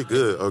 Not pretty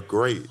good. A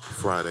great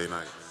Friday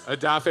night.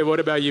 Adafe, what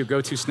about you?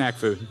 Go-to snack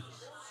food.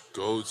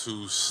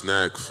 Go-to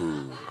snack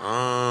food.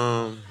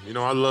 I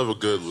love a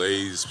good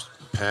Lay's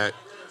pack,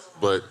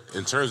 but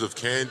in terms of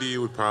candy, it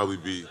would probably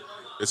be.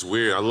 It's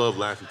weird. I love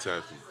Laffy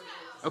Taffy.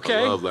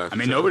 Okay. I love Laffy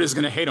Taffy. nobody's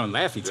gonna hate on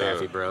Laffy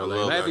Taffy, bro.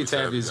 Like, Laffy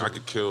Taffy's. I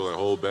could kill a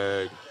whole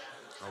bag.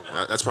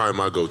 That's probably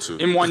my go-to.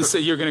 In one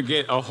sit, you're gonna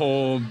get a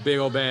whole big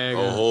old bag.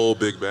 A whole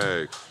big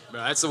bag. Bro,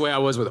 that's the way I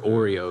was with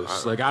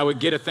Oreos. I would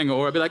get a thing of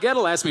Oreos. I'd be like,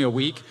 that'll last me a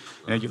week.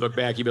 And then you look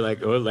back, you'd be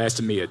like, oh, it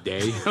lasted me a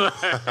day.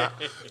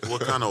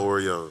 What kind of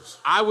Oreos?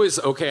 I was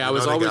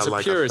always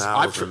a purist.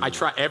 I 1,000.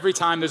 try every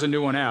time there's a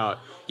new one out.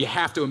 You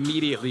have to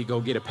immediately go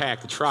get a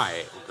pack to try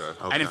it.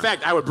 Okay. And in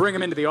fact, I would bring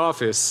them into the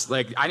office.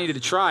 Like, I needed to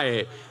try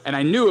it. And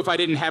I knew if I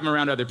didn't have them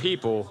around other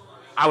people,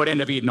 I would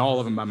end up eating all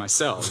of them by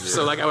myself. Yeah.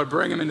 So, I would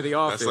bring them into the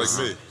office. That's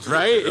like me.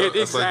 Right? That's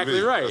exactly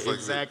like me. right. That's like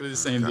exactly me. the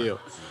same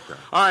deal. Okay.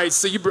 All right,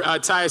 so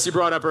Tyus, you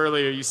brought up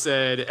earlier, you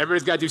said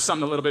everybody's got to do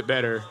something a little bit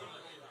better.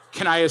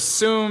 Can I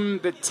assume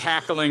that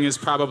tackling is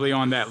probably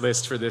on that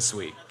list for this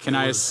week?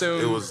 I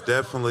assume? It was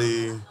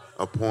definitely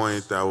a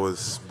point that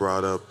was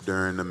brought up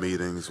during the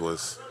meetings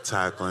was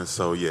tackling.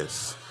 So,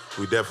 yes,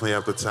 we definitely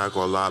have to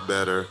tackle a lot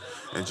better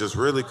and just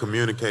really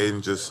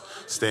communicating, just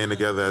staying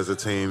together as a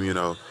team,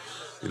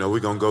 we're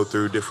going to go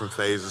through different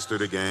phases through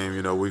the game.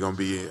 We're going to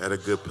be at a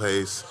good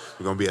pace.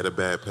 We're going to be at a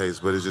bad pace.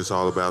 But it's just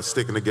all about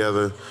sticking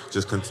together,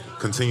 just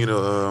continue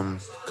to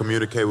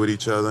communicate with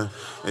each other,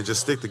 and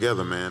just stick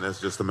together, man. That's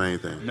just the main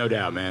thing. No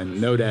doubt, man.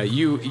 No doubt.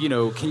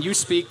 Can you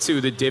speak to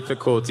the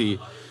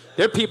difficulty?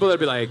 There are people that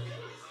be like,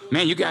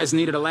 man, you guys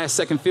needed a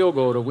last-second field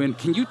goal to win.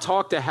 Can you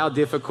talk to how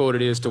difficult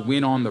it is to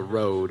win on the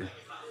road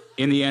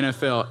in the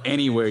NFL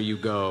anywhere you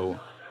go?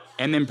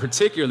 And then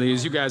particularly,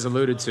 as you guys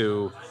alluded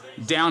to,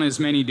 down as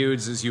many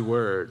dudes as you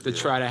were to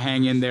try to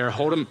hang in there,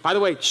 hold them. By the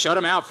way, shut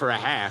them out for a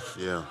half,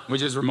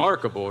 which is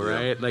remarkable,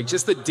 right? Like,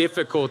 just the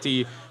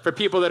difficulty for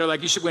people that are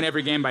like, you should win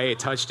every game by 8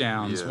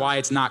 touchdowns, why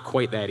it's not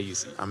quite that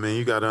easy. I mean,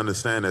 you got to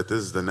understand that this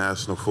is the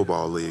National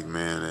Football League,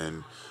 man,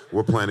 and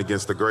we're playing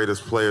against the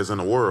greatest players in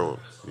the world,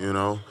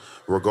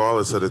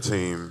 regardless of the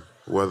team,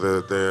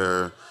 whether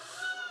they're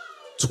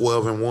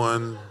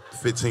 12-1,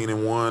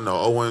 15-1,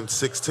 or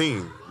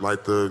 0-16,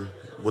 like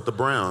with the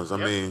Browns. I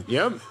mean,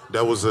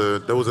 there was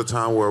a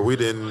time where we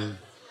didn't,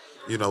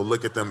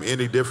 look at them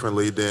any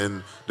differently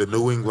than the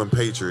New England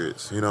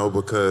Patriots,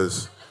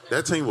 because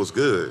that team was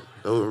good,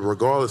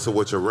 regardless of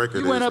what your record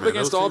is. You went up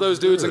against all those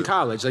dudes in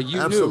college. Like, you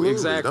Absolutely. knew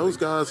exactly. Those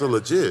guys are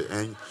legit,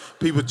 and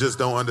people just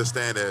don't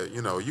understand that.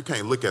 You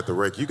can't look at the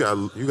record. You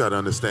got to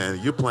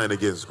understand you're playing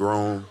against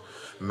grown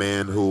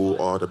men who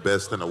are the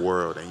best in the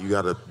world, and you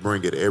got to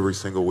bring it every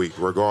single week,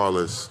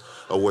 regardless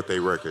of what their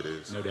record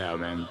is. No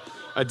doubt, man.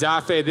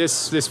 Adafe,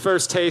 this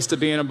first taste of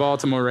being a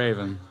Baltimore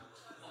Raven,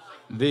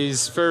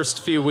 these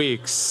first few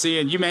weeks,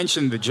 you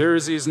mentioned the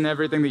jerseys and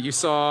everything that you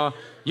saw.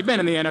 You've been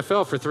in the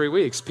NFL for 3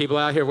 weeks. People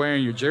out here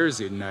wearing your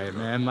jersey tonight,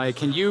 man. Like,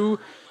 can you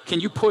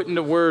put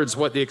into words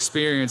what the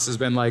experience has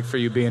been like for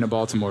you being a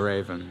Baltimore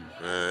Raven?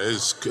 Man,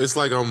 it's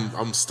like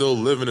I'm still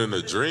living in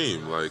a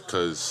dream, like,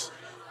 cause,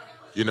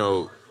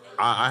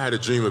 I had a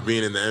dream of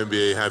being in the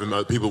NBA,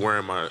 having people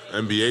wearing my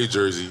NBA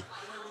jersey.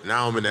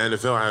 Now I'm in the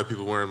NFL, I have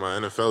people wearing my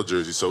NFL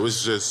jersey. So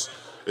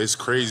it's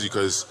crazy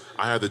because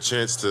I had the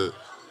chance to,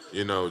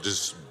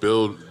 just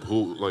build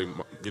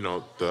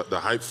the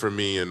hype for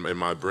me and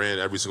my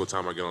brand every single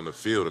time I get on the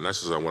field. And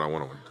that's just what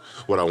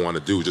I want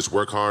to do. Just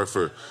work hard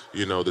for,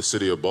 the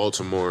city of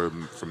Baltimore,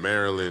 for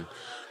Maryland,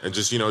 and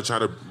just, try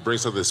to bring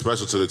something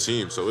special to the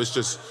team. So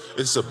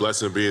it's a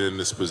blessing being in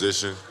this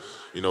position,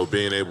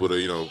 being able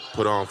to,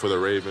 put on for the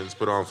Ravens,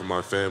 put on for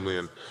my family,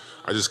 and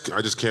I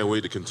just can't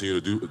wait to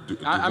continue to do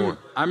more.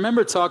 I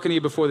remember talking to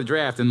you before the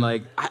draft, and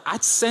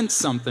I'd sensed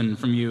something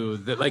from you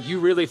that you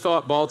really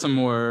thought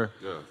Baltimore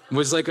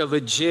was like a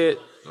legit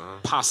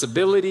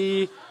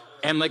possibility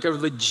and like a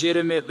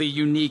legitimately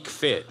unique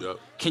fit. Yep.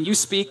 Can you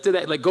speak to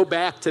that? Like, go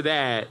back to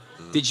that.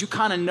 Did you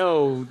kind of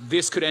know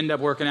this could end up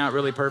working out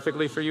really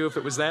perfectly for you if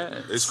it was that?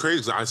 It's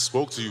crazy. I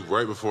spoke to you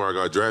right before I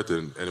got drafted,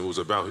 and it was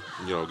about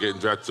getting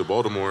drafted to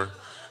Baltimore.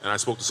 And I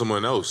spoke to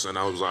someone else, and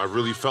I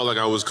really felt like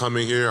I was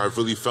coming here. I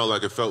really felt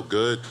like it felt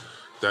good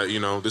that,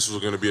 this was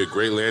going to be a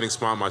great landing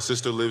spot. My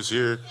sister lives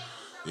here.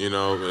 It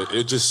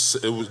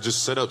was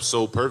just set up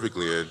so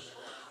perfectly. And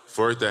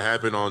for it to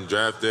happen on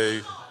draft day,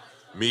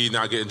 me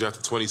not getting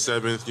drafted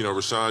 27th,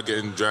 Rashad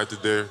getting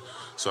drafted there.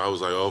 So I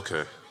was like,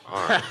 okay,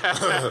 all right.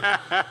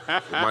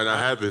 It might not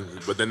happen.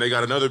 But then they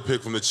got another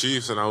pick from the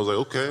Chiefs, and I was like,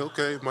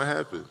 okay, it might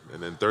happen.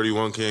 And then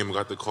 31 came and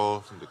got the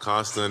call from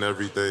DaCosta and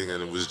everything,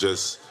 and it was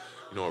just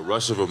a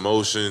rush of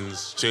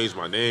emotions, changed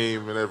my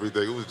name and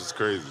everything. It was just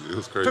crazy. It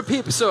was crazy. For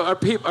people, so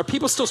are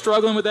people still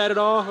struggling with that at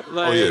all?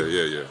 Like, yeah.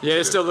 Yeah,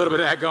 there's still a little bit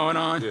of that going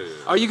on. Yeah.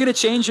 Are you gonna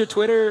change your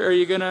Twitter? Are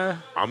you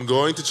gonna? I'm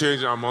going to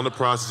change it. I'm on the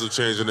process of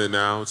changing it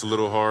now. It's a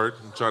little hard.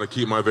 I'm trying to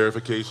keep my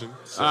verification.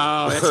 So.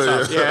 Oh, that's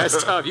tough. Yeah,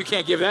 that's tough. You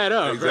can't give that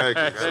up.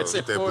 Exactly. Right? That's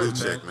Get that important,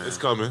 blue check, man. It's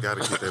coming.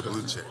 Gotta get that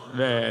blue check.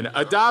 Man,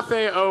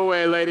 Odafe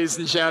Oweh, ladies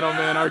and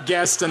gentlemen, our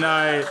guest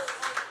tonight.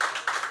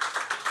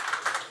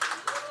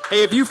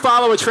 Hey, if you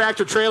follow a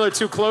tractor trailer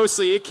too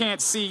closely, it can't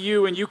see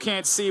you and you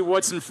can't see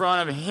what's in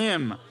front of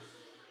him.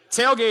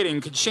 Tailgating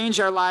could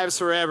change our lives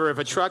forever. If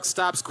a truck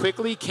stops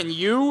quickly, can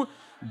you?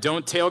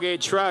 Don't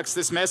tailgate trucks.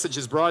 This message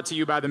is brought to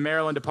you by the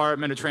Maryland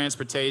Department of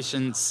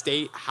Transportation,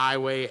 State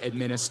Highway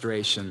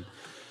Administration.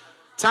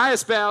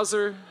 Tyus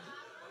Bowser,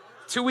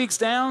 2 weeks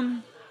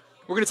down.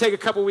 We're going to take a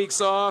couple weeks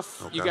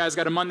off. Okay. You guys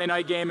got a Monday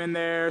night game in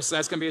there, so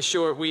that's going to be a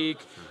short week.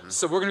 Mm-hmm.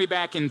 So we're going to be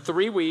back in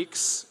 3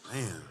 weeks.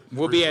 Man,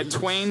 we'll be at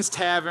Twain's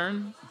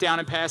Tavern down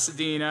in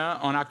Pasadena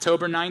on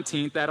October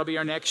 19th. That'll be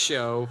our next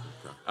show.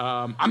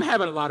 I'm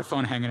having a lot of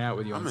fun hanging out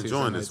with you. I'm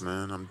enjoying this,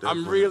 man.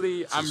 I'm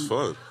really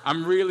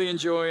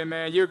enjoying,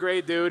 man. You're a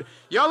great dude.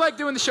 Y'all like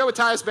doing the show with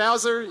Tyus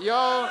Bowser?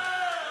 Y'all?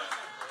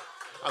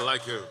 I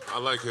like him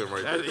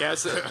right there.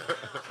 Yes.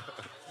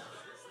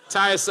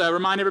 Tyus,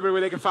 remind everybody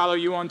where they can follow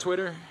you on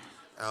Twitter.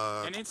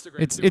 And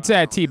Instagram. It's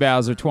at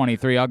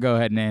tbowser23. I'll go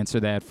ahead and answer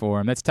that for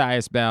him. That's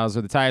Tyus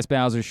Bowser, the Tyus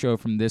Bowser Show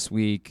from this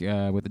week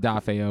with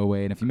Odafe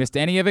Oweh. And if you missed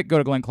any of it, go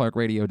to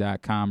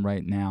glennclarkradio.com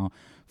right now.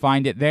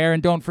 Find it there.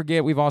 And don't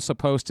forget, we've also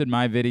posted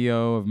my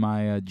video of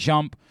my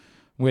jump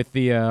with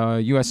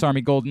the U.S.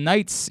 Army Golden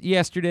Knights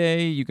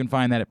yesterday. You can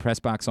find that at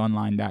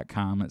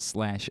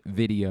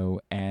pressboxonline.com/video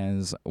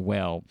as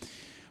well.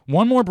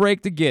 One more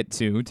break to get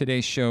to.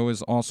 Today's show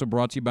is also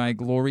brought to you by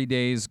Glory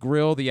Days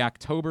Grill. The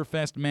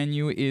Oktoberfest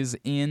menu is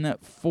in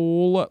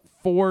full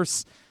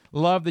force.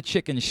 Love the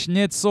chicken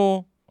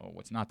schnitzel. Oh,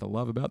 what's not to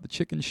love about the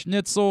chicken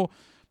schnitzel?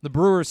 The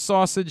Brewer's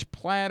sausage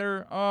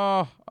platter.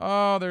 Oh,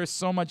 there's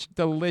so much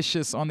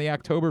delicious on the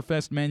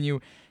Oktoberfest menu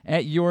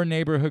at your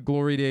neighborhood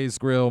Glory Days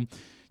Grill.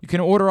 You can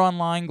order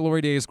online,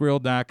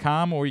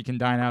 glorydaysgrill.com, or you can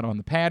dine out on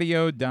the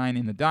patio, dine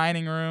in the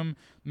dining room.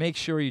 Make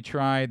sure you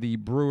try the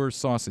Brewer's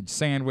sausage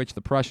sandwich,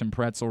 the Prussian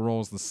pretzel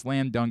rolls, the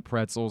slam dunk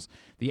pretzels,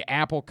 the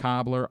apple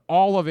cobbler,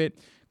 all of it.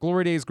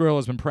 Glory Days Grill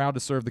has been proud to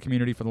serve the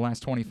community for the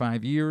last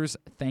 25 years.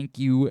 Thank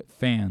you,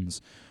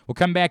 fans. We'll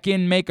come back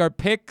in, make our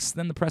picks,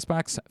 then the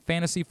Pressbox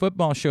Fantasy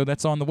Football Show.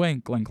 That's on the way.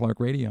 Glenn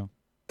Clark Radio.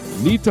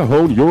 Need to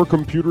hone your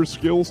computer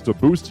skills to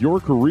boost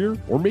your career?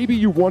 Or maybe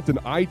you want an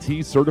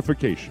IT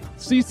certification?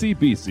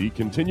 CCBC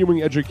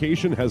Continuing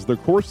Education has the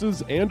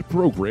courses and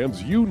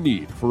programs you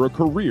need for a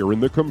career in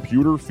the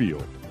computer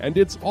field. And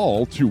it's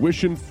all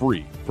tuition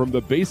free. From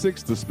the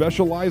basics to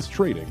specialized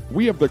training,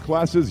 we have the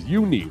classes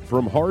you need,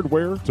 from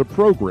hardware to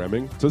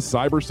programming to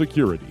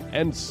cybersecurity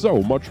and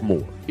so much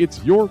more.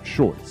 It's your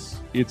choice.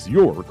 It's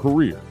your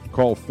career.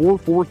 Call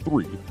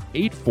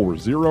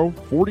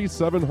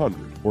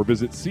 443-840-4700 or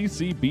visit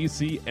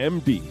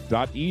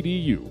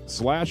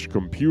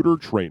ccbcmd.edu/computer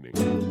training.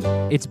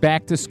 It's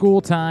back to school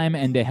time,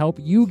 and to help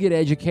you get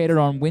educated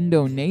on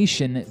Window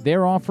Nation,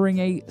 they're offering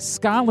a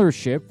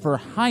scholarship for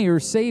higher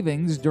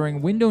savings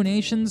during Window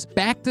Nation's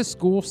back to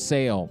school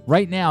sale.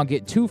 Right now,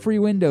 get 2 free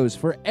windows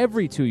for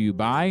every 2 you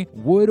buy.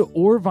 Wood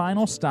or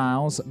vinyl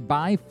styles,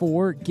 buy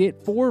 4,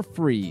 get 4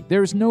 free.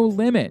 There's no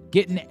limit.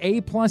 Get an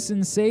A+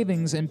 in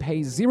savings and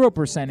pay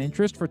 0%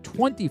 interest for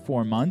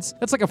 24 months.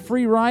 That's like a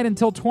free ride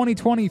until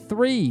 2023.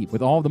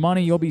 With all the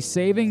money you'll be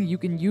saving, you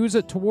can use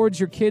it towards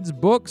your kids'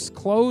 books,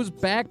 clothes,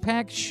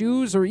 backpacks,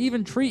 shoes, or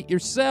even treat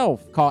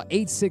yourself. Call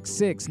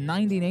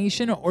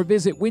 866-90-NATION or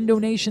visit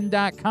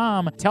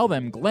windownation.com. Tell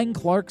them Glenn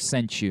Clark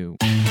sent you.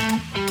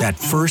 That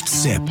first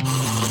sip.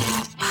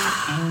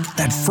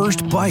 That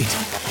first bite.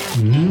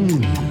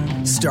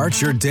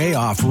 Start your day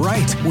off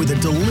right with a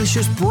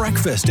delicious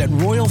breakfast at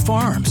Royal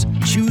Farms.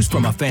 Choose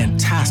from a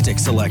fantastic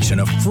selection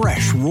of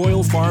fresh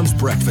Royal Farms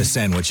breakfast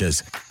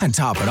sandwiches and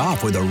top it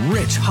off with a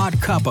rich hot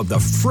cup of the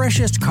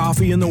freshest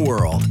coffee in the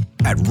world.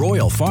 At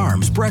Royal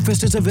Farms,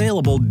 breakfast is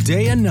available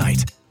day and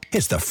night.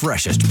 It's the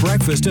freshest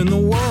breakfast in the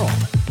world.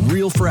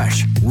 Real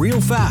fresh,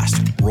 real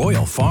fast.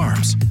 Royal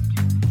Farms.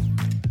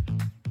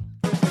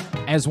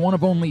 As one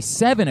of only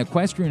 7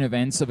 equestrian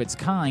events of its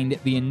kind,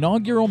 the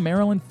inaugural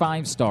Maryland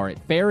 5-Star at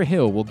Fair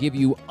Hill will give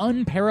you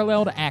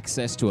unparalleled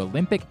access to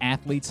Olympic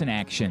athletes in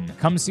action.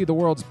 Come see the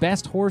world's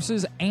best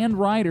horses and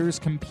riders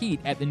compete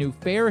at the new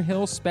Fair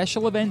Hill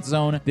Special Event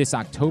Zone this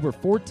October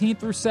 14th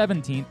through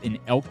 17th in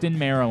Elkton,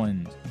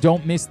 Maryland.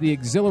 Don't miss the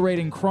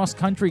exhilarating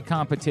cross-country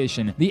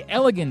competition, the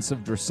elegance of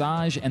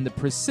dressage, and the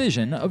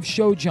precision of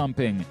show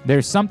jumping.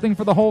 There's something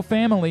for the whole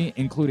family,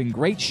 including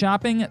great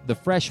shopping, the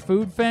Fresh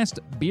Food Fest,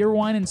 beer,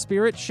 wine, and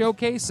spirit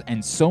showcase,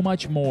 and so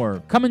much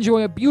more. Come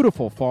enjoy a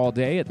beautiful fall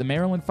day at the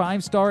Maryland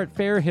 5-Star at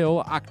Fair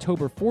Hill,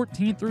 October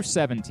 14th through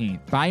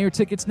 17th. Buy your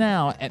tickets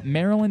now at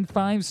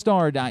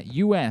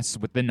maryland5star.us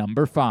with the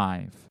number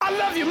 5. I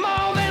love you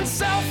more than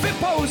selfie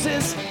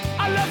poses.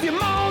 I love you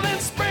more than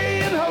spraying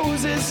spraying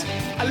hoses.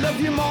 I love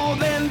you more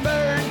than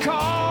bird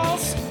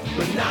calls,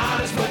 but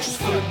not as much as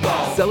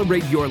football.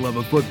 Celebrate your love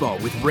of football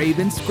with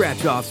Ravens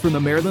scratch-offs from the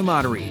Maryland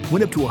Lottery.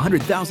 Win up to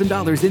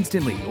 $100,000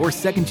 instantly or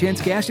second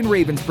chance cash and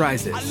Ravens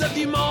prizes. I love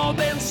you more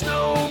than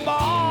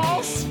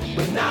snowballs,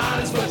 but not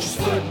as much as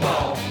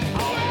football.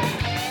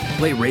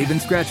 Play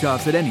Ravens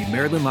scratch-offs at any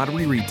Maryland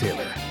Lottery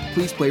retailer.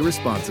 Please play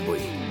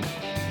responsibly.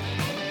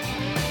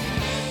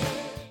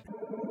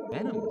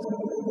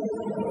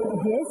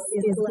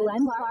 This is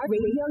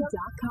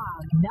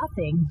GlenClarkRadio.com.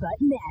 Nothing but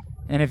net.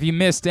 And if you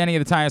missed any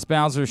of the Tyus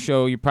Bowser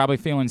show, you're probably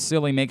feeling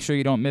silly. Make sure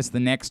you don't miss the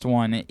next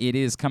one. It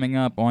is coming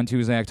up on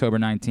Tuesday, October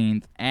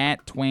 19th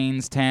at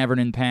Twain's Tavern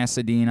in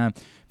Pasadena.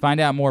 Find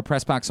out more,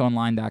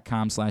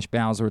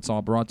 PressBoxOnline.com/Bowser. It's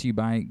all brought to you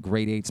by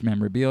Great 8's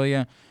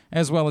Memorabilia,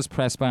 as well as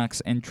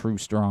PressBox and True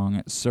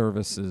Strong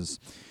Services.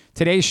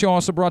 Today's show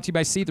also brought to you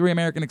by C3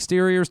 American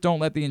Exteriors. Don't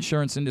let the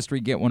insurance industry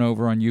get one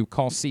over on you.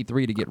 Call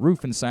C3 to get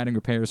roof and siding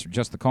repairs for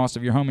just the cost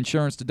of your home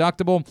insurance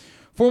deductible.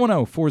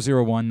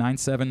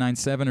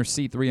 410-401-9797 or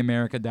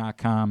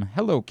C3America.com.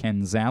 Hello,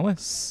 Ken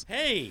Zales.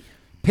 Hey.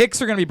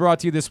 Picks are going to be brought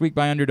to you this week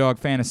by Underdog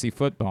Fantasy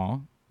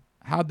Football.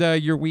 How'd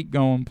your week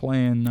going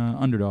playing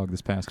Underdog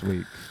this past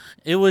week?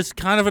 It was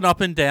kind of an up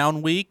and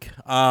down week.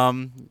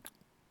 Mr.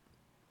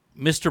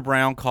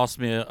 Brown cost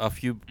me a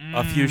few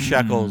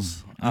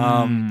shekels.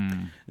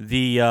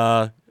 He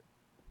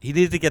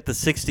needed to get the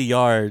 60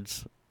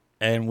 yards,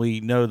 and we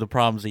know the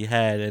problems he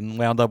had, and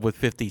wound up with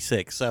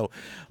 56. So,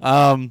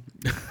 a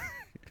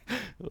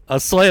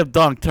slam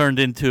dunk turned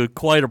into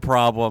quite a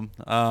problem,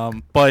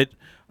 but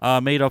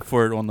made up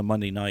for it on the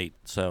Monday night.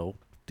 So,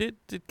 did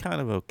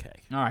kind of okay.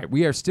 All right,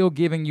 we are still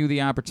giving you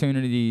the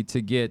opportunity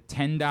to get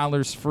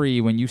 $10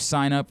 free when you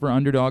sign up for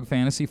Underdog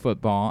Fantasy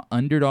Football,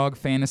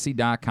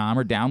 UnderdogFantasy.com,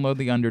 or download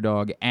the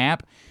Underdog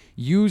app.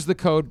 Use the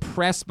code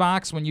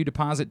PRESSBOX when you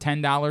deposit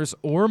 $10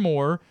 or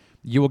more.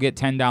 You will get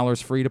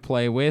 $10 free to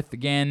play with.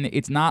 Again,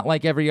 it's not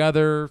like every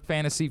other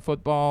fantasy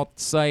football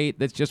site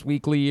that's just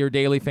weekly or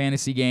daily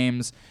fantasy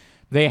games.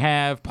 They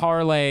have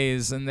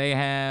parlays and they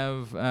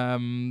have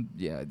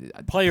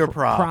player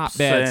props. Prop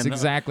bets,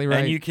 exactly right.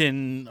 And you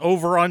can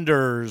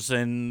over-unders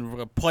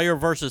and player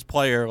versus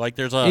player. Like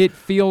it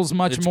feels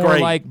much more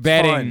great. like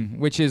betting, Fun.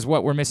 which is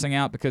what we're missing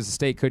out because the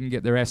state couldn't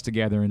get their S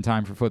together in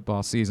time for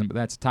football season. But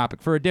that's a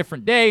topic for a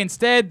different day.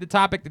 Instead, the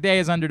topic today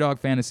is Underdog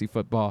Fantasy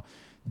Football.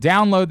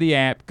 Download the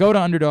app, go to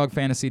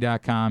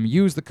UnderdogFantasy.com,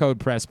 use the code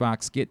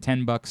PRESSBOX, get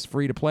 $10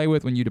 free to play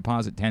with when you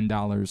deposit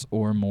 $10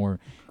 or more.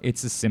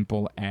 It's as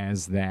simple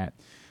as that.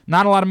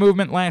 Not a lot of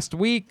movement last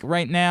week.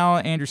 Right now,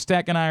 Andrew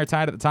Steck and I are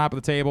tied at the top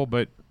of the table,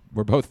 but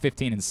we're both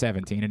 15 and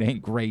 17. It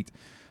ain't great.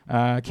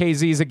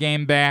 KZ's a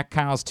game back.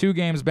 Kyle's 2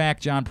 games back.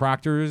 John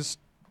Proctor is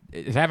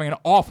having an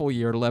awful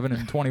year at 11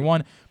 and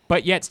 21.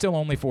 But yet still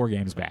only 4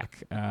 games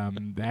back.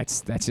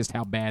 That's just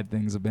how bad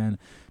things have been.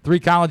 3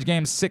 college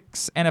games,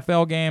 6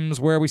 NFL games.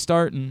 Where are we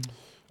starting?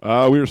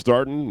 We are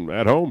starting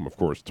at home, of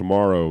course,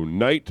 tomorrow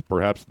night.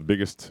 Perhaps the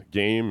biggest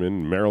game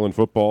in Maryland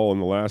football in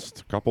the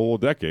last couple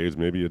of decades,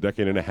 maybe a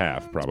decade and a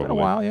half, probably. It's been a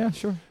while, yeah,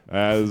 sure.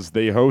 As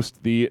they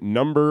host the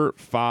number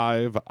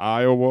 5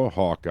 Iowa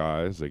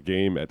Hawkeyes, a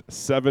game at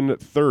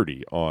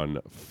 7:30 on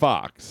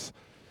Fox.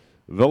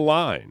 The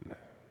line,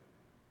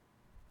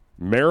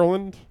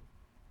 Maryland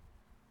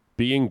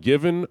being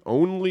given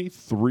only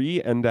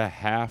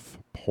 3.5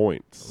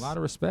 points. A lot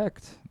of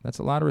respect. That's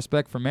a lot of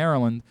respect for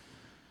Maryland.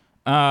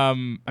 I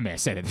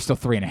said it, they're still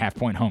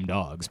 3.5-point home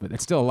dogs, but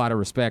that's still a lot of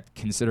respect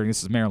considering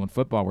this is Maryland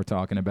football we're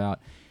talking about.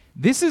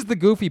 This is the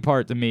goofy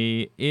part to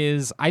me,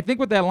 is I think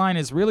what that line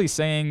is really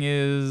saying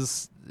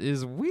is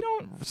we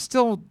don't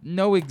still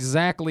know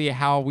exactly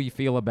how we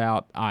feel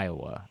about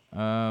Iowa.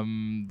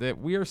 That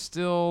we are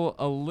still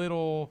a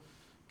little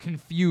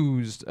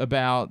confused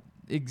about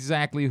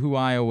exactly who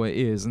Iowa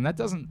is, and that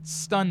doesn't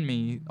stun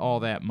me all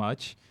that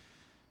much.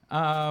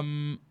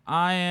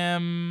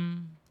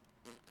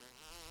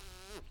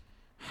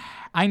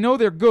 I know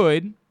they're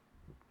good.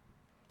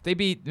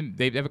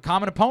 They have a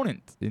common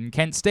opponent in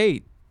Kent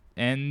State,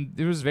 and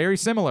it was very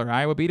similar.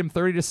 Iowa beat them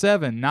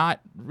 30-7.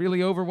 Not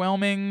really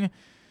overwhelming.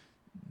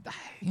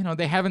 You know,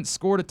 they haven't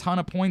scored a ton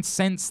of points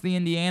since the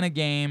Indiana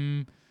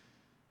game.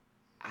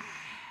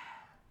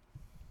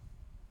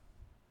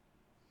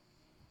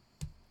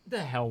 The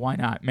hell, why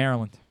not?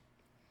 Maryland.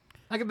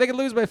 They could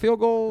lose by a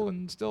field goal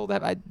and still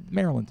have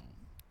Maryland.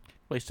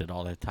 Wasted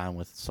all that time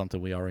with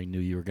something we already knew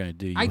you were going to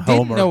do. I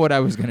didn't know what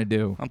I was going to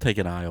do. I'm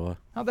taking Iowa.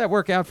 How'd that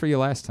work out for you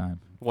last time?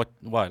 What?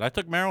 I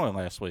took Maryland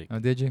last week. Oh,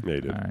 did you? Yeah,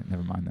 you did. All right,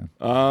 never mind then.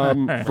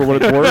 For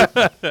what it's worth,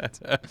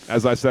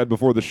 as I said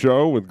before the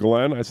show with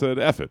Glenn, I said,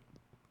 F it.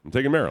 I'm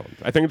taking Maryland.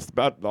 I think it's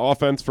about the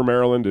offense for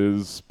Maryland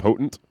is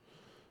potent.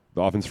 The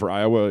offense for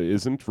Iowa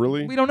isn't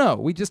really. We don't know.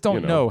 We just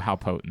don't know how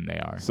potent they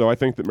are. So I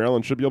think that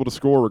Maryland should be able to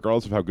score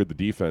regardless of how good the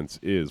defense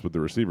is with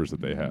the receivers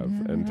that they have.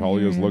 And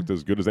Talia's looked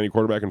as good as any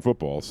quarterback in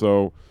football.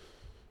 So,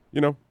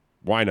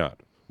 why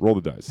not? Roll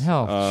the dice.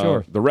 Hell,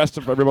 sure. The rest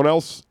of everyone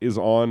else is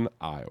on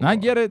Iowa. I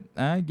get it.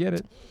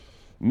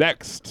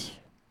 Next,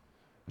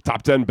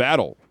 Top 10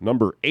 battle.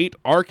 Number 8,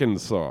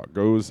 Arkansas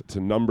goes to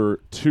number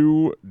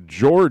 2,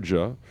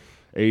 Georgia.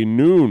 A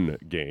noon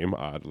game,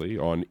 oddly,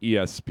 on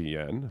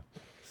ESPN.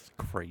 It's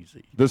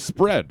crazy. The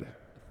spread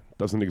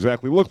doesn't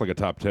exactly look like a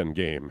top 10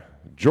 game.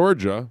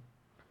 Georgia,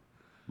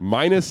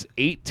 minus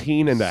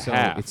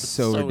 18.5. It's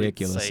so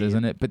ridiculous, insane.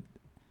 Isn't it? But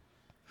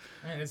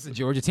man, this is a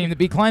Georgia team that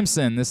beat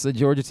Clemson. This is a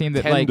Georgia team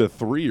that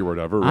 10-3 or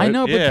whatever. Right? I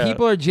know, but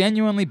people are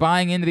genuinely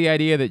buying into the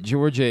idea that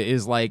Georgia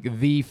is like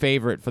the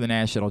favorite for the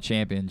national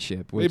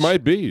championship. Which, they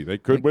might be. They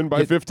could win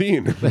by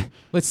 15.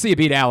 Let's see it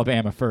beat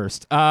Alabama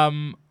first.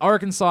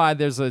 Arkansas,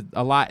 there's a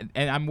lot,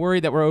 and I'm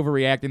worried that we're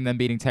overreacting them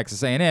beating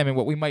Texas A&M. And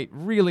what we might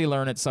really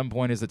learn at some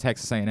point is that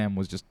Texas A&M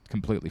was just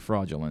completely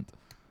fraudulent.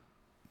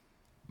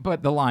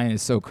 But the line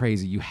is so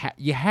crazy. You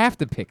have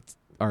to pick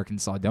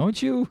Arkansas,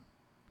 don't you?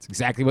 It's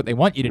exactly what they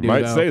want you to do. You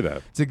might say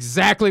that. It's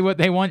exactly what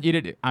they want you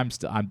to do. I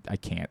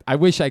can't. I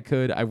wish I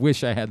could. I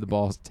wish I had the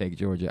balls to take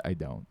Georgia. I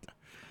don't.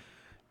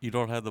 You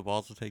don't have the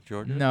balls to take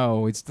Georgia?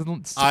 No, it's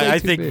I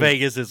too think big.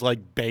 Vegas is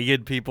like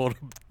begging people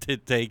to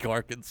take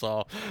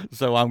Arkansas,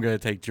 so I'm going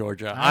to take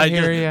Georgia. I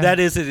hear ya. That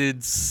is an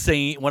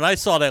insane. When I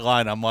saw that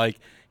line, I'm like,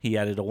 he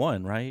added a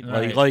 1, right?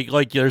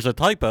 Like there's a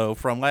typo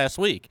from last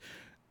week.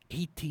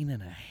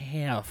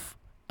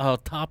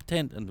 18.5. Top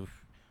 10. And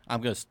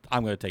I'm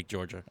gonna take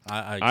Georgia.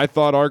 I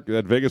thought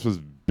that Vegas was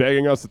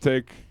begging us to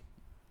take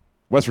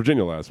West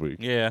Virginia last week.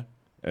 Yeah,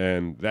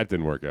 and that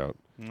didn't work out.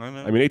 I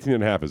know. I mean,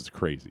 18.5 is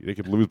crazy. They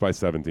could lose by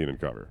 17 and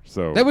cover.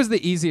 So that was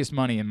the easiest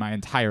money in my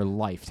entire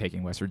life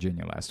taking West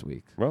Virginia last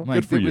week. Well,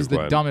 good for you, It was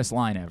Glenn. the dumbest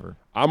line ever.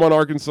 I'm on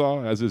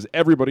Arkansas, as is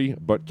everybody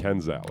but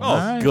Ken Zales. Oh,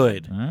 right.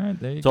 good. All right,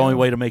 there you it's go. the only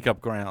way to make up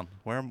ground.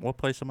 What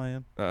place am I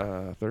in?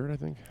 3rd, I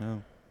think.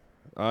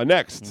 Oh.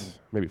 Next,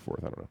 maybe 4th,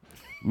 I don't know.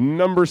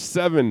 Number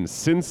 7,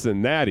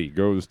 Cincinnati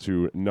goes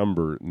to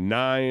number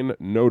 9,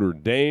 Notre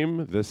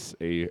Dame. This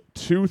a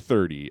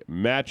 2:30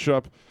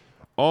 matchup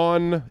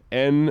on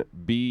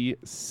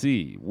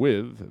NBC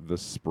with the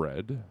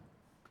spread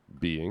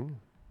being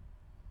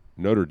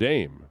Notre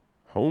Dame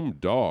home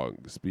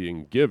dogs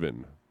being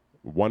given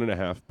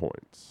 1.5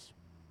 points.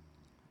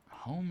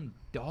 Home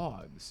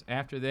dogs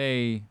after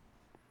they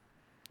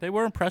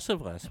were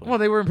impressive last week. Well,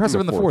 they were impressive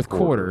in the fourth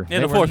quarter.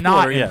 In they the fourth were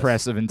not quarter, yes.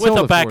 impressive until with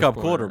the a backup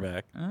fourth quarter.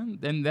 quarterback.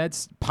 And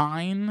that's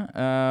Pine.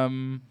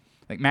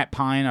 Like Matt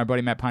Pine, our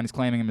buddy Matt Pine is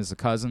claiming him as a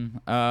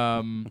cousin.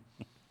 A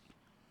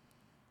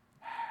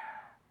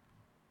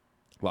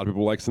lot of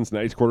people like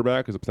Cincinnati's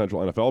quarterback as a potential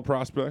NFL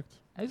prospect.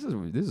 This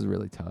is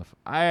really tough.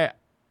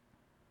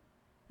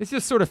 This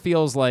just sort of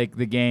feels like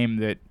the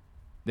game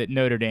that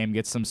Notre Dame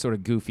gets some sort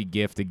of goofy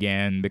gift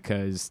again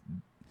because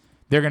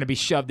they're going to be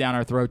shoved down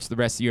our throats the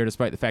rest of the year,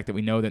 despite the fact that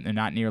we know that they're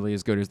not nearly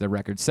as good as their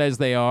record says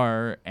they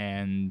are.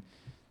 And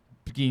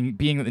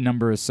being that the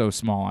number is so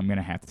small, I'm going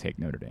to have to take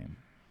Notre Dame.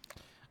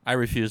 I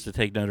refuse to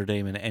take Notre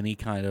Dame in any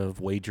kind of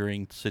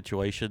wagering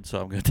situation, so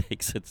I'm going to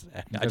take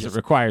Cincinnati. Because it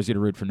requires you to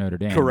root for Notre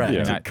Dame. Correct.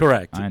 Yeah.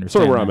 Correct. I understand.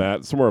 Sort of where that. I'm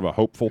at. It's more of a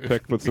hopeful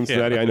pick with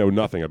Cincinnati. Yeah. I know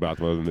nothing about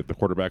them other than that the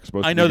quarterback's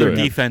supposed to be I know good.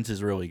 their defense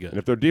is really good. And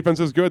if their defense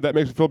is good, that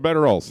makes me feel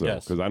better also.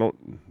 Yes. Because I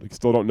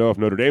still don't know if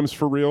Notre Dame's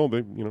for real.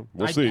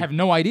 We'll see. I have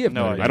no idea if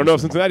Notre Dame I don't know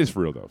if Cincinnati's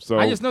for real, though. So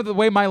I just know the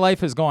way my life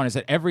has gone is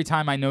that every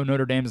time I know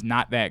Notre Dame's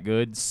not that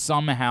good,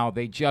 somehow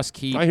they just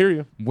keep I hear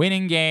you.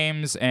 winning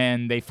games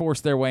and they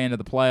force their way into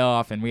the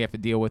playoff, and we have to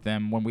deal with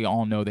them when we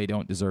all know they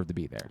don't deserve to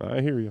be there.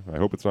 I hear you. I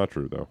hope it's not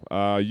true,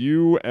 though.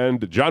 You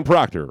and John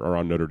Proctor are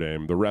on Notre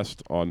Dame. The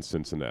rest on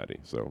Cincinnati.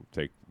 So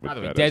take with By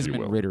the way, that as you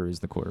Desmond will. Ridder is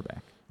the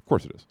quarterback. Of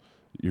course it is.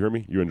 You hear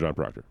me? You and John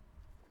Proctor.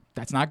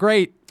 That's not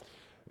great.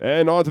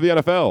 And on to the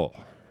NFL.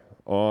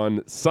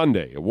 On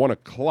Sunday, at 1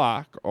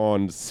 o'clock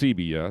on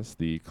CBS,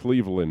 the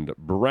Cleveland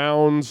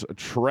Browns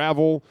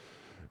travel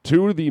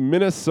to the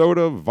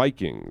Minnesota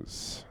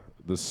Vikings.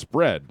 The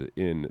spread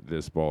in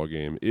this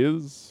ballgame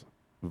is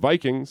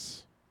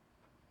Vikings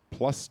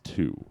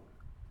 +2.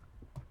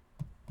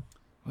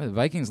 Well, the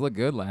Vikings looked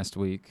good last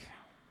week.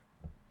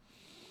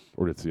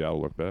 Or did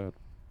Seattle look bad?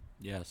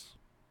 Yes.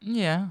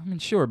 Yeah, I mean,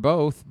 sure,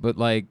 both, but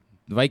the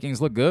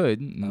Vikings look good.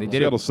 And they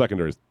did Seattle's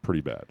secondary is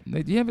pretty bad.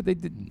 But they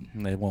did.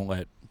 They won't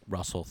let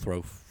Russell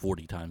throw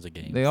 40 times a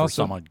game They for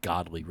also- some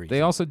ungodly reason.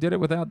 They also did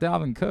it without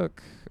Dalvin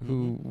Cook,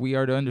 who we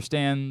are to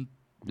understand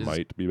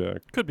Might be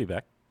back. Could be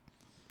back.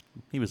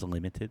 He was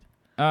limited.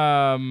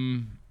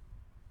 I'm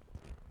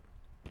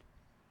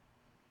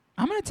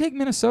going to take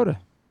Minnesota.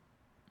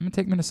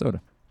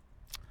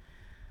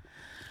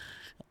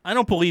 I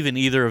don't believe in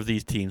either of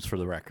these teams for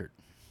the record.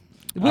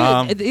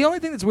 The only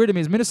thing that's weird to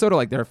me is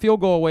Minnesota, they're a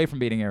field goal away from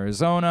beating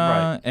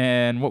Arizona. Right.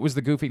 And what was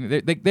the goofy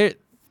thing?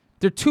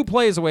 They're 2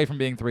 plays away from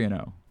being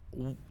 3-0.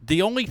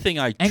 The only thing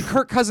and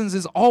Kirk Cousins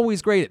is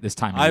always great at this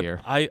time of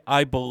year.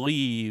 I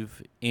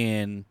believe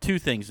in 2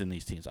 things in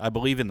these teams. I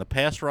believe in the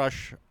pass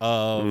rush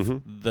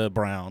of the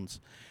Browns,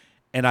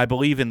 and I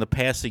believe in the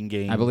passing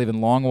game. I believe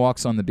in long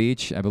walks on the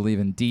beach. I believe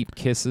in deep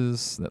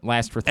kisses that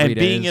last for 3 and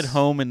days. being at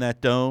home in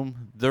that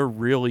dome, they're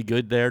really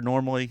good there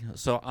normally.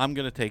 So I'm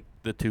going to take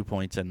the 2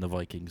 points and the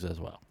Vikings as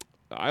well.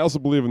 I also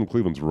believe in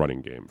Cleveland's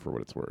running game, for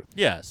what it's worth.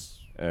 Yes.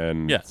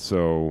 And Yeah.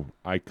 so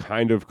I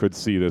kind of could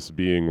see this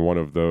being one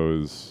of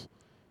those.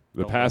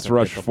 The Don't pass let them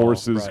rush get the ball.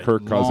 forces Right.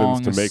 Kirk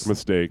Cousins to make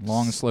mistakes.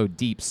 Long, slow,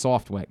 deep,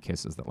 soft, wet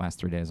kisses that last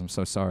 3 days. I'm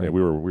so sorry. Yeah,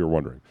 we were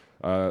wondering.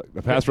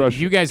 The pass rush.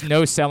 You guys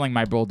know selling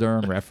my Bull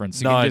Durham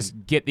reference. You can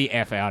just get the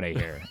F out of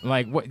here.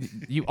 Like, what?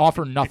 You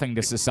offer nothing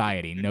to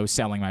society. No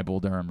selling my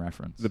Bull Durham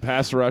reference. The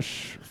pass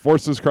rush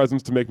forces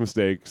Cousins to make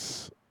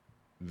mistakes.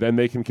 Then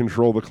they can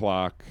control the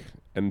clock.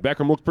 And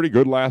Beckham looked pretty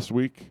good last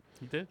week.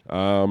 He did.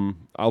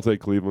 I'll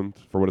take Cleveland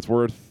for what it's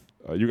worth.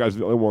 You guys are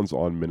the only ones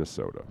on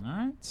Minnesota. All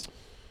right.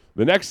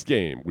 The next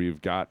game,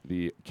 we've got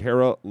the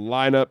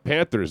Carolina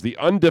Panthers, the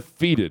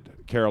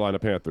undefeated Carolina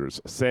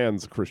Panthers,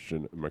 sans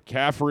Christian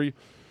McCaffrey,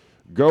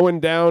 going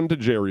down to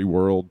Jerry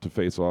World to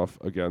face off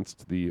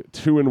against the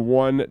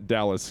 2-1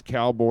 Dallas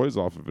Cowboys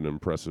off of an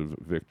impressive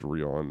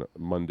victory on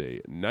Monday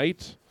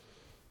night.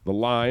 The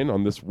line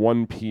on this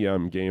 1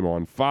 p.m. game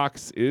on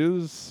Fox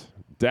is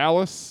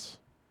Dallas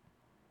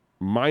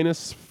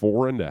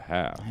 -4.5.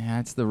 Yeah,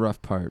 that's the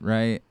rough part,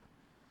 right?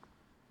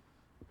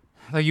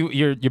 Like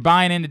you're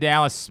buying into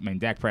Dallas. I mean,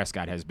 Dak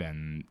Prescott has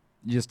been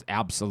just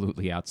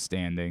absolutely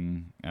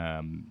outstanding.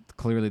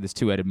 Clearly, this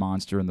two-headed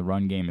monster in the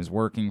run game is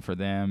working for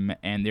them,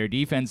 and their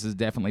defense has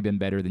definitely been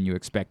better than you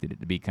expected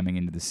it to be coming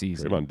into the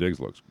season. Trayvon Diggs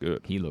looks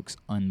good. He looks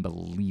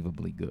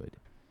unbelievably good.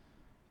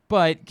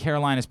 But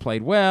Carolina's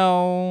played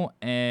well,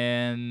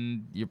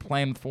 and you're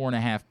playing with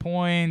 4.5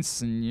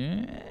 points,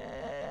 and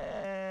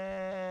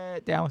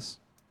Dallas.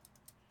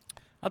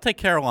 I'll take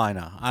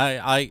Carolina.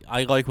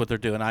 I like what they're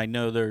doing. I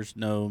know there's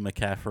no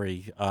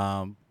McCaffrey,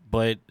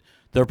 but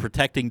they're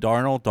protecting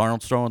Darnold.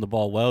 Darnold's throwing the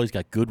ball well. He's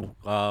got good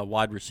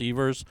wide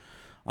receivers.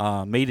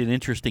 Made an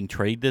interesting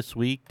trade this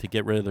week to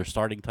get rid of their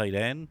starting tight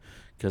end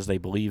because they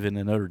believe in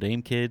the Notre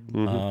Dame kid,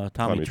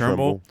 Tommy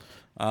Tremble.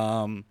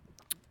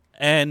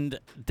 And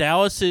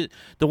Dallas,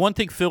 the one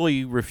thing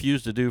Philly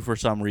refused to do for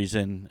some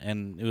reason,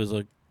 and it was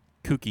a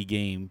kooky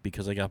game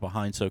because they got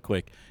behind so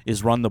quick,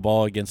 is run the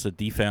ball against a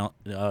defense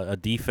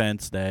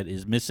that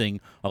is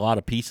missing a lot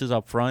of pieces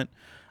up front.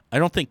 I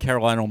don't think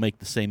Carolina will make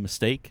the same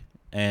mistake,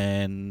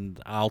 and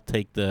I'll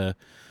take the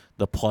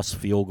plus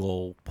field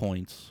goal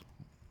points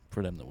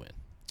for them to win.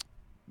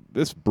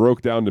 This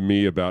broke down to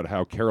me about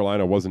how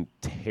Carolina wasn't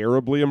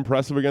terribly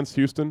impressive against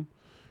Houston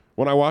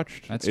when I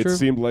watched. That's it true.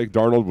 seemed like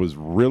Darnold was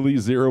really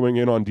zeroing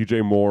in on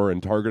DJ Moore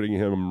and targeting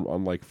him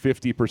on like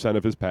 50%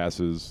 of his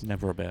passes.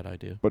 Never a bad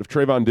idea. But if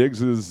Trayvon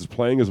Diggs is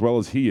playing as well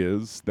as he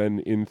is, then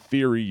in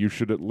theory you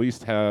should at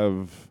least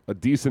have a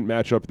decent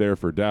matchup there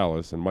for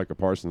Dallas, and Micah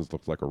Parsons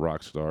looks like a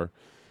rock star.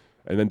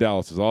 And then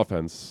Dallas's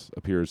offense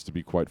appears to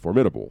be quite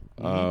formidable.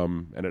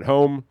 And at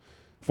home,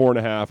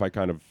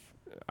 4.5,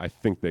 I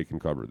think they can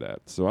cover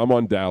that. So I'm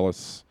on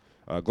Dallas.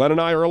 Glenn and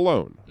I are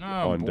alone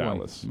on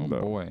Dallas. Oh,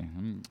 boy.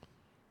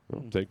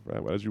 Well, take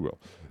as you will.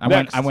 I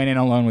went in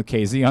alone with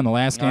KZ on the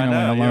last game.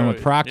 I went alone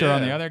with Proctor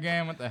on the other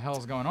game. What the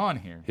hell's going on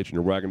here? Hitching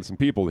your wagon to some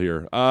people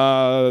here.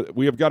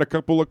 We have got a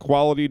couple of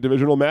quality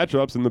divisional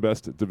matchups in the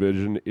best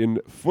division in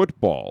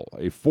football.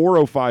 A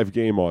 4:05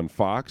 game on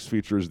Fox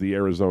features the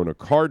Arizona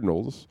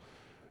Cardinals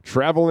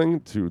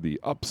traveling to the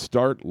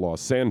upstart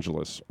Los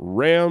Angeles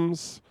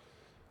Rams.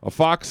 A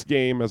Fox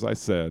game, as I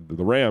said,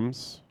 the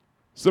Rams,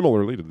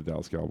 similarly to the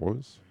Dallas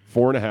Cowboys,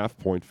 4.5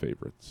 point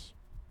favorites.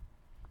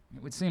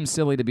 It would seem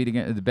silly to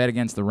bet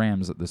against the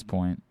Rams at this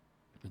point.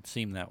 It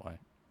seemed that way.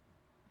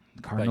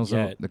 The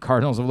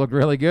Cardinals have looked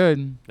really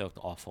good. They looked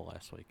awful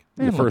last week.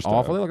 They didn't look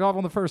awful. They looked awful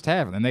in the first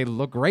half, and then they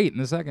looked great in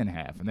the second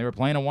half. And they were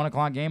playing a 1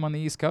 o'clock game on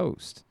the East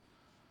Coast.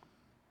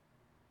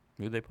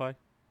 Who did they play?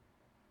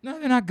 No,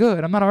 they're not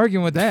good. I'm not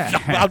arguing with that.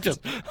 I'm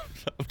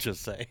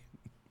just saying.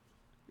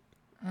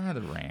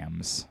 The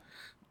Rams.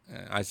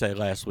 I said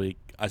last week,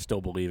 I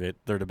still believe it.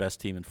 They're the best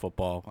team in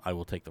football. I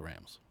will take the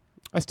Rams.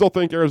 I still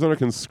think Arizona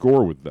can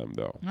score with them,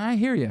 though. I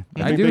hear you.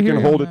 I think they can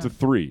hold it to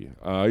 3.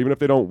 Even if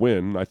they don't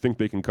win, I think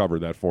they can cover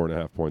that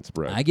 4.5 point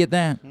spread. I get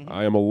that.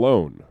 I am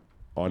alone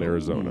on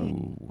Arizona.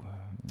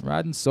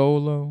 Riding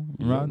solo.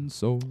 Riding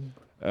solo.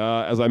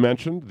 As I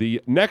mentioned,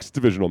 the next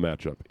divisional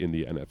matchup in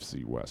the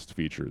NFC West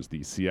features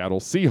the Seattle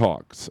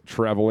Seahawks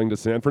traveling to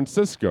San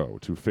Francisco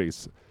to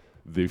face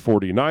the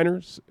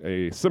 49ers,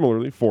 a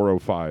similarly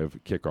 4:05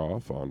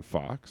 kickoff on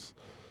Fox.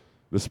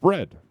 The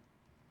spread,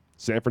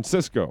 San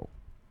Francisco,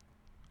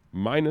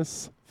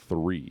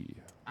 -3.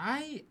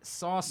 I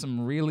saw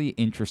some really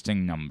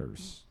interesting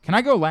numbers. Can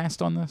I go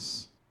last on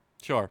this?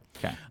 Sure.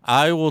 Okay.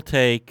 I will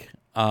take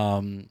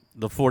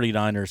the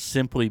 49ers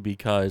simply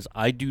because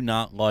I do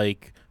not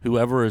like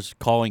whoever is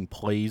calling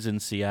plays in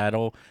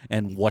Seattle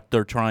and what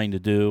they're trying to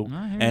do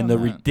and the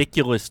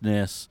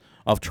ridiculousness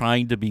of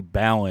trying to be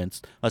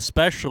balanced,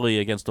 especially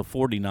against a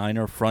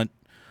 49er front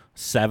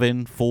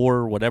 7,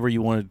 4, whatever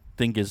you want to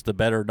think is the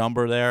better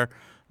number there.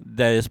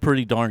 That is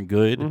pretty darn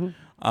good.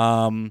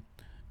 And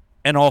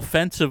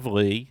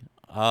offensively,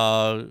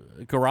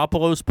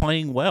 Garoppolo's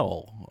playing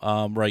well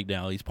right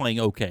now. He's playing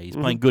okay. He's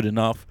playing good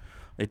enough.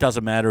 It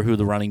doesn't matter who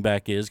the running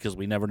back is because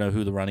we never know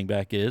who the running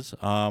back is.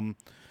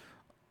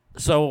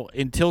 So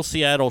until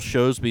Seattle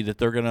shows me that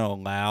they're going to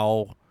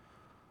allow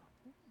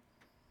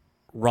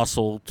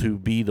Russell to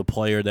be the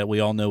player that we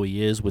all know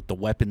he is with the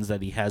weapons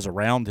that he has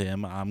around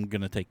him, I'm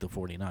going to take the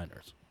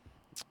 49ers.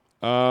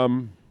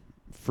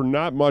 For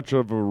not much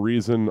of a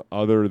reason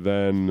other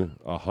than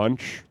a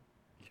hunch,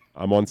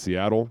 I'm on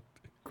Seattle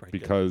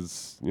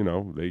because,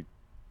 they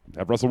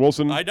have Russell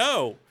Wilson. I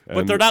know,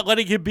 but they're not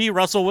letting him be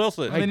Russell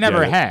Wilson. They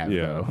never have.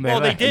 Yeah.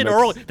 Well, they did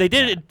early. They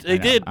did. They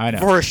did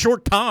for a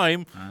short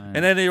time, and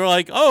then they were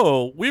like,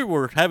 "Oh, we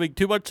were having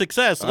too much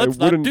success. Let's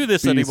not do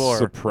this anymore." I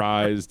wouldn't be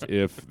surprised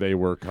if they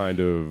were kind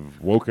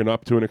of woken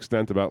up to an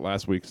extent about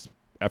last week's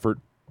effort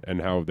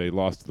and how they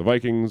lost to the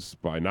Vikings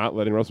by not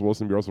letting Russell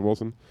Wilson be Russell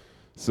Wilson.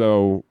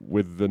 So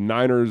with the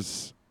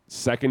Niners'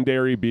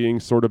 secondary being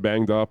sort of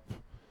banged up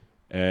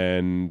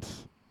and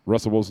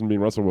Russell Wilson being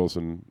Russell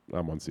Wilson,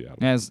 I'm on Seattle.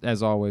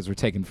 As always, we're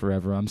taking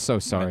forever. I'm so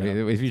sorry.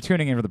 If you're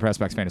tuning in for the Press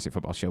Box Fantasy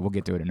Football Show, we'll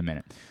get to it in a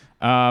minute.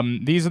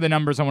 These are the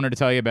numbers I wanted to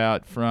tell you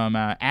about from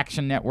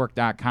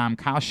ActionNetwork.com.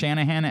 Kyle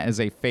Shanahan as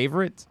a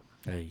favorite,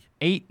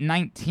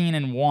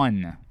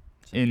 8-19-1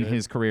 in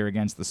his career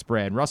against the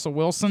spread. Russell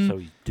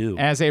Wilson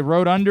as a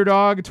road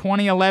underdog,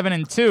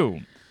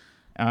 20-11-2.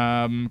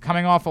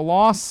 Coming off a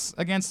loss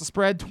against the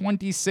spread,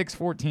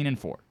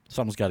 26-14-4.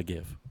 Someone's got to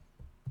give.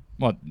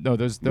 Well, no,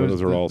 those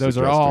are all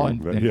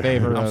in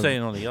favor. I'm of,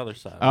 saying on the other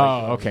side.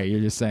 Oh, okay. You're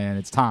just saying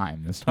it's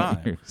time. It's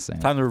time.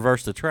 Time to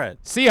reverse the trend.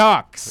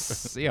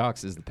 Seahawks.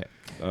 Seahawks is the pick.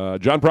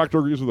 John Proctor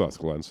agrees with us,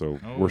 Glenn, so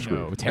we're screwed.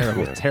 No.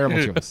 Terrible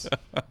choice.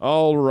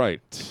 All right.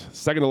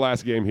 Second to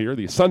last game here,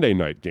 the Sunday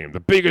night game, the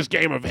biggest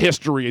game of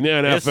history in the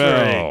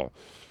NFL.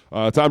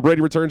 Tom Brady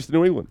returns to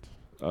New England.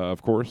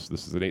 Of course,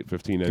 this is an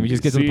 8:15 NBC Can we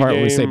just get to the part game.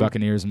 where we say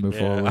Buccaneers and move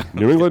forward?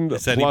 New England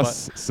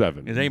plus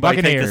 7. Does anybody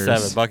take the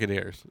 7?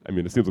 Buccaneers. I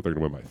mean, it seems like they're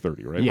going to win by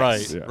 30, right?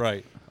 Yes.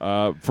 Right.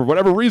 For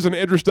whatever reason,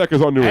 Andrew Steck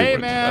is on New England. Hey,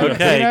 man.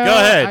 Okay, go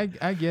ahead.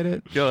 I get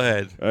it. Go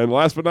ahead. And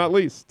last but not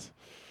least,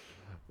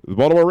 the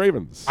Baltimore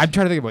Ravens. I'm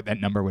trying to think of what that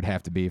number would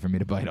have to be for me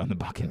to bite on the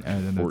bucket.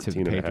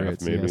 14 and a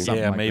half, maybe.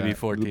 Yeah, like maybe that.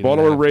 14. The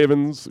Baltimore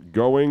Ravens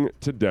going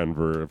to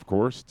Denver, of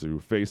course, to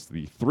face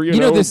the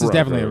 3-0 this is Broncos.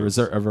 definitely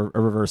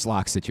a reverse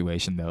lock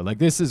situation, though. Like,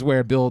 this is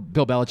where Bill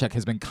Belichick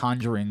has been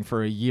conjuring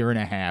for a year and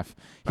a half.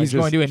 He's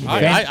going to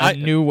invent a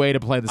new way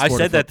to play the sport I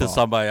said of that to football.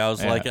 somebody. I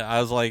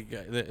was like,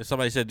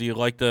 somebody said, "Do you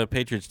like the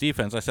Patriots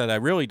defense?" I said, "I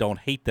really don't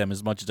hate them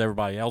as much as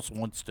everybody else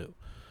wants to."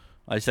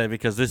 I said,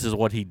 because this is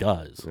what he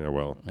does. Yeah,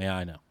 well. Yeah,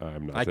 I know.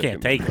 I'm not I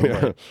can't taking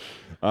take him.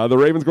 The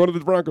Ravens go to the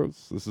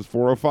Broncos. This is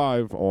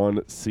 4:05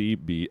 on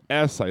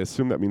CBS. I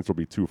assume that means there'll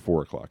be 2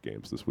 4 o'clock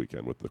games this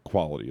weekend with the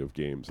quality of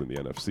games in the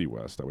NFC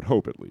West. I would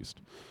hope, at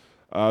least.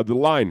 The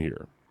line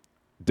here,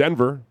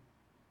 Denver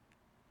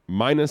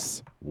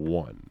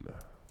 -1.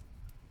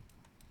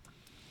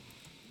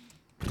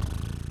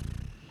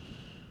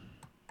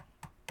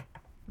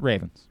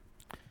 Ravens.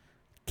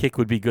 Kick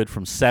would be good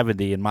from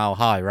 70 and Mile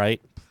High,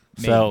 right?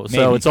 Maybe. So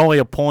it's only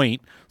a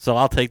point, so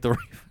I'll take the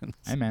Ravens.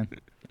 Hey, man.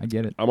 I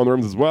get it. I'm on the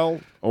Ravens as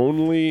well.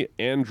 Only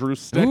Andrew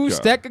Stecca. Ooh,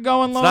 Stecca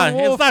going lone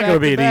wolf. It's not going to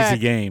be an back-to-back.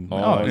 easy game.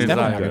 No, it's it's definitely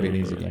not not going to be an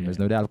gonna easy be. game. There's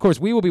no doubt. Of course,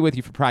 we will be with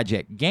you for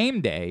Project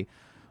Game Day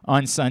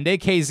on Sunday.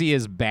 KZ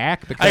is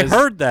back because I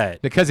heard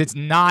that because it's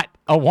not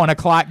a 1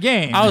 o'clock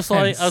game. I was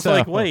like,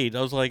 So- wait.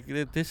 I was like,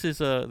 this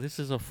is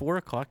a 4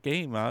 o'clock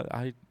game.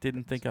 I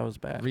didn't think I was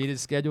back.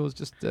 Rita's schedule is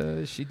just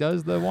she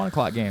does the 1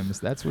 o'clock games.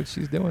 That's what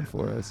she's doing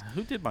for us.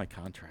 Who did my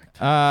contract?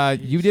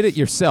 You did it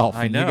yourself.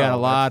 I and know. You got a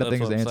lot of That's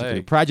things to what I'm answer to.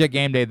 saying. Project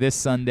Game Day this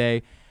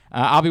Sunday.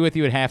 I'll be with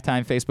you at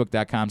halftime,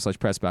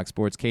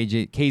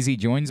 Facebook.com/PressBoxSports. KZ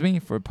joins me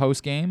for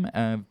post-game,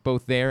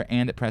 both there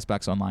and at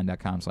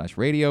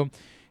PressBoxOnline.com/radio.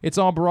 It's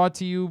all brought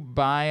to you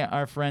by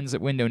our friends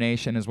at Window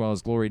Nation, as well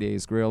as Glory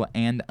Days Grill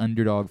and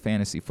Underdog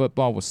Fantasy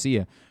Football. We'll see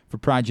you for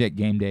Project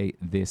Game Day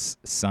this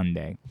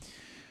Sunday.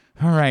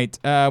 All right,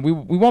 we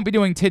won't be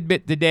doing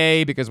Tidbit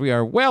today because we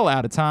are well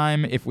out of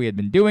time. If we had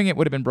been doing it,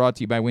 would have been brought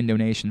to you by Window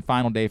Nation.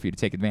 Final day for you to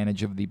take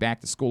advantage of the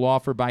back-to-school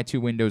offer. Buy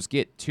 2 windows,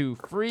 get 2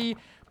 free,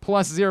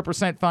 plus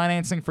 0%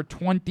 financing for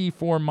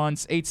 24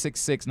 months.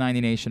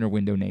 866-90Nation or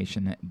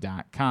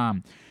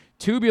windownation.com.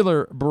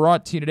 Tubular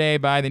brought to you today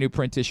by the new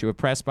print issue of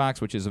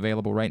PressBox, which is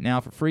available right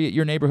now for free at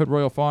your neighborhood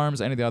Royal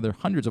Farms, any of the other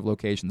hundreds of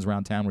locations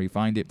around town where you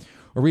find it,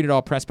 or read it all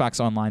at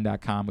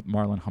PressBoxOnline.com with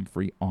Marlon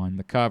Humphrey on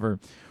the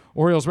cover.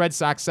 Orioles Red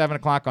Sox 7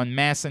 o'clock on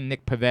Masson,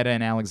 Nick Pivetta,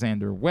 and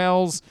Alexander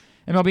Wells.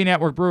 MLB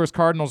Network Brewers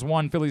Cardinals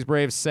 1, Phillies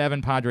Braves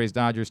 7, Padres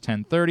Dodgers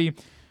 10:30.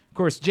 Of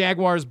course,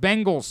 Jaguars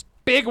Bengals,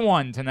 big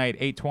one tonight,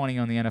 8:20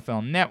 on the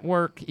NFL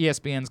Network.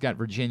 ESPN's got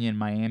Virginia and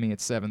Miami at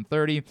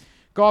 7:30.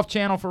 Golf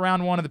Channel for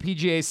round 1 of the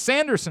PGA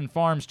Sanderson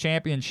Farms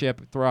Championship.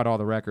 Throw out all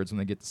the records when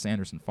they get to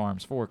Sanderson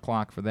Farms. 4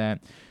 o'clock for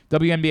that.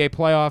 WNBA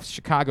playoffs,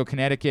 Chicago,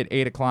 Connecticut,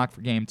 8 o'clock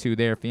for Game 2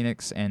 there.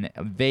 Phoenix and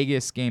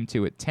Vegas, Game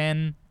 2 at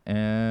 10.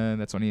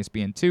 That's on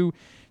ESPN2.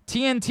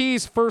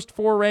 TNT's first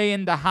foray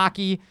into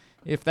hockey.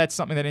 If that's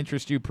something that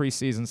interests you,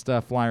 preseason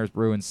stuff, Flyers,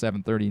 Bruins,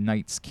 7:30.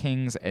 Knights,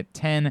 Kings at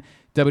 10.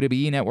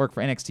 WWE Network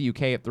for NXT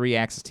UK at 3.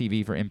 Access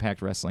TV for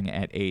Impact Wrestling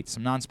at 8.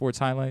 Some non-sports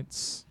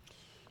highlights.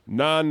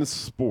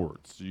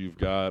 Non-sports. You've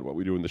got What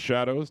We Do in the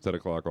Shadows, 10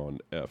 o'clock on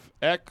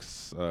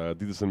FX.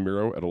 Adidas and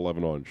Miro at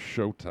 11 on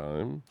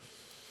Showtime.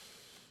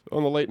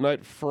 On the late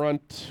night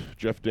front,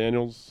 Jeff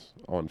Daniels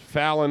on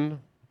Fallon.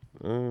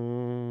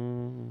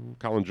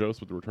 Colin Jost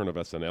with the return of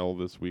SNL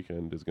this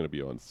weekend is going to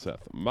be on Seth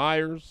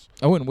Meyers.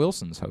 Owen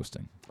Wilson's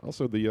hosting.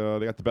 Also, they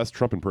got the best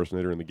Trump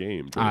impersonator in the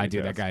game.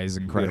 Dude, that guy is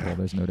incredible. Yeah.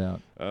 There's no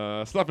doubt.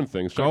 Stuff and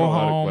things. Check Go them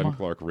home. out at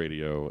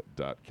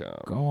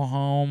GlennClarkRadio.com. Go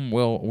home.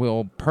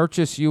 We'll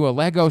purchase you a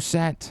Lego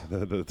set.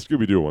 The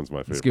Scooby-Doo one's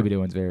my favorite. The Scooby-Doo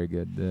one's very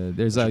good.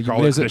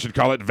 They should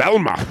call it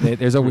Velma.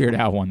 There's a Weird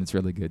Al one that's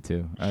really good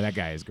too. That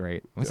guy is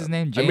great. What's his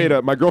name?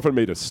 James? My girlfriend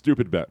made a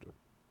stupid bet.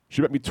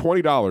 She bet me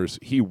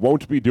 $20 he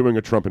won't be doing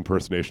a Trump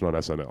impersonation on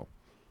SNL.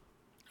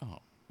 Oh.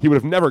 He would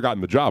have never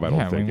gotten the job, I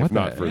don't think, if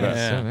not for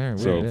that.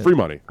 So free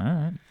money. All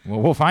right.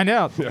 Well, we'll find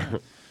out.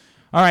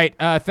 All right.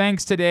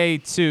 Thanks today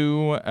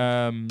to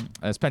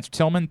Spencer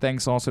Tillman.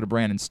 Thanks also to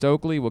Brandon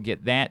Stokely. We'll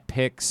get that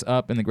picks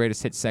up in the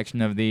greatest hits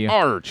section of the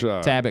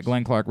tab at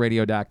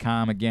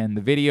GlennClarkRadio.com. Again,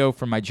 the video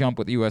from my jump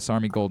with the U.S.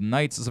 Army Golden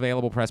Knights is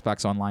available,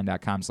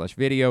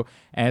 PressBoxOnline.com/video,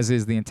 as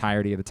is the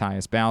entirety of the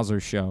Tyus Bowser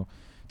Show.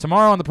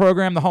 Tomorrow on the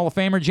program, the Hall of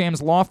Famer James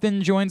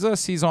Lofton joins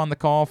us. He's on the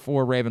call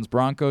for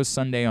Ravens-Broncos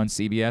Sunday on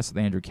CBS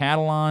with Andrew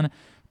Catalon.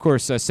 Of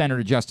course,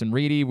 Senator Justin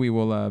Reedy. We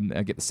will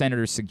get the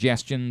Senator's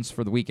suggestions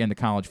for the weekend of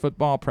college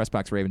football.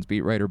 Pressbox Ravens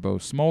beat writer Bo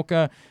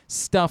Smolka.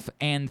 Stuff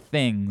and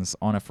things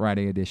on a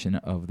Friday edition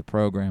of the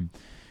program.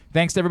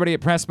 Thanks to everybody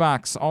at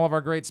Pressbox, all of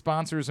our great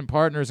sponsors and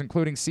partners,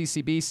 including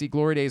CCBC,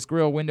 Glory Days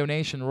Grill, Window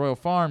Nation, Royal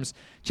Farms,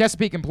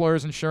 Chesapeake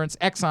Employers Insurance,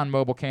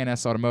 ExxonMobil,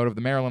 KNS Automotive,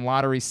 the Maryland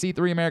Lottery,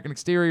 C3 American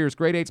Exteriors,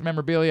 Grade 8's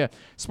Memorabilia,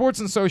 Sports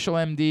and Social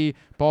MD,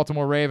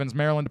 Baltimore Ravens,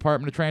 Maryland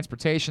Department of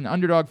Transportation,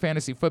 Underdog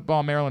Fantasy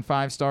Football, Maryland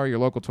 5-Star, your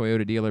local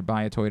Toyota dealer,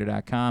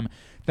 buyatoyota.com.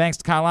 Thanks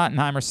to Kyle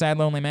Ottenheimer, Sad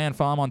Lonely Man.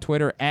 Follow him on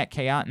Twitter, at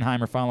K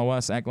Ottenheimer. Follow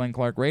us, at Glenn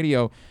Clark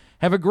Radio.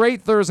 Have a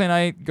great Thursday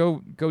night.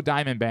 Go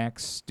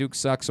Diamondbacks. Duke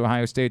sucks.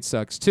 Ohio State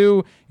sucks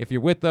too. If you're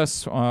with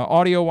us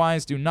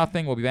audio-wise, do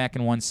nothing. We'll be back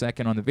in 1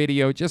 second on the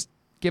video. Just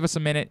give us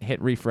a minute.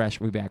 Hit refresh.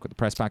 We'll be back with the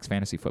Pressbox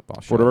Fantasy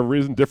Football Show. For whatever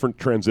reason, different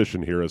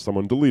transition here as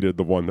someone deleted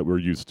the one that we're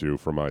used to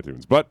from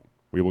iTunes. But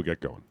we will get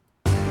going.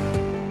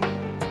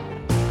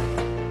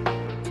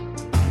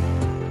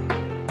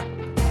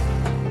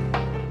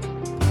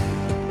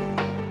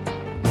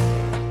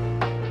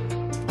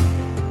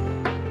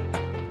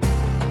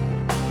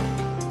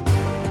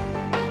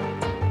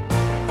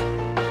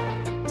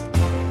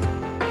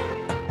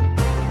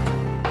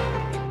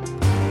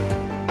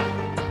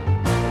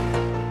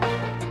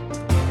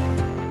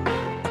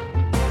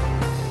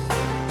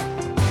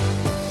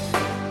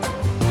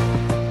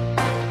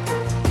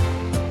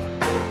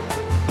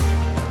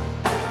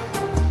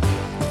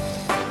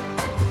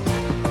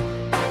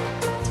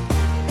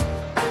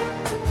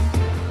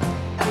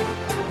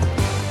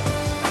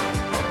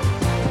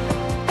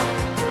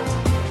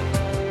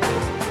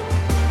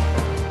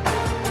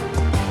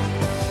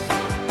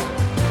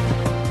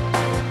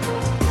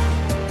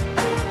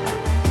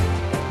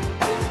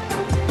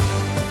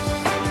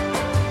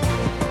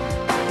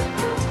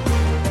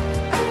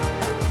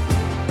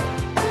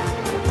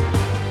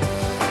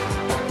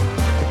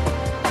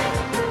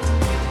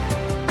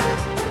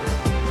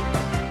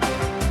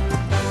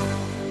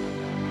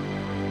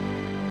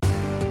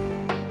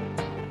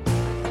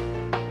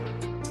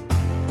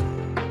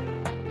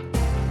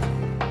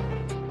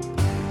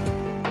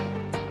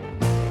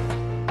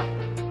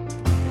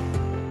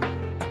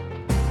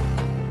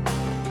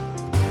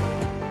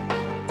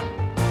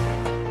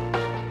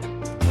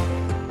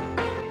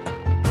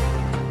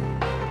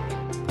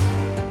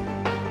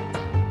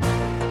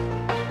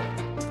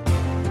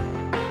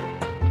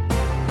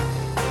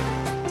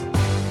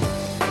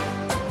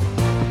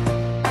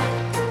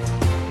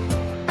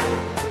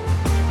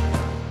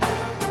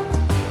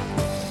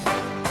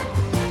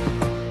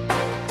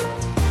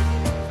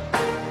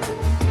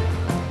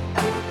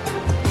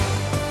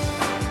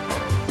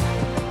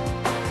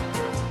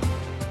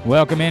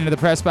 Welcome into the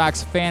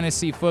Pressbox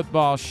Fantasy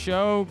Football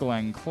Show.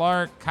 Glenn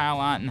Clark, Kyle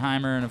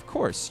Ottenheimer, and of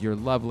course, your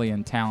lovely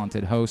and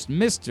talented host,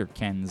 Mr.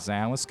 Ken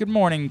Zales. Good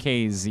morning,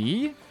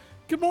 KZ.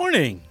 Good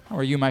morning. How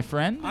are you, my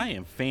friend? I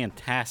am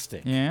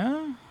fantastic.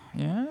 Yeah?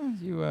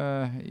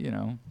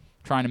 You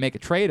trying to make a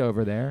trade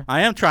over there.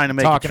 I am trying to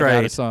make a trade. Talking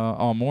about us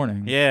all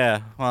morning.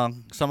 Yeah. Well,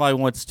 somebody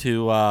wants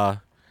to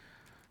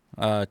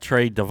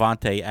trade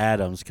Devontae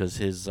Adams because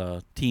his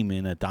team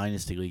in a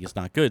dynasty league is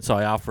not good. So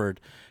I offered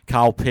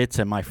Kyle Pitts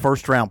and my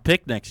first-round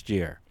pick next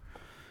year.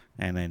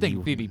 And then I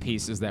think BB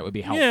pieces that would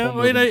be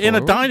helpful. Yeah, in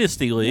a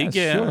dynasty league,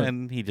 sure.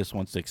 And he just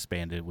wants to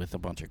expand it with a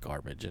bunch of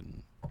garbage.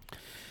 And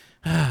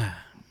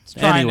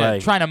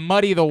trying to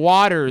muddy the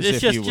waters.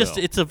 It's if you will.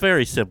 It's a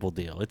very simple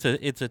deal. It's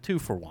a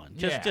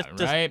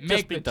 2-for-1. Right.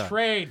 Make the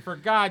trade for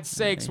God's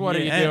sakes. What are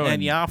you doing?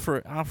 And you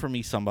offer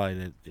me somebody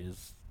that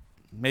is.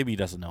 Maybe he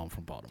doesn't know him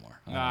from Baltimore.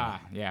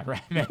 Yeah,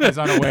 right. He's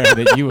unaware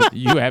that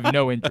you have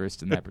no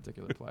interest in that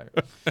particular player.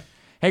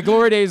 Hey,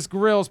 Glory Days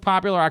Grill's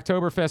popular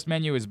Oktoberfest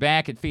menu is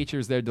back. It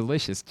features their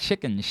delicious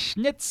chicken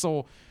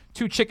schnitzel,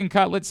 2 chicken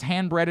cutlets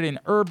hand-breaded in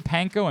herb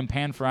panko and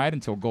pan-fried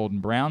until golden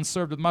brown,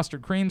 served with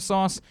mustard cream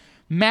sauce.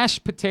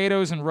 mashed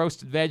potatoes and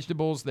roasted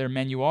vegetables. Their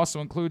menu also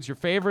includes your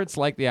favorites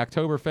like the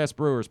Oktoberfest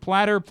Brewers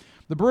Platter,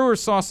 the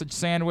Brewers Sausage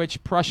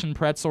Sandwich, Prussian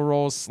Pretzel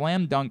Rolls,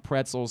 Slam Dunk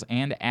Pretzels,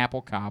 and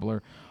Apple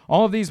Cobbler.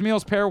 All of these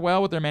meals pair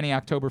well with their many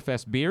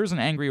Oktoberfest beers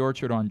and Angry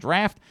Orchard on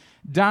draft.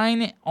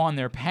 Dine on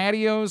their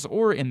patios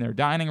or in their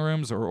dining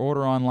rooms or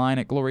order online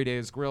at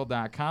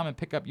glorydaysgrill.com and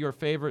pick up your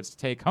favorites to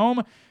take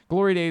home.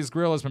 Glory Days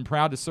Grill has been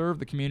proud to serve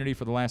the community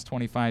for the last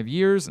 25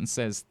 years and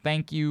says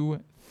thank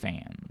you,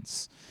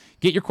 fans.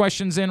 Get your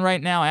questions in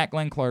right now at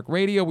Glenn Clark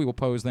Radio. We will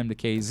pose them to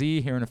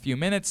KZ here in a few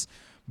minutes.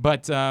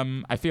 But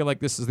I feel like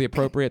this is the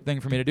appropriate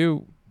thing for me to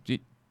do. Do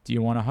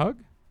you want a hug?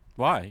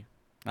 Why?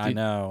 I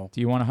know.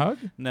 Do you want a hug?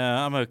 No,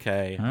 I'm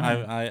okay.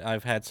 Right.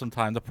 I've had some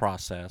time to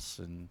process,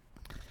 and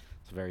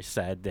it's a very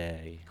sad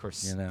day. Of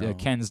course, you know?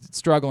 Because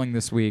struggling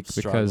this week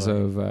because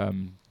of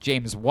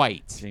James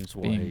White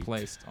being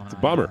placed on It's a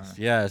bummer.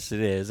 Yes, it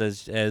is.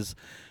 As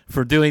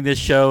for doing this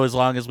show as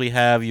long as we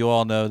have, you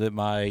all know that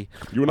my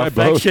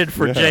affection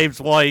for James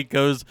White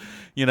goes,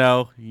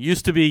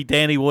 used to be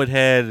Danny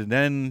Woodhead, and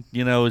then,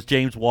 it was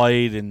James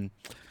White, and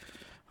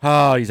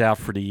he's out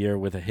for the year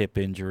with a hip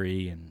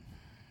injury, and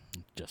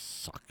it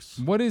just sucks.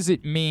 What does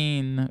it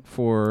mean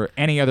for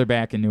any other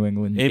back in New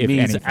England? It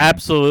means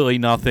absolutely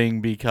nothing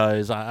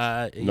because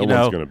no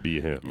one's going to be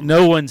him.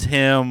 No one's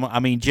him. I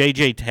mean,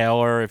 J.J.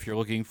 Taylor, if you're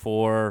looking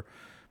for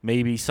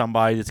maybe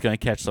somebody that's going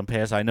to catch some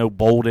pass. I know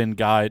Bolden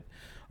got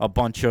a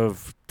bunch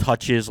of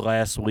touches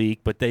last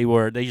week, but they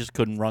just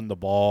couldn't run the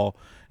ball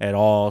at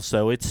all.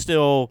 So it's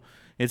still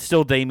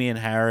Damian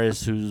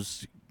Harris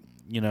who's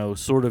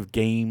sort of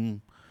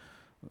game.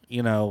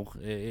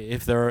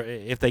 If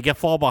they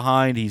fall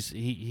behind,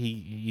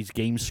 he's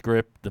game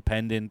script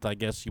dependent, I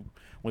guess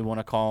we want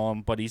to call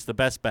him. But he's the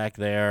best back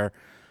there.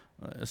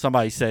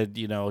 Somebody said,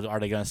 are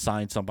they going to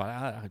sign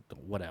somebody?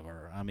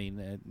 Whatever. I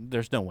mean,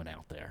 there's no one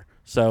out there.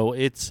 So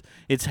it's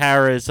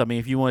Harris. I mean,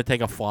 if you want to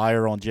take a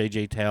flyer on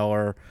J.J.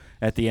 Taylor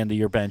at the end of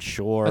your bench,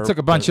 sure. I took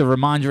a bunch of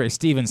Ramondre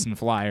Stevenson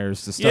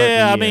flyers to start the year.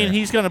 Yeah, I mean,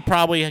 he's going to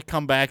probably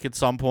come back at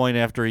some point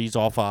after he's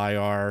off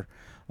IR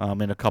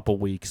in a couple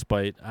weeks.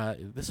 But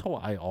this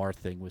whole IR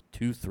thing with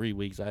 2-3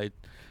 weeks,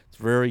 it's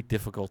very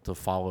difficult to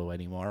follow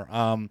anymore.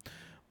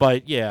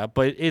 But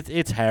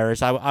it's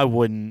Harris. I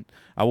wouldn't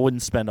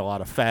spend a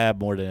lot of fab,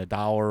 more than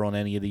 $1 on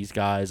any of these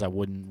guys. I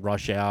wouldn't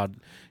rush out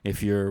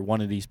if you're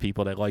one of these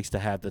people that likes to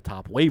have the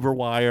top waiver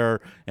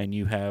wire and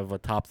you have a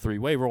top 3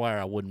 waiver wire.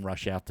 I wouldn't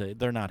rush out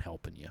they're not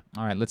helping you.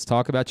 All right, let's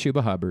talk about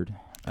Chuba Hubbard.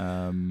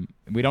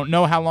 We don't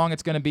know how long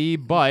it's going to be,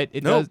 but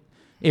it does.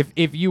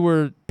 If you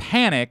were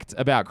panicked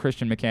about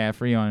Christian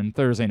McCaffrey on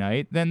Thursday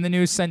night, then the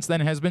news since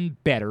then has been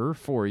better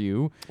for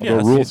you. The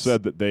rule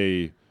said that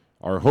they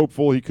are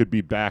hopeful he could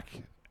be back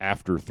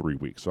after 3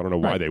 weeks. So I don't know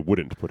why they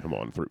wouldn't put him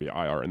on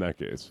IR in that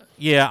case.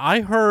 Yeah,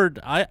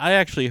 I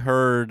actually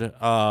heard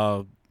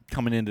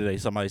coming in today,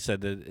 somebody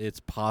said that it's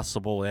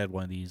possible. They had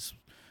one of these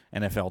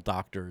NFL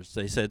doctors.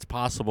 They said it's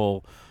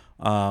possible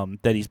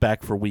that he's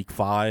back for week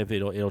 5.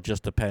 It'll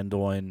just depend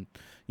on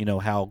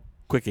how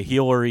quick a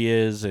healer he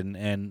is and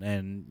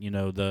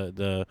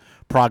the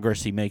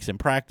progress he makes in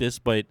practice.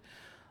 But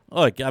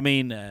look, I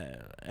mean,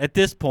 at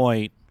this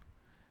point,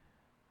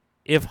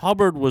 if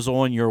Hubbard was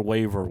on your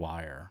waiver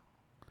wire,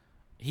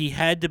 he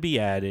had to be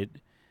added.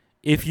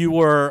 If you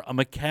were a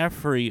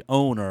McCaffrey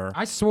owner,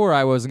 I swore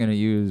I wasn't going to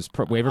use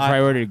waiver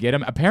priority to get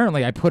him.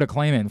 Apparently, I put a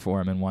claim in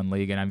for him in one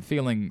league, and I'm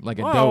feeling like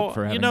a dope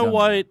for having done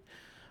what?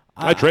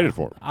 I traded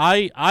for him.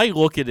 I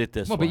look at it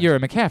this way. But you're a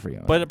McCaffrey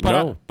owner.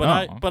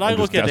 But I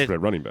look at it.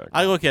 Running back.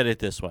 I look at it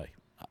this way: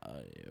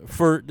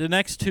 for the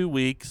next 2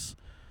 weeks,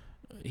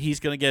 he's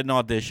going to get an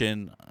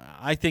audition.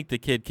 I think the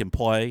kid can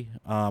play.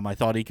 I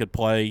thought he could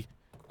play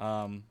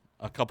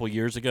a couple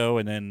years ago,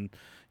 and then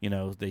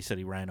they said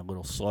he ran a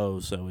little slow,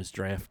 so his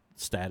draft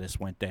status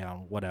went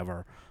down.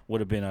 Whatever,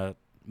 would have been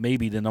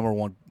maybe the number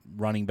 1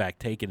 running back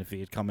taken if he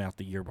had come out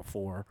the year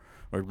before,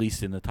 or at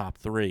least in the top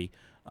 3.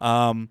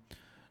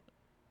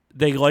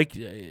 They're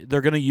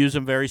going to use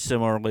him very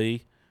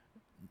similarly.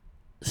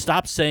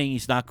 Stop saying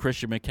he's not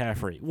Christian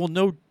McCaffrey. Well,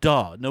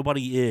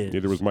 nobody is.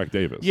 Neither was Mike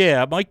Davis.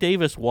 Yeah, Mike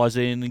Davis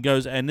wasn't,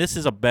 and this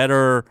is a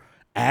better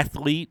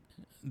athlete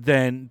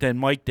than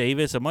Mike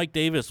Davis, and Mike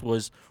Davis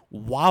was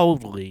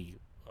wildly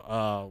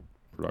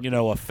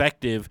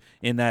effective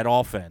in that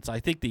offense. I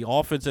think the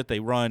offense that they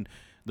run,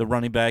 the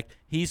running back,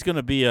 he's going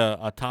to be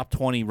a top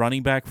 20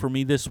 running back for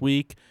me this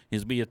week.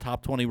 He's going to be a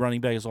top 20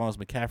 running back as long as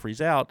McCaffrey's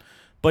out.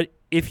 But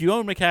if you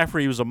own McCaffrey,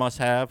 he was a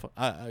must-have.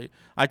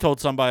 I told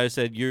somebody, I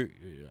said, you're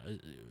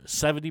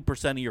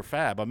 70% of your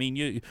fab. I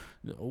mean,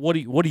 what are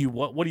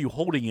you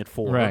holding it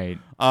for? Right.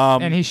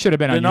 And he should have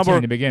been on your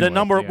team to begin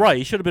with. Right.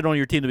 He should have been on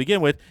your team to begin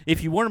with.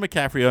 If you weren't a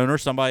McCaffrey owner,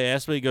 somebody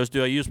asked me, he goes,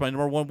 do I use my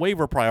number 1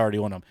 waiver priority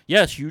on him?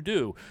 Yes, you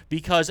do.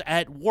 Because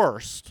at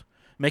worst,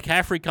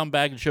 McCaffrey come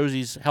back and shows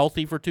he's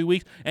healthy for 2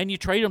 weeks, and you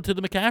trade him to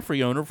the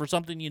McCaffrey owner for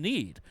something you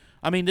need.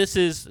 I mean, this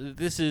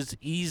is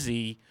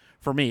easy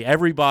for me.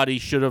 Everybody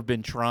should have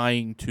been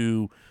trying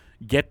to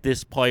get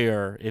this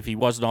player if he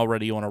wasn't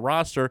already on a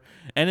roster.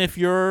 And if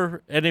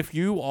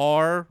you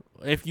are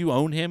if you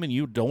own him and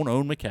you don't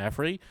own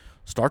McCaffrey,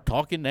 start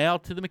talking now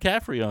to the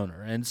McCaffrey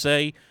owner and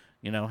say,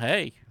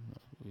 hey,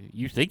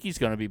 you think he's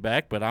going to be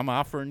back, but I'm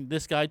offering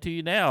this guy to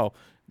you now.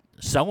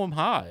 Sell him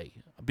high,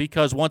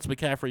 because once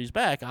McCaffrey's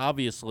back,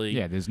 obviously,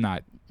 there's no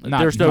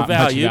much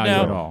value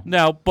at all.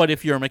 Now, but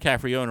if you're a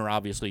McCaffrey owner,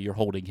 obviously you're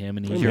holding him,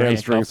 and he's your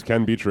hamstrings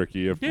can be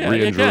tricky if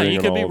re-injuring. You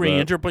and can be all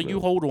re-injured, that. but you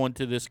hold on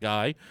to this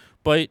guy.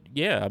 But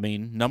I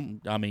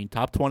mean,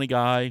 top 20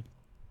 guy.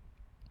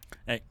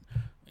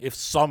 If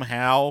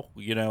somehow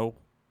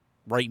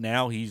right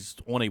now he's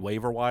on a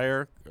waiver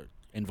wire,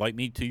 invite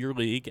me to your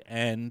league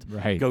and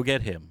go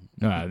get him.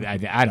 No,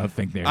 I don't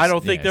think there's. I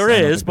don't think there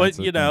is, but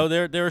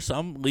there are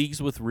some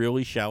leagues with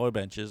really shallow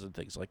benches and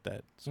things like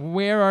that. So.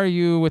 Where are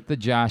you with the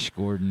Josh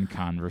Gordon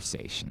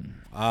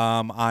conversation?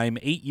 I'm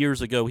 8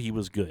 years ago. He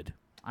was good.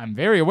 I'm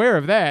very aware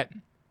of that.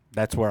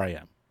 That's where I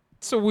am.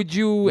 So would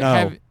you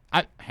have?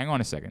 Hang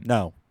on a second.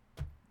 No.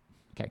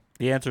 Okay.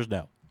 The answer is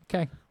no.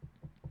 Okay.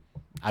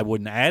 I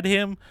wouldn't add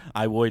him.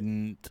 I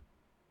wouldn't.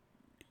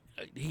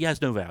 He has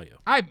no value.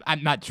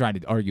 I'm not trying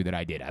to argue that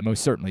I did. I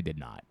most certainly did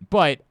not.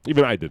 But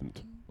even I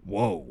didn't.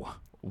 Whoa.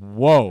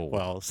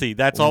 Well, see,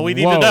 that's all we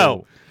need to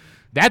know.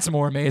 That's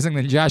more amazing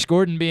than Josh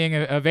Gordon being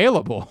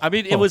available. I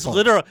mean, it was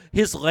literally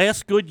his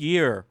last good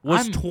year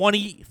was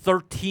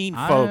 2013,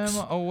 folks.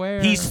 I'm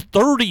aware. He's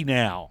 30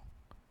 now.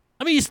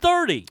 I mean, he's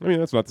 30. I mean,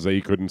 that's not to say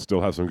he couldn't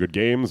still have some good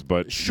games,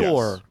 but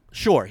sure. Yes.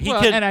 Sure,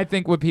 and I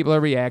think what people are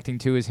reacting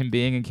to is him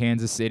being in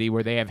Kansas City,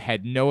 where they have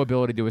had no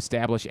ability to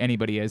establish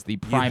anybody as the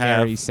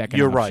primary second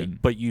You're option.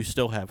 Right, but you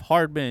still have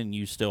Hardman,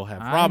 you still have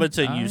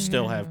Robinson, you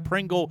still have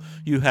Pringle,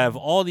 you have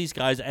all these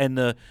guys, and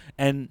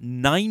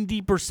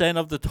 90%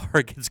 of the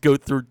targets go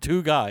through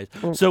two guys.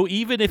 So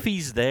even if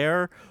he's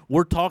there,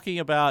 we're talking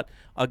about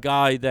a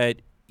guy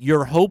that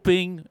you're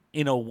hoping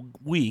in a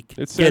week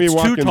it's gets Sammy two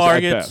Watkins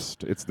targets. At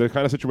best. It's the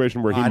kind of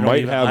situation where he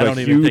might have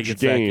a huge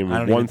game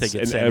once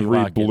in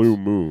every blue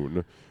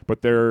moon,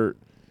 but they're.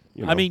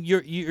 I mean,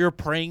 you're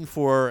praying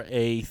for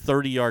a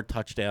 30-yard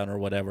touchdown or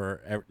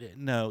whatever.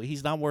 No,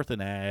 he's not worth an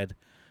ad.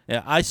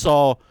 Yeah, I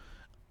saw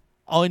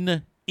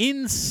an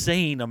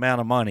insane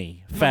amount of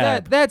money.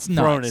 That's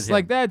thrown nuts. At him.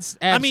 Like that's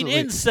absolutely, I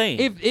mean,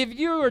 insane. If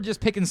you are just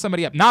picking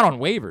somebody up, not on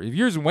waiver, if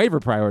you're using waiver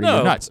priority,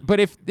 you're nuts. But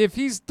if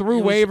he's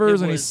through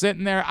waivers and he's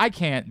sitting there, I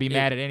can't be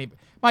mad at any.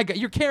 My God,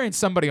 you're carrying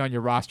somebody on your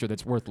roster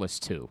that's worthless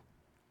too.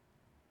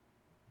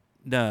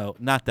 No,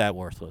 not that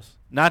worthless.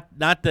 Not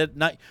that.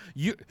 Not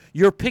you.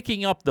 You're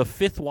picking up the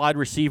fifth wide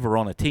receiver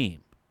on a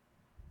team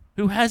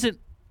who hasn't.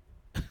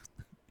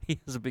 He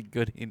hasn't been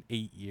good in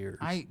 8 years.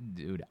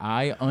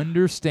 I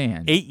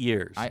understand. 8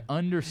 years. I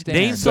understand.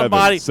 Name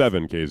somebody.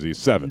 Seven, KZ.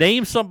 7.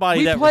 Name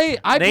somebody I play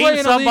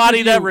name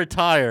somebody that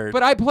retired.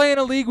 But I play in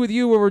a league with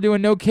you where we're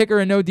doing no kicker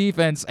and no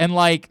defense, and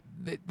like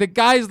the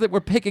guys that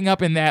we're picking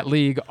up in that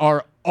league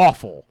are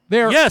awful.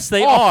 They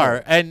awful.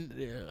 are, and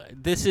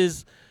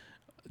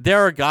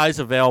there are guys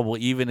available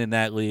even in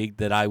that league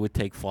that I would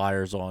take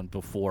flyers on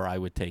before I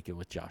would take it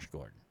with Josh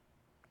Gordon.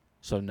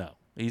 So no,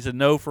 he's a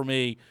no for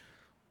me.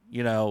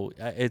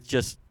 It's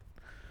just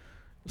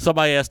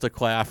somebody asked a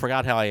question. I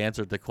forgot how I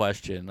answered the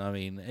question. I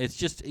mean,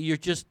 it's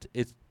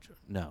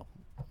no.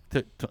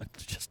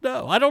 Just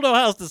no. I don't know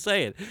how else to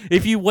say it.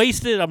 If you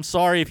wasted, I'm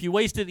sorry. If you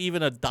wasted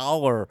even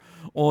 $1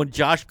 on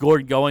Josh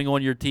Gordon going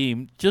on your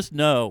team, just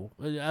no.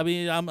 I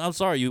mean, I'm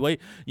sorry.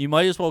 You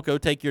might as well go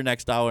take your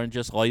next dollar and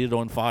just light it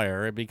on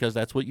fire, because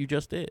that's what you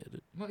just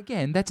did. Well,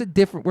 again, that's a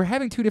different. We're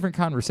having two different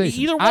conversations.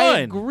 Either one. I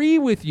agree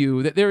with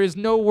you that there is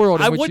no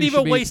world in which wouldn't you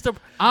even should waste a.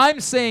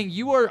 I'm saying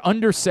you are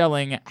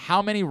underselling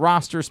how many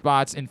roster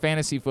spots in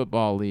fantasy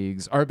football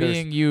leagues are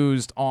being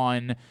used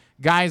on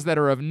guys that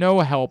are of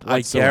no help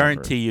whatsoever. I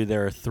guarantee you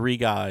there are 3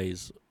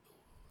 guys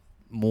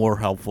more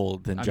helpful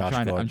than Josh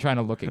Gordon. I'm trying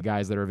to look at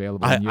guys that are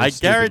available in your I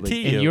stupid guarantee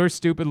league. you. In your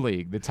stupid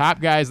league, the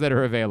top guys that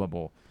are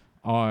available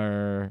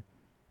are...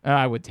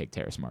 I would take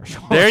Terrace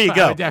Marshall. There you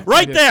go.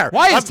 Right there.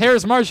 Why is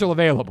Terrace Marshall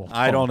available?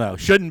 I don't know.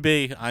 Shouldn't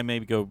be. I may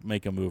go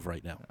make a move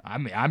right now.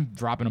 I'm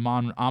dropping him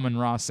on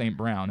Amon-Ra St.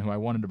 Brown, who I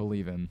wanted to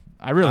believe in.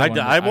 I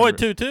would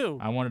too.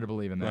 I wanted to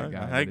believe in that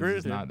guy. I agree.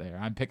 He's not there.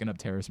 I'm picking up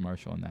Terrace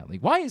Marshall in that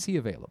league. Why is he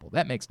available?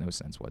 That makes no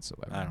sense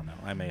whatsoever. I don't know.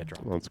 I may have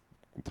dropped. Well, it's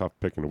tough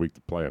picking a week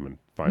to play him and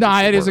find. No,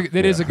 it is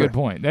a good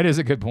point. That is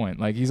a good point.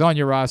 Like, he's on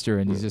your roster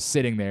and he's just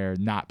sitting there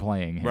not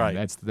playing him.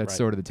 Right. That's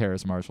sort of the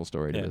Terrace Marshall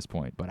story to this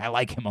point. But I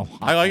like him a lot.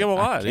 I like him a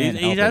lot.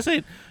 He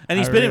hasn't, and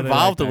he's been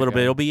involved a little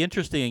bit. It'll be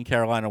interesting in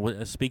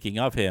Carolina. Speaking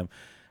of him,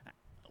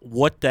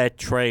 what that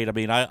trade? I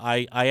mean,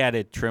 I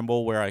added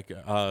Trimble where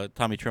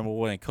Tommy Trimble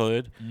when I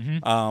could.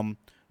 Mm-hmm.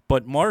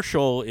 But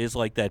Marshall is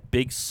like that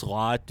big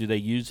slot. Do they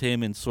use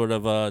him in sort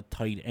of a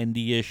tight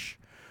end-ish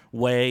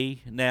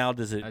way now?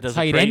 Does it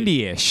tight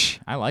endy-ish?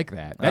 I like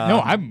that.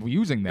 No, I'm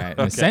using that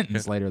in a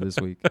sentence later this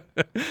week.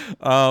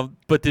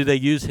 But do they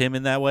use him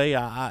in that way?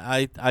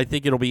 I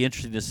think it'll be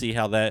interesting to see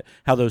how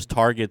those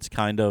targets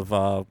kind of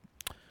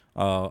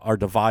are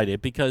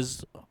divided,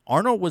 because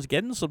Arnold was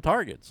getting some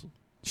targets.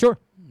 Sure.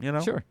 You know.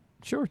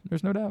 Sure.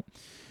 There's no doubt.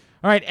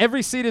 All right,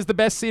 every seat is the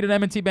best seat at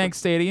M&T Bank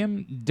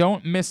Stadium.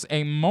 Don't miss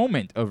a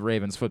moment of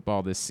Ravens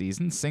football this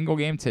season. Single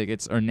game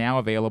tickets are now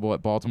available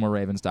at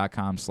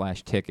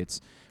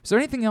BaltimoreRavens.com/tickets. Is there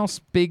anything else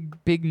big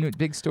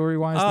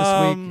story-wise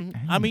this week?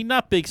 I mean,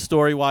 not big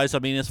story-wise. I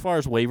mean, as far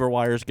as waiver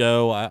wires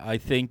go, I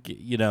think,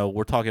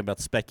 we're talking about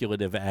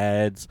speculative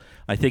ads.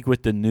 I think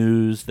with the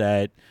news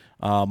that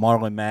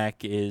Marlon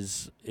Mack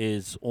is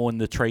on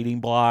the trading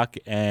block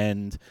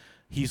and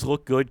he's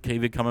looked good,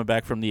 even coming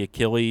back from the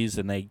Achilles,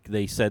 and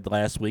they said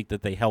last week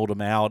that they held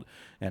him out.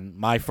 And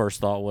my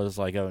first thought was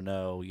like, oh,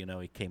 no,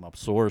 he came up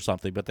sore or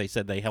something. But they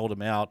said they held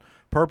him out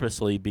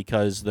purposely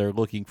because they're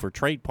looking for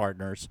trade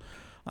partners.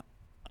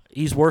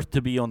 He's worth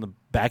to be on the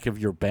back of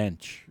your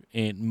bench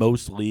in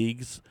most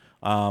leagues.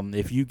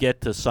 If you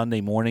get to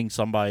Sunday morning,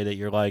 somebody that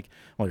you're like,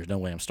 well, there's no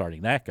way I'm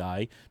starting that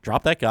guy,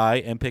 drop that guy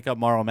and pick up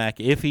Marlon Mack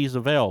if he's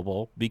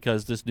available,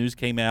 because this news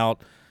came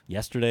out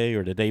yesterday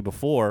or the day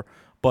before.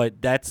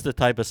 But that's the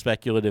type of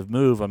speculative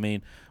move. I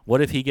mean,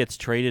 what if he gets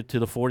traded to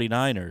the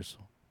 49ers?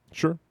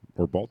 Sure.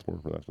 Or Baltimore,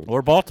 for that matter.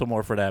 Or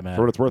Baltimore, for that matter.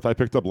 For what it's worth, I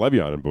picked up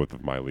Le'Veon in both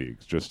of my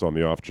leagues, just on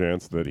the off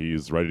chance that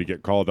he's ready to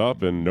get called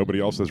up, and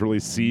nobody else has really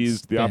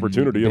seized the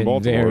opportunity in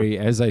Baltimore.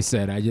 As I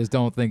said, I just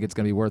don't think it's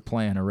going to be worth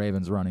playing a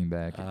Ravens running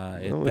back.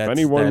 If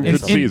anyone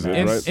could seize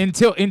it, right?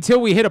 Until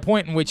we hit a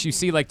point in which you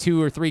see like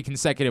 2 or 3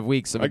 consecutive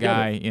weeks of a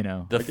guy,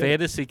 The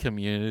fantasy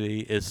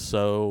community is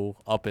so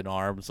up in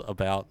arms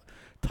about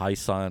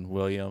Tyson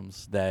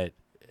Williams that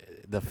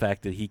the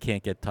fact that he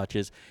can't get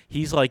touches.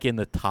 He's like in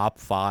the top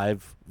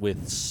 5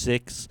 with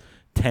 6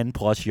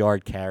 10-plus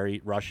yard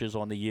carry rushes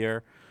on the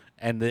year.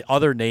 And the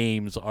other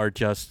names are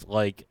just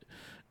like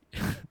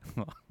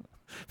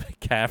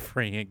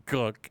McCaffrey and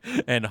Cook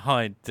and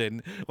Hunt.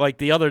 And like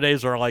the other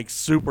names are like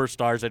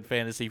superstars in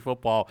fantasy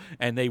football,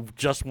 and they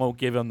just won't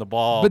give him the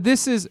ball. But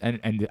this is,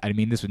 and I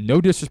mean this with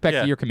no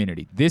disrespect to your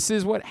community, this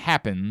is what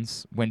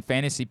happens when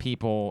fantasy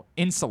people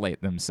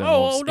insulate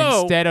themselves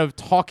instead of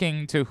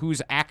talking to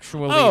who's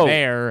actually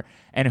there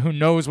and who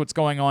knows what's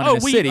going on in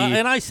the city.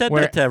 And I said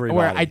that to everybody.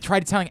 Where I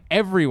tried telling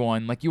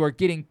everyone, like, you are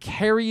getting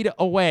carried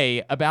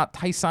away about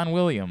Tyson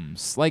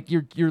Williams. Like,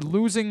 you're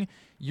losing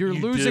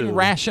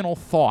rational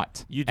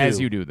thought as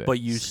you do this. But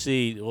you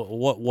see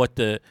what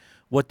the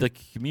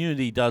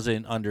community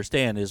doesn't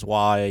understand is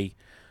why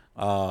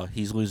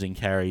he's losing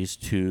carries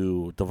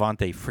to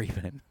Devontae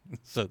Freeman.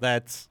 So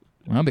that's...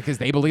 Well, because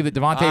they believe that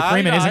Devontae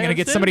Freeman isn't going to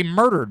get somebody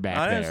murdered back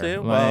there. I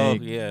understand. Well,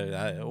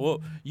 yeah.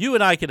 You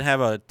and I can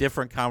have a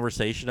different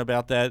conversation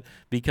about that,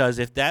 because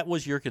if that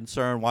was your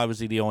concern, why was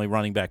he the only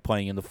running back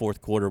playing in the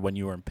fourth quarter when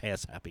you were in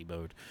pass-happy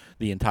mode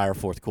the entire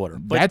fourth quarter?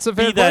 But that's a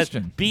fair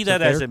question. Be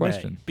that as it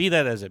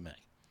may.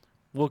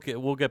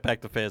 We'll get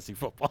back to fantasy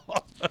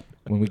football.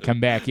 When we come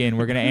back in,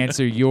 we're going to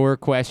answer your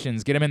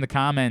questions. Get them in the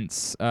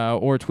comments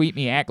or tweet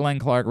me at Glenn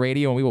Clark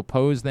Radio, and we will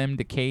pose them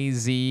to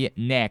KZ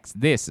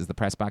next. This is the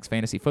Press Box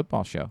Fantasy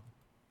Football Show.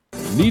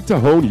 Need to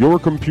hone your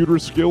computer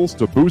skills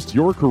to boost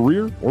your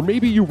career? Or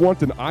maybe you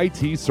want an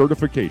IT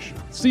certification?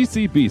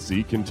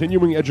 CCBC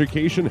Continuing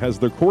Education has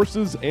the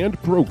courses and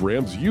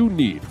programs you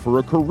need for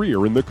a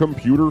career in the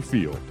computer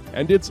field.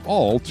 And it's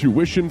all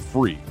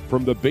tuition-free.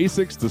 From the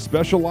basics to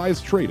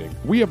specialized training,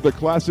 we have the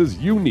classes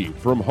you need,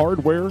 from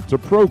hardware to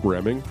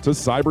programming to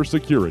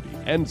cybersecurity,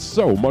 and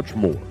so much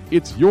more.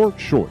 It's your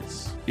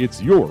choice.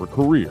 It's your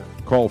career.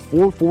 Call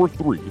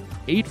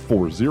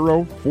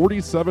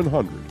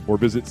 443-840-4700 or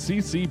visit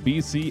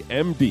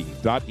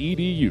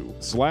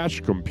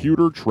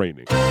ccbcmd.edu/computer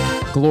training.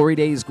 Glory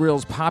Days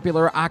Grill's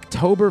popular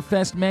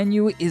Oktoberfest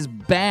menu is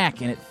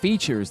back, and it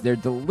features their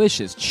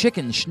delicious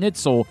chicken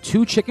schnitzel,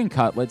 2 chicken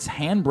cutlets,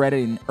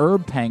 hand-breaded in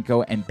herb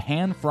panko and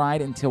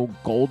pan-fried until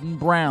golden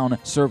brown,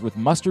 served with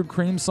mustard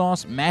cream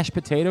sauce, mashed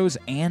potatoes,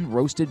 and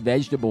roasted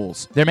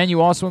vegetables. Their menu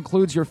also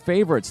includes your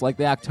favorites like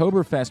the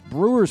Oktoberfest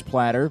Brewer's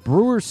Platter,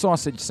 Brewer's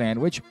Sausage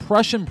Sandwich,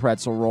 Prussian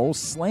Pretzel Rolls,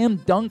 Slam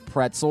Dunk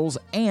Pretzels,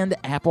 and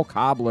Apple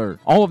Cobbler.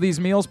 All of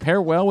these meals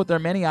pair well with their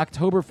many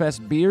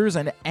Oktoberfest beers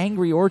and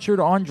Angry Orchard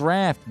on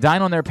draft.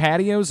 Dine on their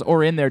patios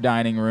or in their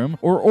dining room,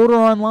 or order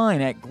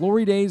online at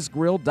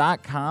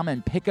glorydaysgrill.com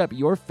and pick up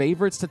your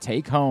favorites to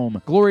take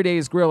home. Glory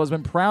Days Grill has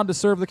been proud to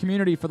serve the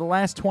community for the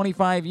last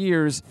 25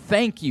 years.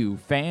 Thank you,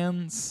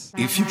 fans.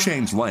 If you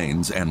change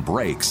lanes and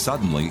brake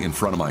suddenly in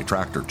front of my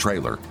tractor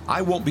trailer,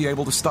 I won't be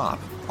able to stop.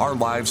 Our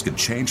lives could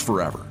change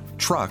forever.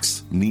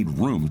 Trucks need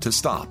room to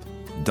stop.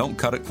 Don't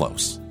cut it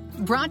close.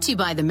 Brought to you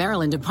by the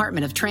Maryland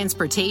Department of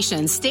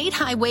Transportation State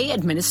Highway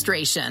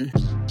Administration.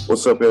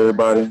 What's up,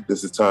 everybody?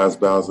 This is Tyus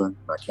Bowser.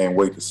 I can't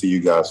wait to see you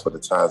guys for the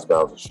Tyus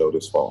Bowser Show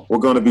this fall. We're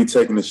going to be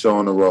taking the show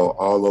on the road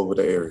all over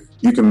the area.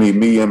 You can meet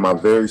me and my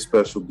very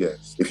special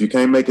guests. If you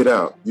can't make it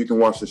out, you can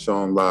watch the show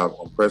on live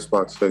on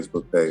Pressbox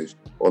Facebook page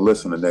or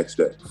listen the next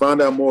day.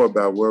 Find out more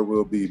about where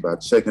we'll be by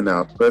checking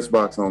out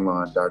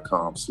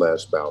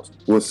PressBoxOnline.com/Bowser.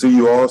 We'll see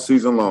you all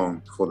season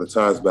long for the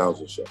Tyus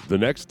Bowser Show. The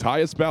next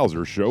Tyus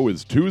Bowser Show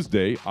is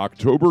Tuesday,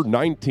 October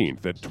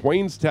 19th at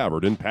Twain's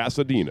Tavern in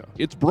Pasadena.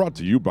 It's brought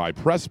to you by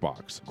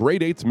Pressbox,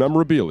 Grade 8's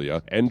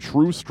Memorabilia, and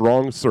True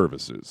Strong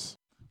Services.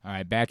 All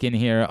right, back in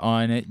here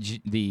on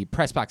the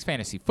Pressbox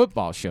Fantasy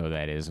Football Show,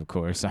 that is, of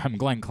course. I'm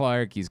Glenn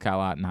Clark. He's Kyle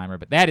Ottenheimer.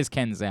 But that is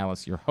Ken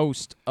Zales, your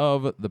host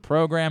of the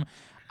program.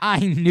 I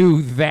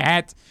knew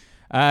that.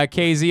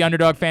 KZ,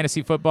 Underdog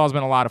Fantasy Football has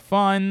been a lot of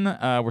fun.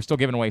 We're still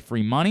giving away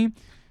free money.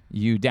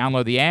 You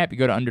download the app, you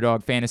go to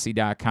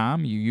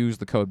UnderdogFantasy.com, you use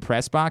the code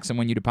PRESSBOX, and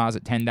when you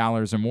deposit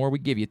 $10 or more, we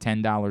give you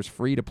 $10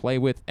 free to play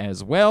with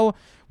as well.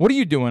 What are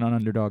you doing on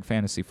Underdog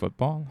Fantasy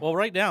Football? Well,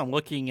 right now I'm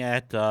looking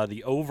at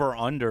the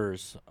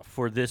over-unders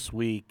for this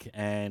week,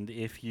 and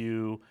if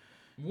you...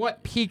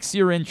 What piques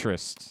your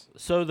interest?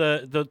 So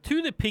the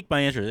two that pique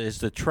my interest is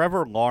the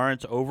Trevor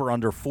Lawrence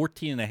over-under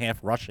 14.5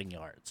 rushing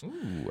yards.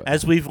 Ooh.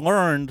 As we've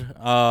learned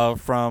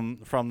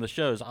from the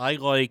shows, I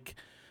like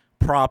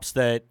props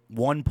that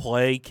one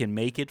play can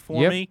make it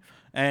for me,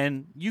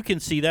 and you can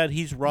see that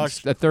he's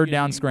rushed a third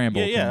down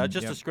scramble. Yeah,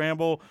 just a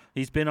scramble.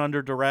 He's been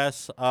under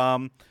duress.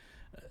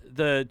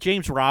 The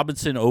James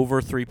Robinson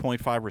over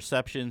 3.5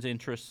 receptions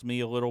interests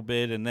me a little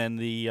bit, and then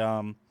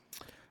the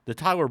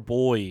Tyler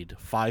Boyd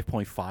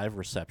 5.5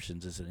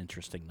 receptions is an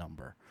interesting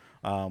number.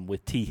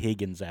 With T.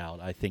 Higgins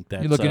out, I think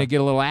that's... You're looking to get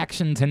a little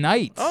action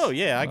tonight. Oh,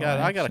 yeah. I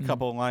got a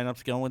couple of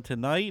lineups going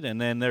tonight, and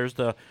then there's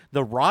the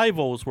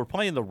rivals. We're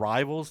playing the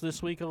rivals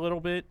this week a little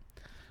bit.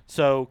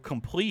 So,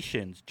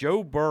 completions.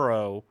 Joe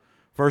Burrow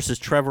versus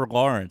Trevor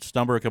Lawrence,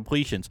 number of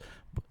completions.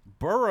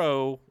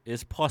 Burrow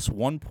is plus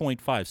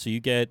 1.5, so you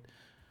get...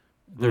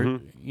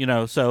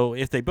 so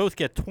if they both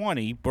get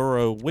 20,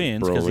 Burrow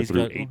wins. Burrow He's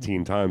threw got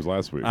 18 times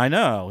last week. I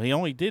know. He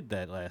only did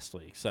that last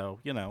week.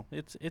 So,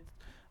 it's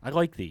I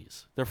like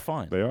these. They're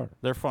fun. They are.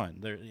 They're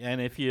fun.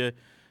 And if you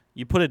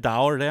put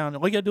 $1 down,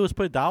 all you got to do is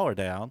put $1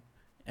 down,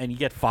 and you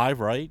get 5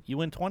 right, you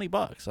win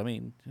 $20. I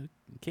mean,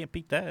 you can't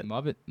beat that.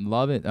 Love it.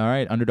 Love it. All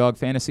right,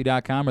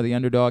 UnderdogFantasy.com or the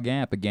Underdog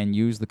app. Again,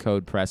 use the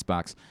code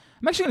PRESSBOX.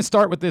 I'm actually going to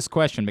start with this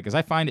question because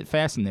I find it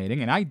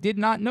fascinating, and I did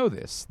not know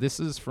this. This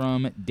is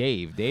from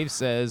Dave. Dave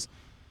says,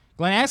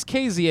 Glenn asked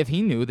KZ if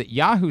he knew that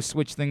Yahoo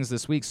switched things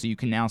this week so you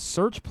can now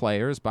search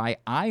players by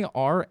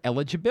IR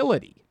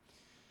eligibility.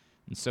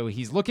 And so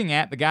he's looking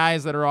at the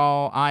guys that are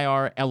all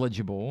IR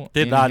eligible.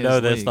 Did not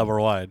know this, number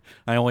one.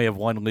 I only have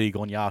one league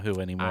on Yahoo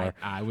anymore.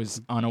 I was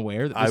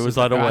unaware. That I was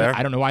unaware.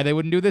 I don't know why they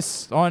wouldn't do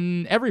this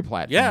on every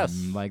platform. Yes.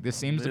 Like, this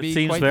seems to be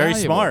seems quite very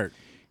valuable. smart.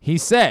 He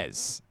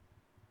says,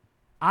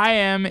 I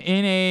am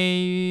in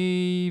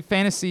a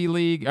fantasy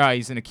league.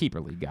 He's in a keeper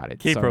league. Got it.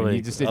 Keeper Sorry, league.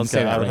 He just didn't Okay,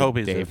 say that I would right, hope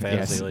he's in a Dave.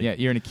 fantasy league. Yeah,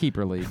 you're in a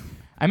keeper league.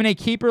 I'm in a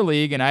keeper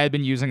league, and I had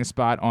been using a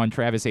spot on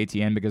Travis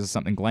Etienne because of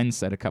something Glenn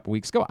said a couple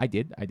weeks ago. I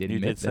did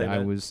admit that I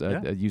was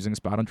using a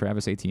spot on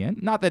Travis Etienne.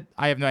 Not that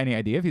I have any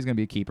idea if he's going to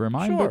be a keeper of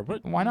mine, Sure,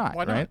 but why not,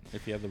 Why not, right?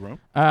 if you have the room.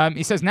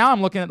 He says, now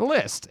I'm looking at the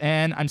list,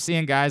 and I'm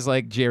seeing guys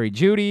like Jerry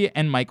Jeudy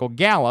and Michael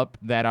Gallup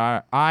that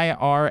are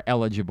IR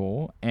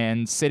eligible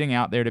and sitting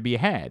out there to be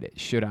had.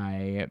 Should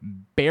I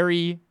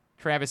bury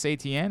Travis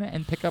Etienne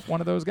and pick up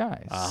one of those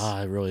guys?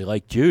 I really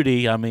like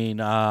Jeudy. I mean,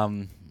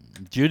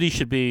 Jeudy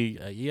should be,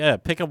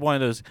 pick up one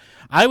of those.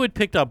 I would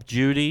pick up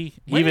Jeudy.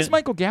 When is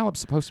Michael Gallup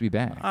supposed to be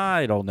back?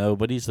 I don't know,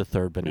 but he's the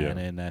third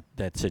banana in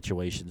that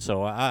situation.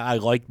 So I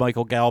like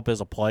Michael Gallup as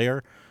a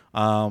player,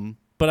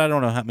 but I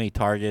don't know how many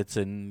targets,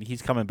 and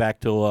he's coming back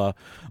to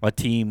a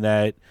team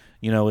that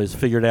has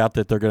figured out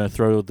that they're going to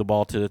throw the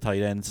ball to the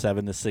tight end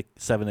 7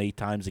 to 8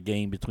 times a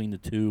game between the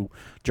two,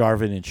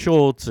 Jarvin and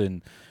Schultz,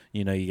 and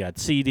you got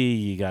CD,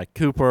 you got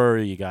Cooper,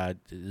 you got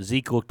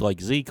Zeke looked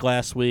like Zeke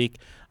last week.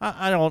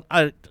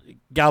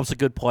 Gallup's a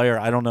good player.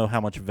 I don't know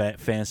how much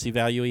fantasy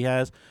value he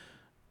has.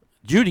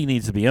 Jeudy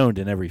needs to be owned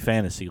in every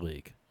fantasy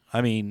league.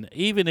 I mean,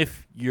 even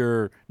if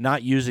you're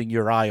not using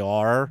your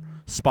IR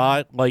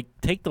spot, like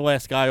take the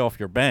last guy off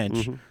your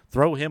bench,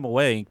 throw him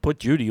away, and put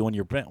Jeudy on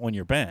your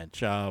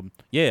bench.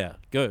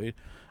 Good.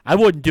 I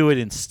wouldn't do it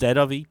instead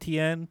of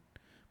Etienne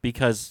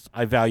because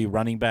I value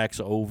running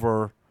backs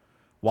over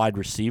wide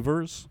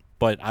receivers,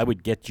 but I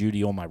would get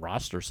Jeudy on my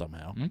roster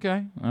somehow.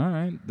 Okay, all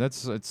right.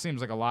 It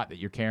seems like a lot that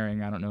you're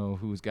carrying. I don't know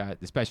who's got,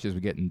 especially as we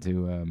get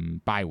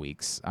into bye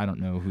weeks. I don't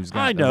know who's got.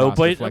 I the know,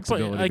 roster but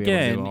flexibility to again,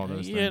 be able to do all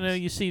those things.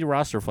 you see the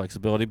roster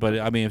flexibility. But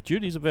I mean, if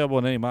Judy's available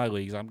in any of my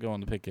leagues, I'm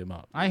going to pick him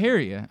up. I hear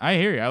you.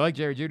 I like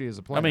Jerry Jeudy as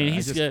a player. I mean,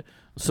 he's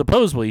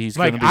supposedly he's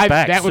going to be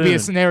back. That would soon. be a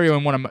scenario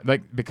in one of my,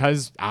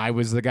 because I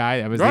was the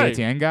guy, I was Right. the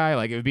Etienne guy.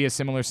 Like, it would be a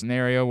similar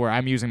scenario where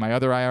I'm using my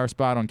other IR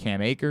spot on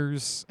Cam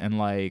Akers and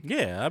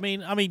I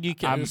mean, you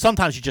can.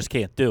 Sometimes you just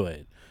can't do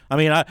it. I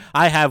mean,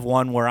 I have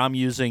one where I'm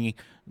using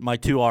my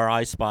 2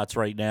 RI spots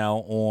right now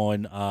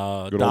on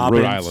Good Dobbins. old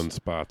Rhode Island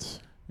spots.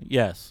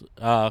 Yes.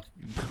 I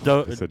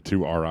said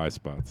 2 RI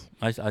spots.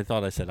 I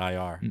thought I said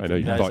IR. I know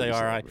you Did thought I say you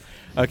said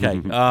RI?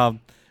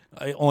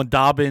 Okay. On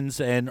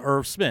Dobbins and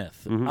Irv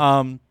Smith.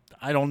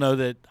 I don't know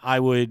that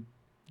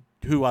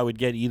who I would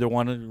get either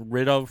one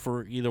rid of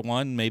for either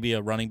one. Maybe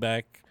a running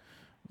back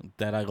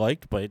that I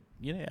liked, but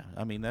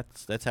I mean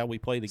that's how we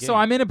play the game. So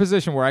I'm in a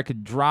position where I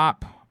could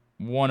drop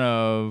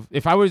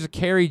if I was to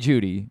carry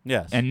Judy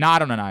and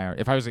not on an IR,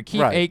 if I was to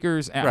keep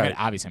Akers, I mean,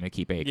 obviously I'm going to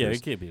keep Akers. Yeah, you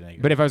keep Akers.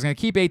 But if I was going to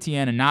keep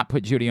ATN and not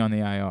put Judy on the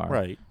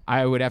IR,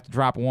 I would have to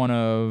drop one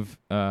of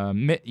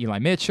Eli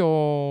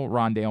Mitchell,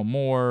 Rondale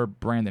Moore,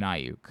 Brandon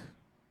Ayuk.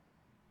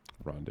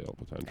 Rondale,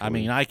 potentially. I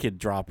mean, I could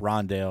drop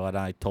Rondale, and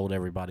I told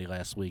everybody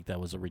last week that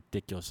was a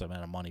ridiculous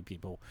amount of money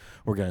people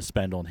were going to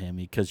spend on him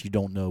because you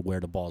don't know where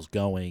the ball's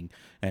going.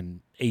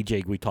 And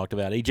AJ, we talked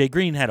about AJ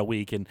Green had a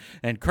week, and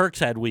Kirk's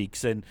had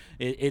weeks, and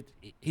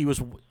he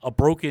was a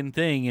broken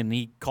thing, and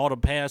he caught a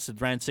pass and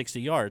ran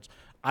 60 yards.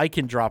 I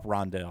can drop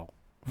Rondale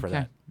for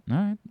that.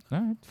 All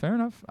right, fair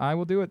enough. I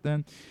will do it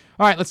then.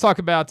 All right, let's talk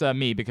about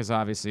me because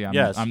obviously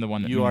I'm the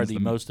one that you are the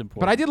most most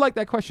important. But I did like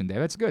that question, Dave.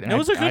 That's good. It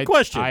was a good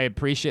question. I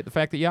appreciate the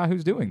fact that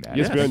Yahoo's doing that.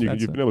 ESPN,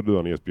 you've been able to do it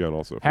on ESPN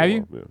also. Have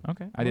you? Yeah.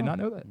 Okay, I did not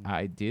know that.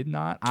 I did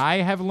not. I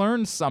have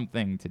learned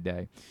something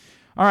today.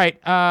 All right,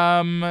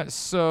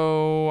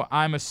 so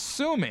I'm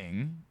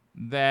assuming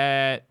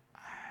that.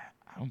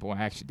 Oh boy,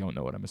 I actually don't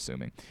know what I'm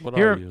assuming.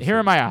 Here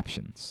are my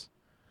options.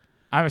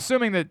 I'm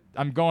assuming that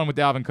I'm going with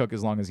Dalvin Cook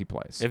as long as he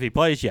plays. If he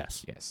plays,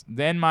 yes. Yes.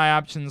 Then my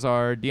options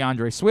are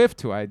DeAndre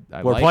Swift, who We're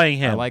like, playing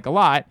him. I like a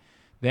lot.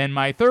 Then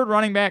my third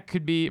running back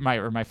could be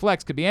my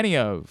flex could be any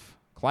of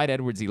Clyde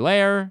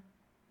Edwards-Helaire,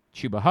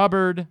 Chuba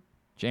Hubbard,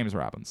 James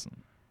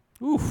Robinson.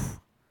 Oof.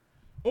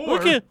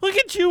 Look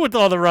at you with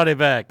all the running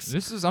backs.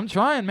 I'm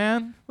trying,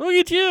 man. Look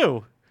at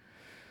you.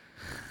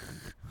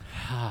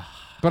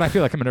 But I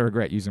feel like I'm going to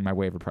regret using my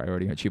waiver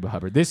priority on Chuba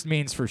Hubbard. This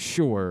means for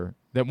sure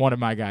that one of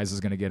my guys is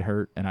going to get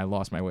hurt, and I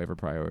lost my waiver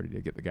priority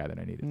to get the guy that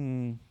I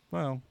needed.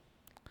 Well,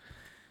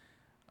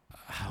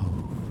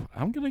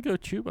 I'm going to go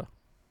Chuba.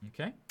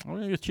 Okay. I'm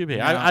going to go Chuba.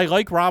 Yeah. I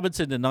like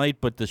Robinson tonight,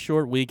 but the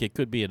short week, it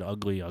could be an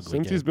ugly Since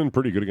game. he's been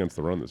pretty good against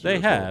the run this year. They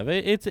have.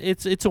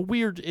 It's a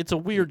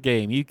weird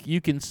game.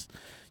 You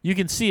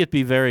can see it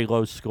be very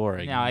low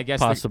scoring. Now, I guess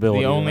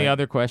possibility. The only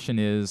other question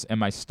is,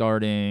 am I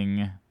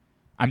starting?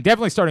 I'm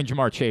definitely starting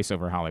Jamar Chase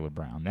over Hollywood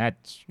Brown.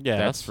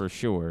 That's for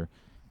sure.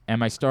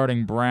 Am I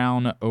starting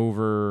Brown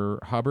over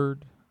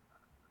Hubbard?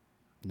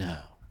 No.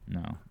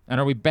 And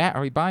are we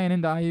buying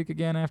into Ayuk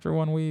again after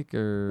 1 week?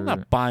 Or I'm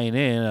not buying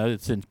in.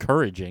 It's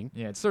encouraging.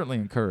 Yeah, it's certainly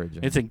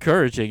encouraging. It's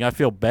encouraging. I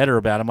feel better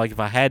about him. Like if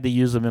I had to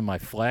use him in my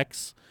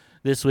flex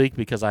this week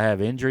because I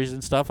have injuries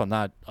and stuff, I'm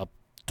not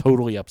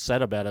totally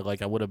upset about it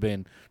like I would have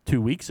been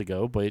 2 weeks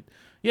ago. But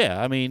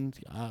yeah, I mean,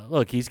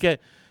 look,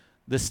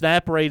 the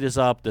snap rate is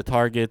up.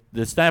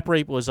 The snap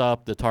rate was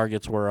up. The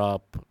targets were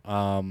up.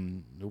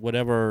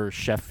 Whatever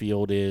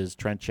Sheffield is,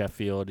 Trent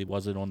Sheffield, he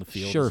wasn't on the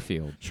field.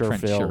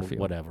 Sherfield,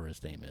 whatever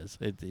his name is.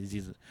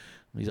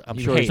 I'm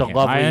You sure he's hate a him.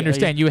 lovely. I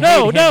understand you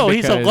hate him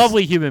he's a because-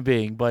 lovely human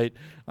being, but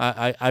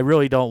I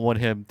really don't want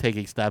him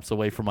taking snaps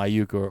away from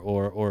Ayuk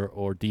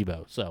or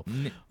Debo. So,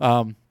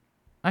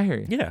 I hear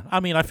you. Yeah, I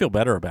mean, I feel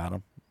better about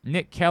him.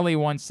 Nick Kelly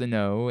wants to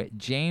know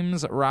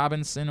James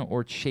Robinson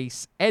or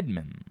Chase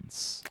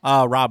Edmonds.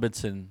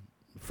 Robinson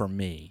for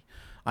me.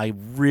 I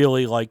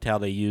really liked how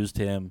they used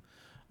him.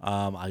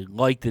 I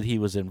liked that he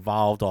was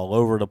involved all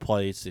over the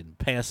place in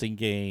passing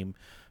game.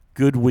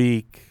 Good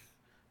week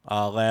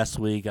last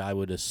week. I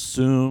would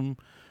assume,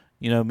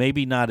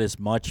 maybe not as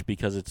much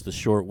because it's the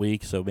short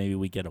week, so maybe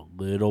we get a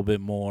little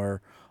bit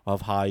more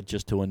of Hyde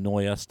just to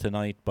annoy us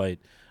tonight, but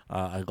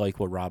I like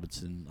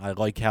I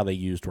like how they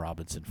used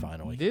Robinson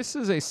finally. This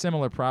is a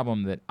similar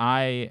problem that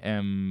I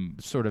am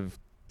sort of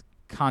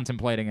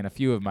contemplating in a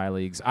few of my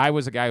leagues. I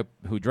was a guy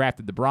who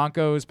drafted the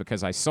Broncos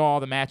because I saw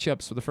the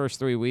matchups for the first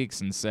 3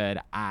 weeks and said,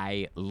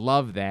 I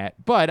love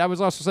that. But I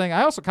was also saying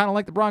I also kind of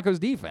like the Broncos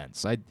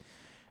defense. I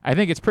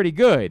think it's pretty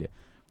good.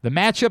 The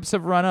matchups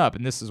have run up,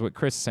 and this is what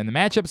Chris is saying. The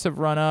matchups have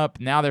run up.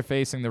 Now they're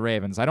facing the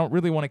Ravens. I don't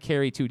really want to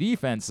carry two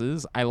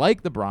defenses. I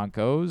like the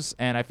Broncos,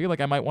 and I feel like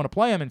I might want to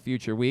play them in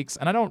future weeks,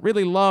 and I don't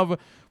really love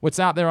what's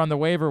out there on the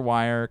waiver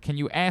wire. Can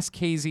you ask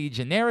KZ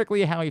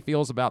generically how he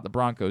feels about the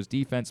Broncos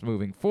defense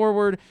moving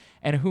forward,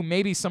 and who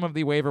maybe some of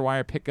the waiver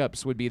wire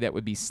pickups would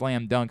be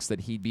slam dunks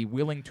that he'd be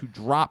willing to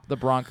drop the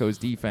Broncos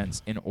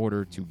defense in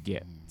order to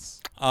get?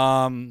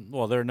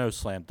 Well, there are no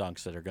slam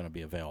dunks that are going to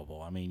be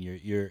available. I mean,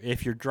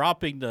 if you're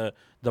dropping the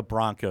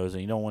Broncos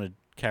and you don't want to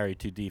carry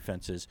two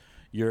defenses,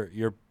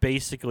 you're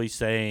basically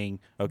saying,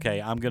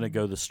 okay, I'm going to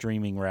go the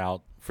streaming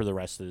route for the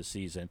rest of the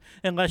season,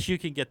 unless you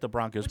can get the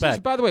Broncos back. Which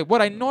is, by the way,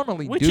 what I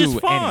normally Which do is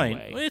fine.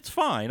 anyway. It's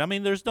fine. I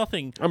mean, there's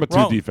nothing. I'm a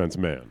wrong. two-defense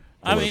man.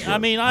 I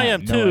mean, I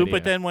am no too. idea.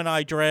 But then when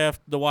I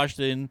draft the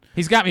Washington,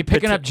 He's got me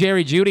picking up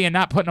Jerry Judy and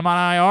not putting him on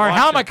IR.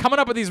 How am I coming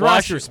up with these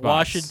roster spots?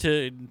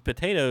 Washington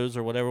potatoes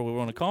or whatever we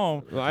want to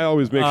call them. I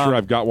always make sure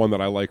I've got one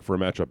that I like for a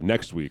matchup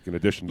next week in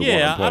addition to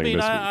what I'm playing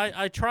this week.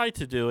 I try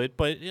to do it,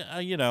 but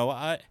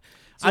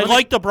I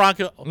like the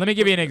Broncos. Let me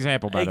give you an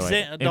example, by the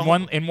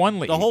way. In one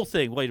league. The whole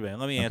thing, wait a minute,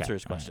 let me answer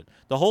his question.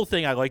 Right. The whole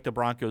thing, I like the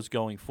Broncos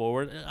going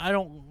forward. I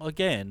don't,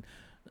 again,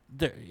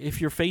 if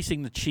you're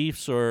facing the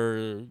Chiefs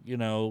or,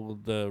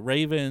 the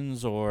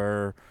Ravens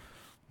or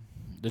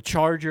the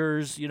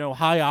Chargers,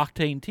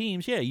 high-octane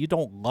teams, yeah, you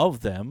don't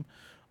love them.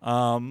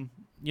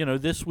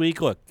 This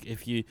week, look,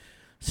 if you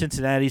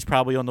Cincinnati's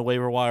probably on the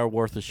waiver wire,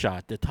 worth a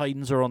shot. The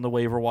Titans are on the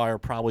waiver wire,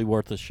 probably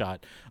worth a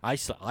shot. I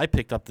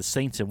picked up the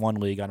Saints in one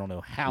league. I don't know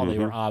how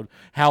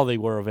they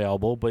were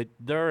available, but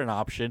they're an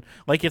option.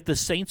 Like if the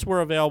Saints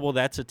were available,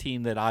 that's a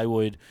team that I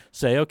would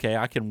say, okay,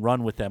 I can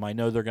run with them. I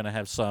know they're going to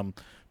have some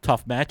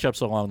tough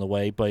matchups along the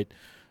way, but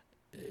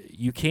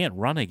you can't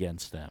run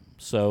against them.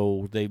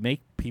 So they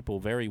make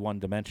people very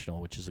one-dimensional,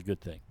 which is a good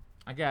thing.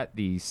 I've got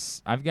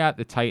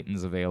the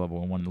Titans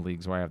available in one of the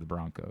leagues where I have the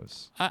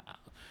Broncos.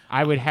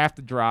 I would have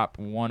to drop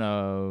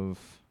I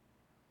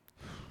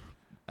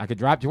could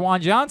drop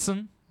Juwan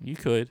Johnson. You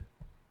could.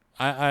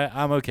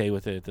 I'm okay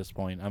with it at this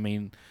point. I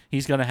mean,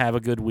 he's going to have a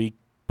good week,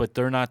 but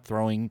they're not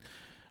throwing.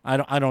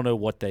 I don't know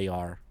what they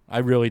are. I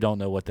really don't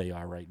know what they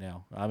are right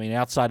now. I mean,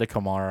 outside of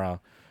Kamara,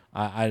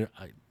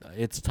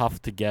 it's tough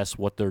to guess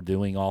what they're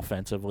doing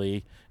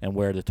offensively and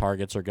where the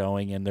targets are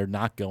going, and they're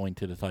not going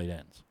to the tight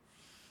ends.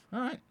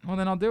 All right. Well,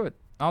 then I'll do it.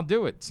 I'll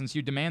do it since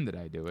you demanded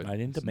I do it. I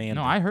didn't demand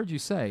No, it. I heard you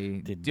say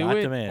Did do not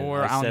it demand.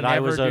 or I I'll said never I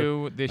was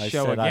do this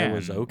show said again. I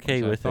was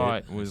okay which with I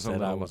thought it. was I a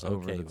said I little was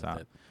over okay the with top.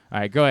 it. All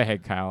right, go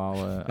ahead,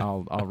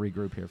 Kyle. I'll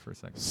regroup here for a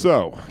second.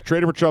 So,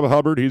 traded for Chuba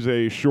Hubbard. He's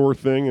a sure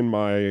thing in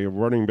my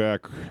running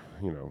back,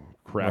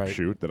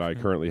 crapshoot that I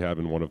currently have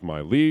in one of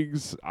my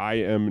leagues. I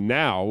am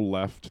now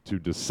left to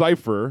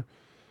decipher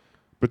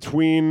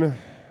between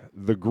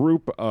the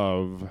group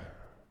of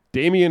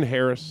Damian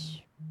Harris,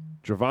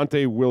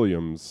 Javonte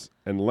Williams,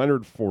 and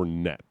Leonard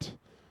Fournette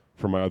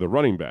for my other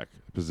running back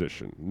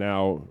position.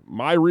 Now,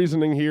 my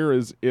reasoning here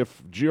is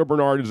if Gio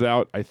Bernard is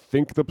out, I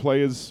think the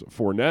play is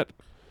Fournette.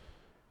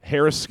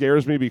 Harris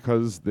scares me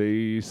because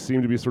they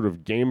seem to be sort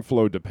of game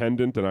flow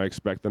dependent, and I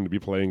expect them to be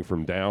playing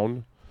from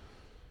down.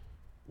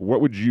 What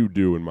would you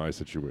do in my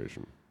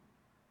situation?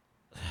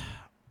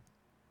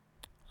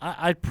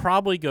 I'd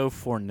probably go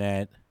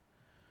Fournette.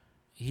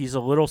 He's a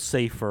little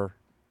safer.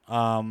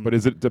 But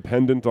is it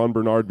dependent on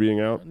Bernard being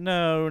out?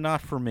 No,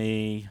 not for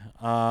me.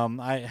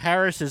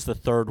 Harris is the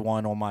third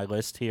one on my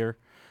list here.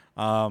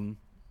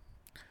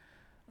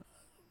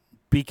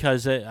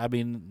 Because,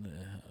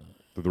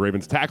 Do the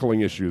Ravens'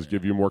 tackling issues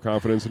give you more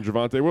confidence in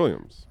Javonte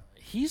Williams?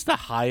 He's the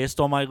highest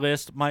on my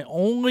list. My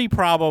only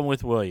problem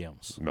with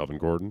Williams. Melvin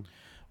Gordon?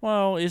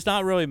 Well, it's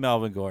not really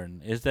Melvin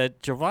Gordon. Is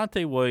that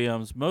Javonte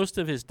Williams, most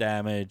of his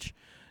damage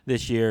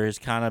this year has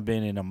kind of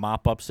been in a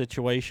mop-up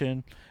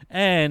situation.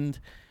 And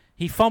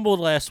he fumbled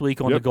last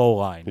week on the goal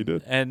line. He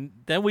did. And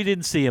then we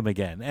didn't see him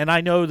again. And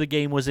I know the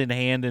game was in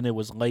hand and it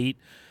was late.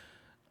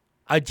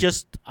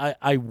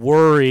 I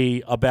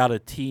worry about a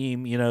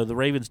team. The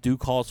Ravens do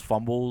cause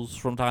fumbles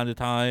from time to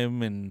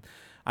time, and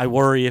I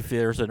worry if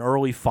there's an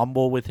early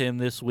fumble with him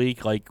this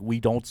week, like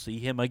we don't see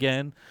him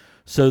again.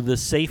 So the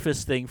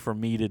safest thing for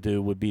me to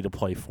do would be to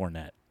play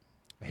Fournette.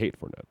 I hate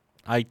Fournette.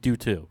 I do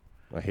too.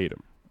 I hate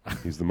him.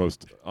 He's the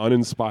most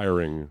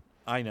uninspiring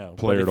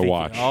player to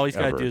watch. All he's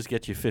got ever. to do is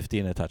get you 50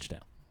 and a touchdown.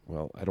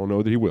 Well, I don't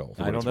know that he will.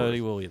 I don't know that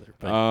he will either.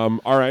 But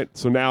All right,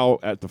 so now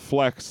at the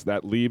flex,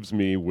 that leaves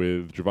me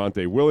with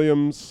Javonte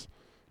Williams,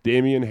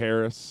 Damian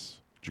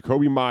Harris,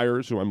 Jacoby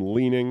Myers, who I'm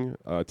leaning,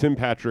 Tim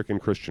Patrick,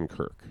 and Christian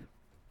Kirk.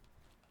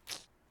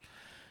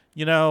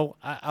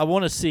 I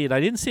want to see it. I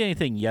didn't see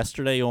anything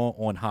yesterday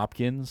on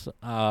Hopkins.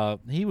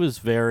 He was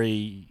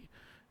very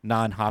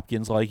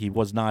non-Hopkins-like. He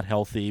was not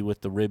healthy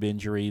with the rib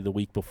injury the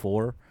week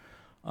before.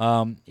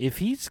 If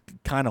he's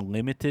kind of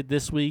limited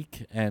this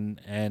week, and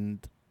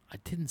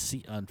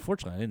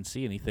unfortunately, I didn't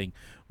see anything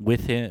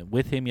with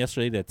him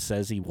yesterday that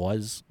says he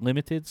was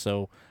limited,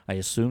 so I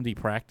assumed he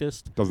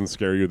practiced. Doesn't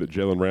scare you that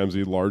Jalen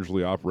Ramsey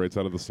largely operates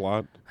out of the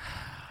slot?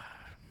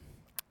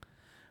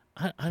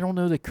 I don't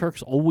know that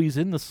Kirk's always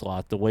in the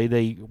slot the way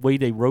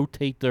they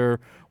rotate their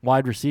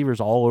wide receivers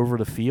all over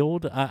the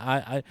field.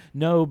 I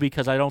no,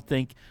 because I don't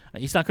think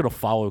he's not going to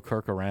follow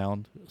Kirk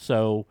around.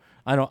 So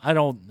I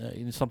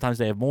don't. Sometimes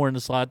they have more in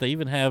the slot. They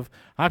even have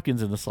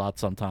Hopkins in the slot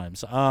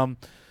sometimes. The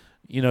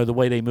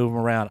way they move him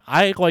around.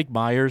 I like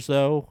Myers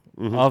though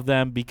of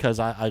them because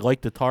I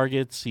like the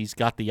targets. He's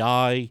got the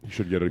eye. You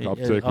should get an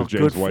uptick with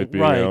James White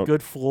being right, out.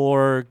 Good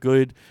floor.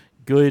 Good.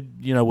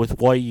 With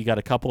White, you got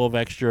a couple of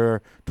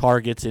extra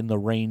targets in the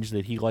range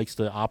that he likes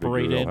to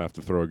operate in. He'll have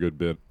to throw a good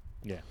bit.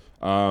 Yeah.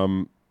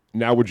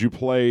 Now, would you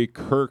play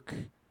Kirk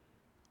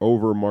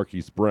over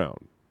Marquise Brown?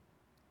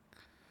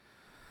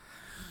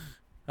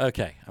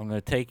 Okay, I'm gonna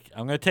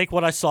take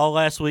what I saw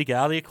last week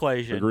out of the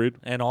equation. Agreed.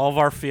 And all of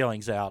our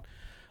feelings out.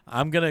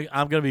 I'm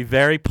gonna be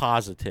very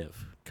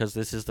positive because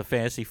this is the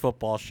fantasy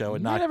football show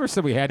and You not never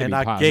said we had to and be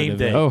not positive, game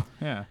day. though.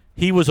 Yeah.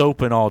 He was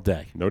open all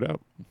day. No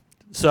doubt.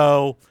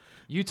 So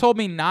you told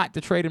me not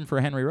to trade him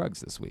for Henry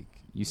Ruggs this week.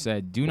 You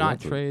said do not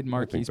trade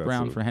Marquise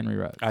Brown for Henry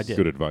Ruggs. I did.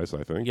 Good advice,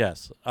 I think.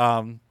 Yes.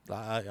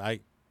 I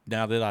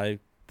now that I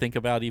think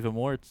about it even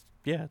more, it's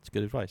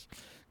good advice.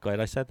 Glad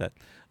I said that.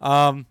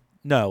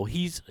 No,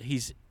 he's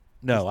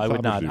no, I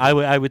would not.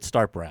 I would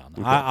start Brown.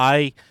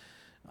 Okay.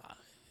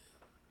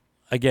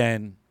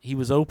 Again, he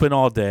was open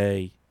all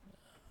day.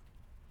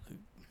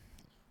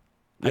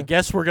 I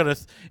guess we're going to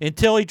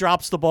until he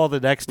drops the ball the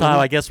next time,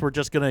 I guess we're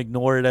just going to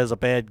ignore it as a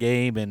bad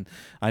game. And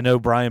I know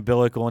Brian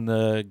Billick on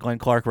the Glenn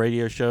Clark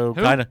radio show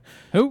Brian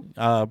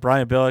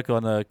Billick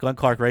on the Glenn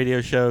Clark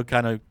radio show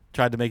kind of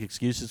tried to make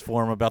excuses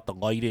for him about the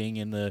lighting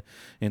in the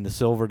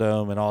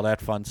Silverdome and all that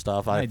fun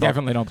stuff. I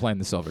definitely don't play in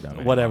the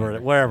Silverdome.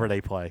 Wherever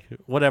they play.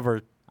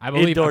 Whatever. I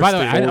believe. By the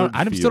way,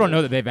 I still don't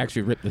know that they've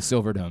actually ripped the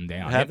Silverdome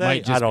down. Have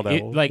they? I don't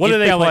know. What are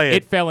they playing?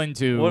 It fell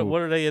into.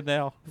 What are they in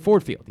now?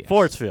 Ford Field. Yes.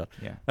 Ford's Field.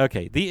 Yeah.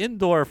 Okay. The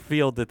indoor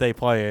field that they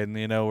play in.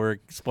 We're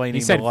explaining.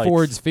 He said the lights.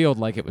 Ford's Field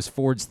like it was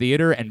Ford's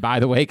Theater, and by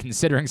the way,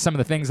 considering some of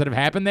the things that have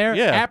happened there,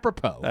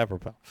 apropos.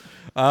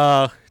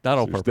 Not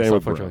on purpose.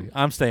 Unfortunately,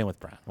 I'm staying with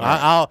Brown.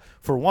 I'll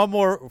for one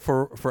more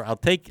I'll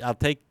take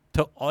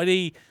to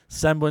any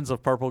semblance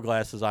of purple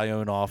glasses I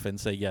own off and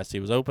say yes, he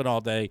was open all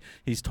day.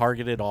 He's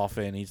targeted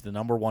often. He's the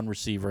number one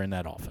receiver in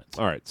that offense.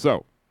 All right,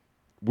 so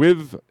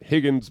with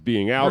Higgins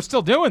being out, we're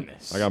still doing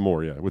this. I got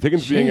more. Yeah, with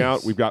Higgins being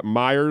out, we've got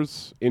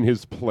Myers in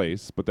his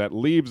place, but that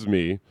leaves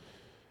me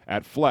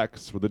at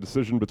flex with a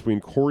decision between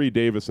Corey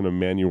Davis and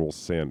Emmanuel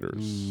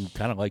Sanders.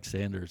 Kind of like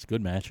Sanders.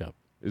 Good matchup.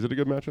 Is it a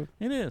good matchup?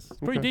 It is.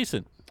 Pretty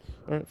decent.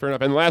 All right, fair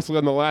enough. And lastly,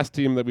 on the last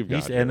team that we've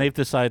got, and they've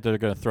decided they're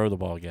going to throw the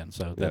ball again,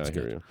 so that's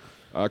good.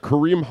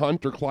 Kareem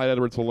Hunt or Clyde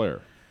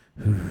Edwards-Helaire?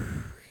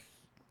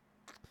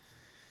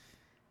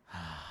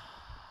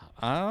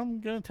 I'm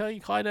going to tell you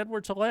Clyde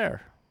Edwards-Helaire,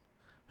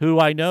 who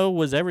I know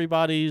was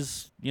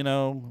everybody's,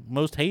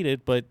 most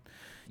hated, but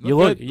you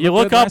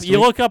look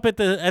up at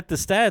the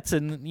stats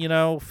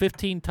and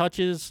 15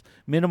 touches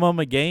minimum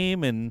a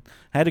game and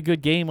had a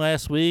good game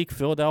last week.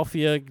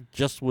 Philadelphia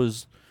just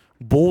was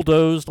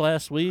bulldozed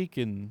last week,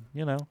 and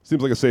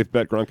seems like a safe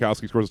bet.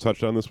 Gronkowski scores a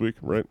touchdown this week,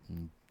 right?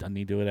 Doesn't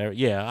he do it?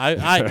 Yeah,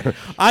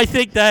 I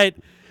think that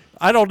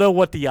I don't know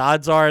what the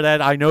odds are of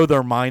that. I know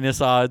they're minus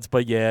odds,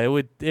 but yeah,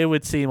 it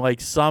would seem like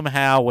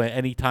somehow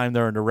anytime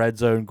they're in the red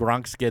zone,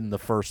 Gronk's getting the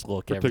first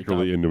look,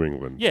 particularly in New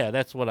England. Yeah,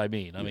 that's what I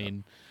mean. I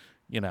mean,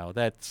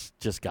 that's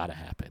just got to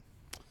happen.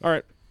 All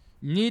right.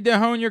 Need to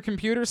hone your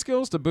computer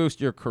skills to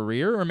boost your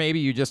career, or maybe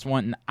you just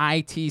want an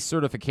IT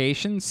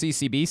certification?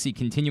 CCBC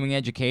Continuing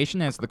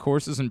Education has the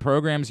courses and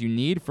programs you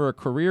need for a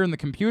career in the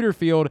computer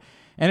field,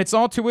 and it's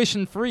all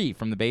tuition-free.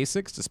 From the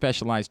basics to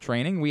specialized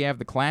training, we have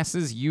the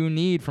classes you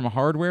need, from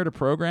hardware to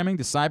programming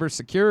to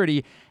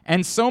cybersecurity,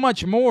 and so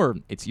much more.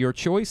 It's your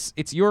choice.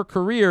 It's your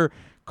career.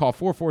 Call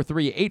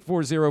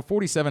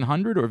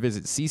 443-840-4700 or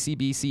visit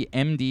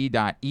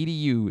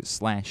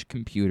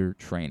ccbcmd.edu/computer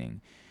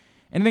training.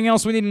 Anything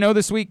else we need to know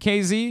this week,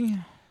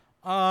 KZ?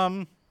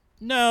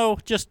 No,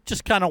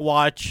 just kind of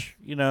watch.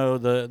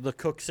 The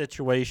Cook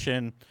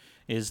situation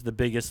is the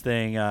biggest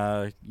thing.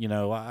 If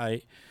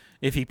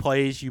he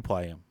plays, you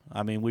play him.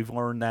 I mean, we've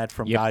learned that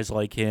from guys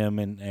like him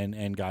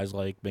and guys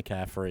like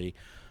McCaffrey.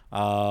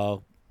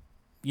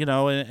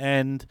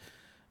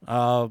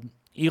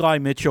 Eli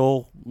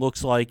Mitchell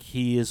looks like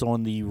he is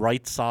on the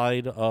right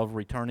side of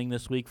returning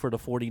this week for the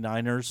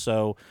 49ers,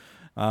 so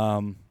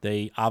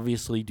they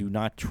obviously do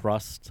not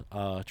trust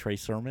Trey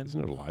Sermon.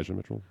 Isn't it Elijah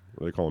Mitchell?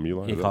 Or they call him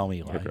Eli? They call him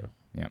Eli. Okay.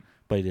 Yeah,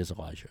 but it is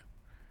Elijah.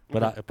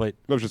 But I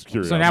was just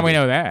curious. So now we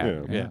know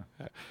that. Yeah.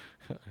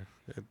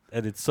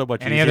 And it's so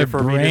much Any easier other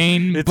for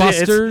brain me to,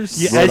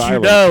 busters? as you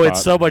know,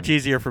 it's so much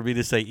easier for me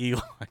to say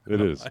Eli.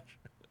 It is.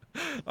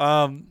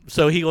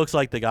 So he looks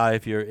like the guy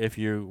if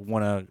you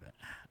want to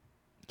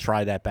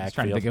try that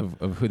backfield. I was trying to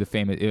think of who the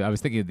famous. I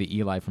was thinking of the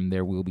Eli from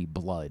There Will Be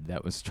Blood.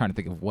 That was trying to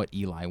think of what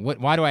Eli.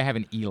 Why do I have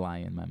an Eli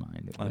in my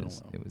mind? It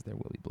was There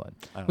Will Be Blood.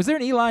 Was there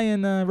an Eli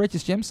in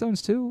Righteous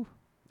Gemstones too?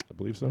 I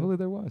believe so. I believe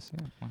there was.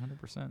 Yeah,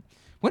 100%.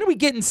 When are we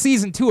getting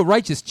season 2 of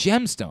Righteous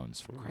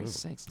Gemstones? For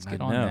Christ's sakes, let's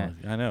get on that.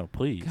 I know,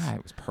 please. God,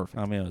 it was perfect.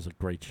 I mean, it was a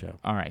great show.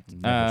 All right.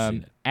 Never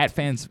seen it. At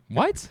fans,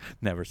 what?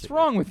 Never seen it.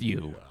 What's wrong with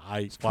you?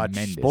 I watch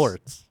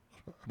sports.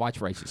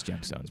 Watch Righteous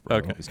Gemstones, bro.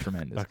 Okay. It was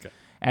tremendous. Okay.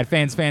 At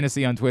Fans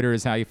Fantasy on Twitter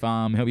is how you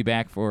follow him. He'll be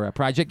back for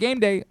Project Game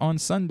Day on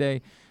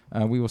Sunday.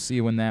 We will see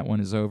you when that one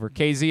is over.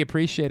 KZ,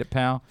 appreciate it,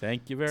 pal.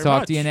 Thank you very much.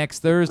 Talk to you next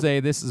Thursday.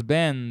 This has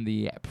been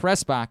the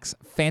Press Box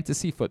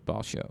Fantasy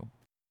Football Show.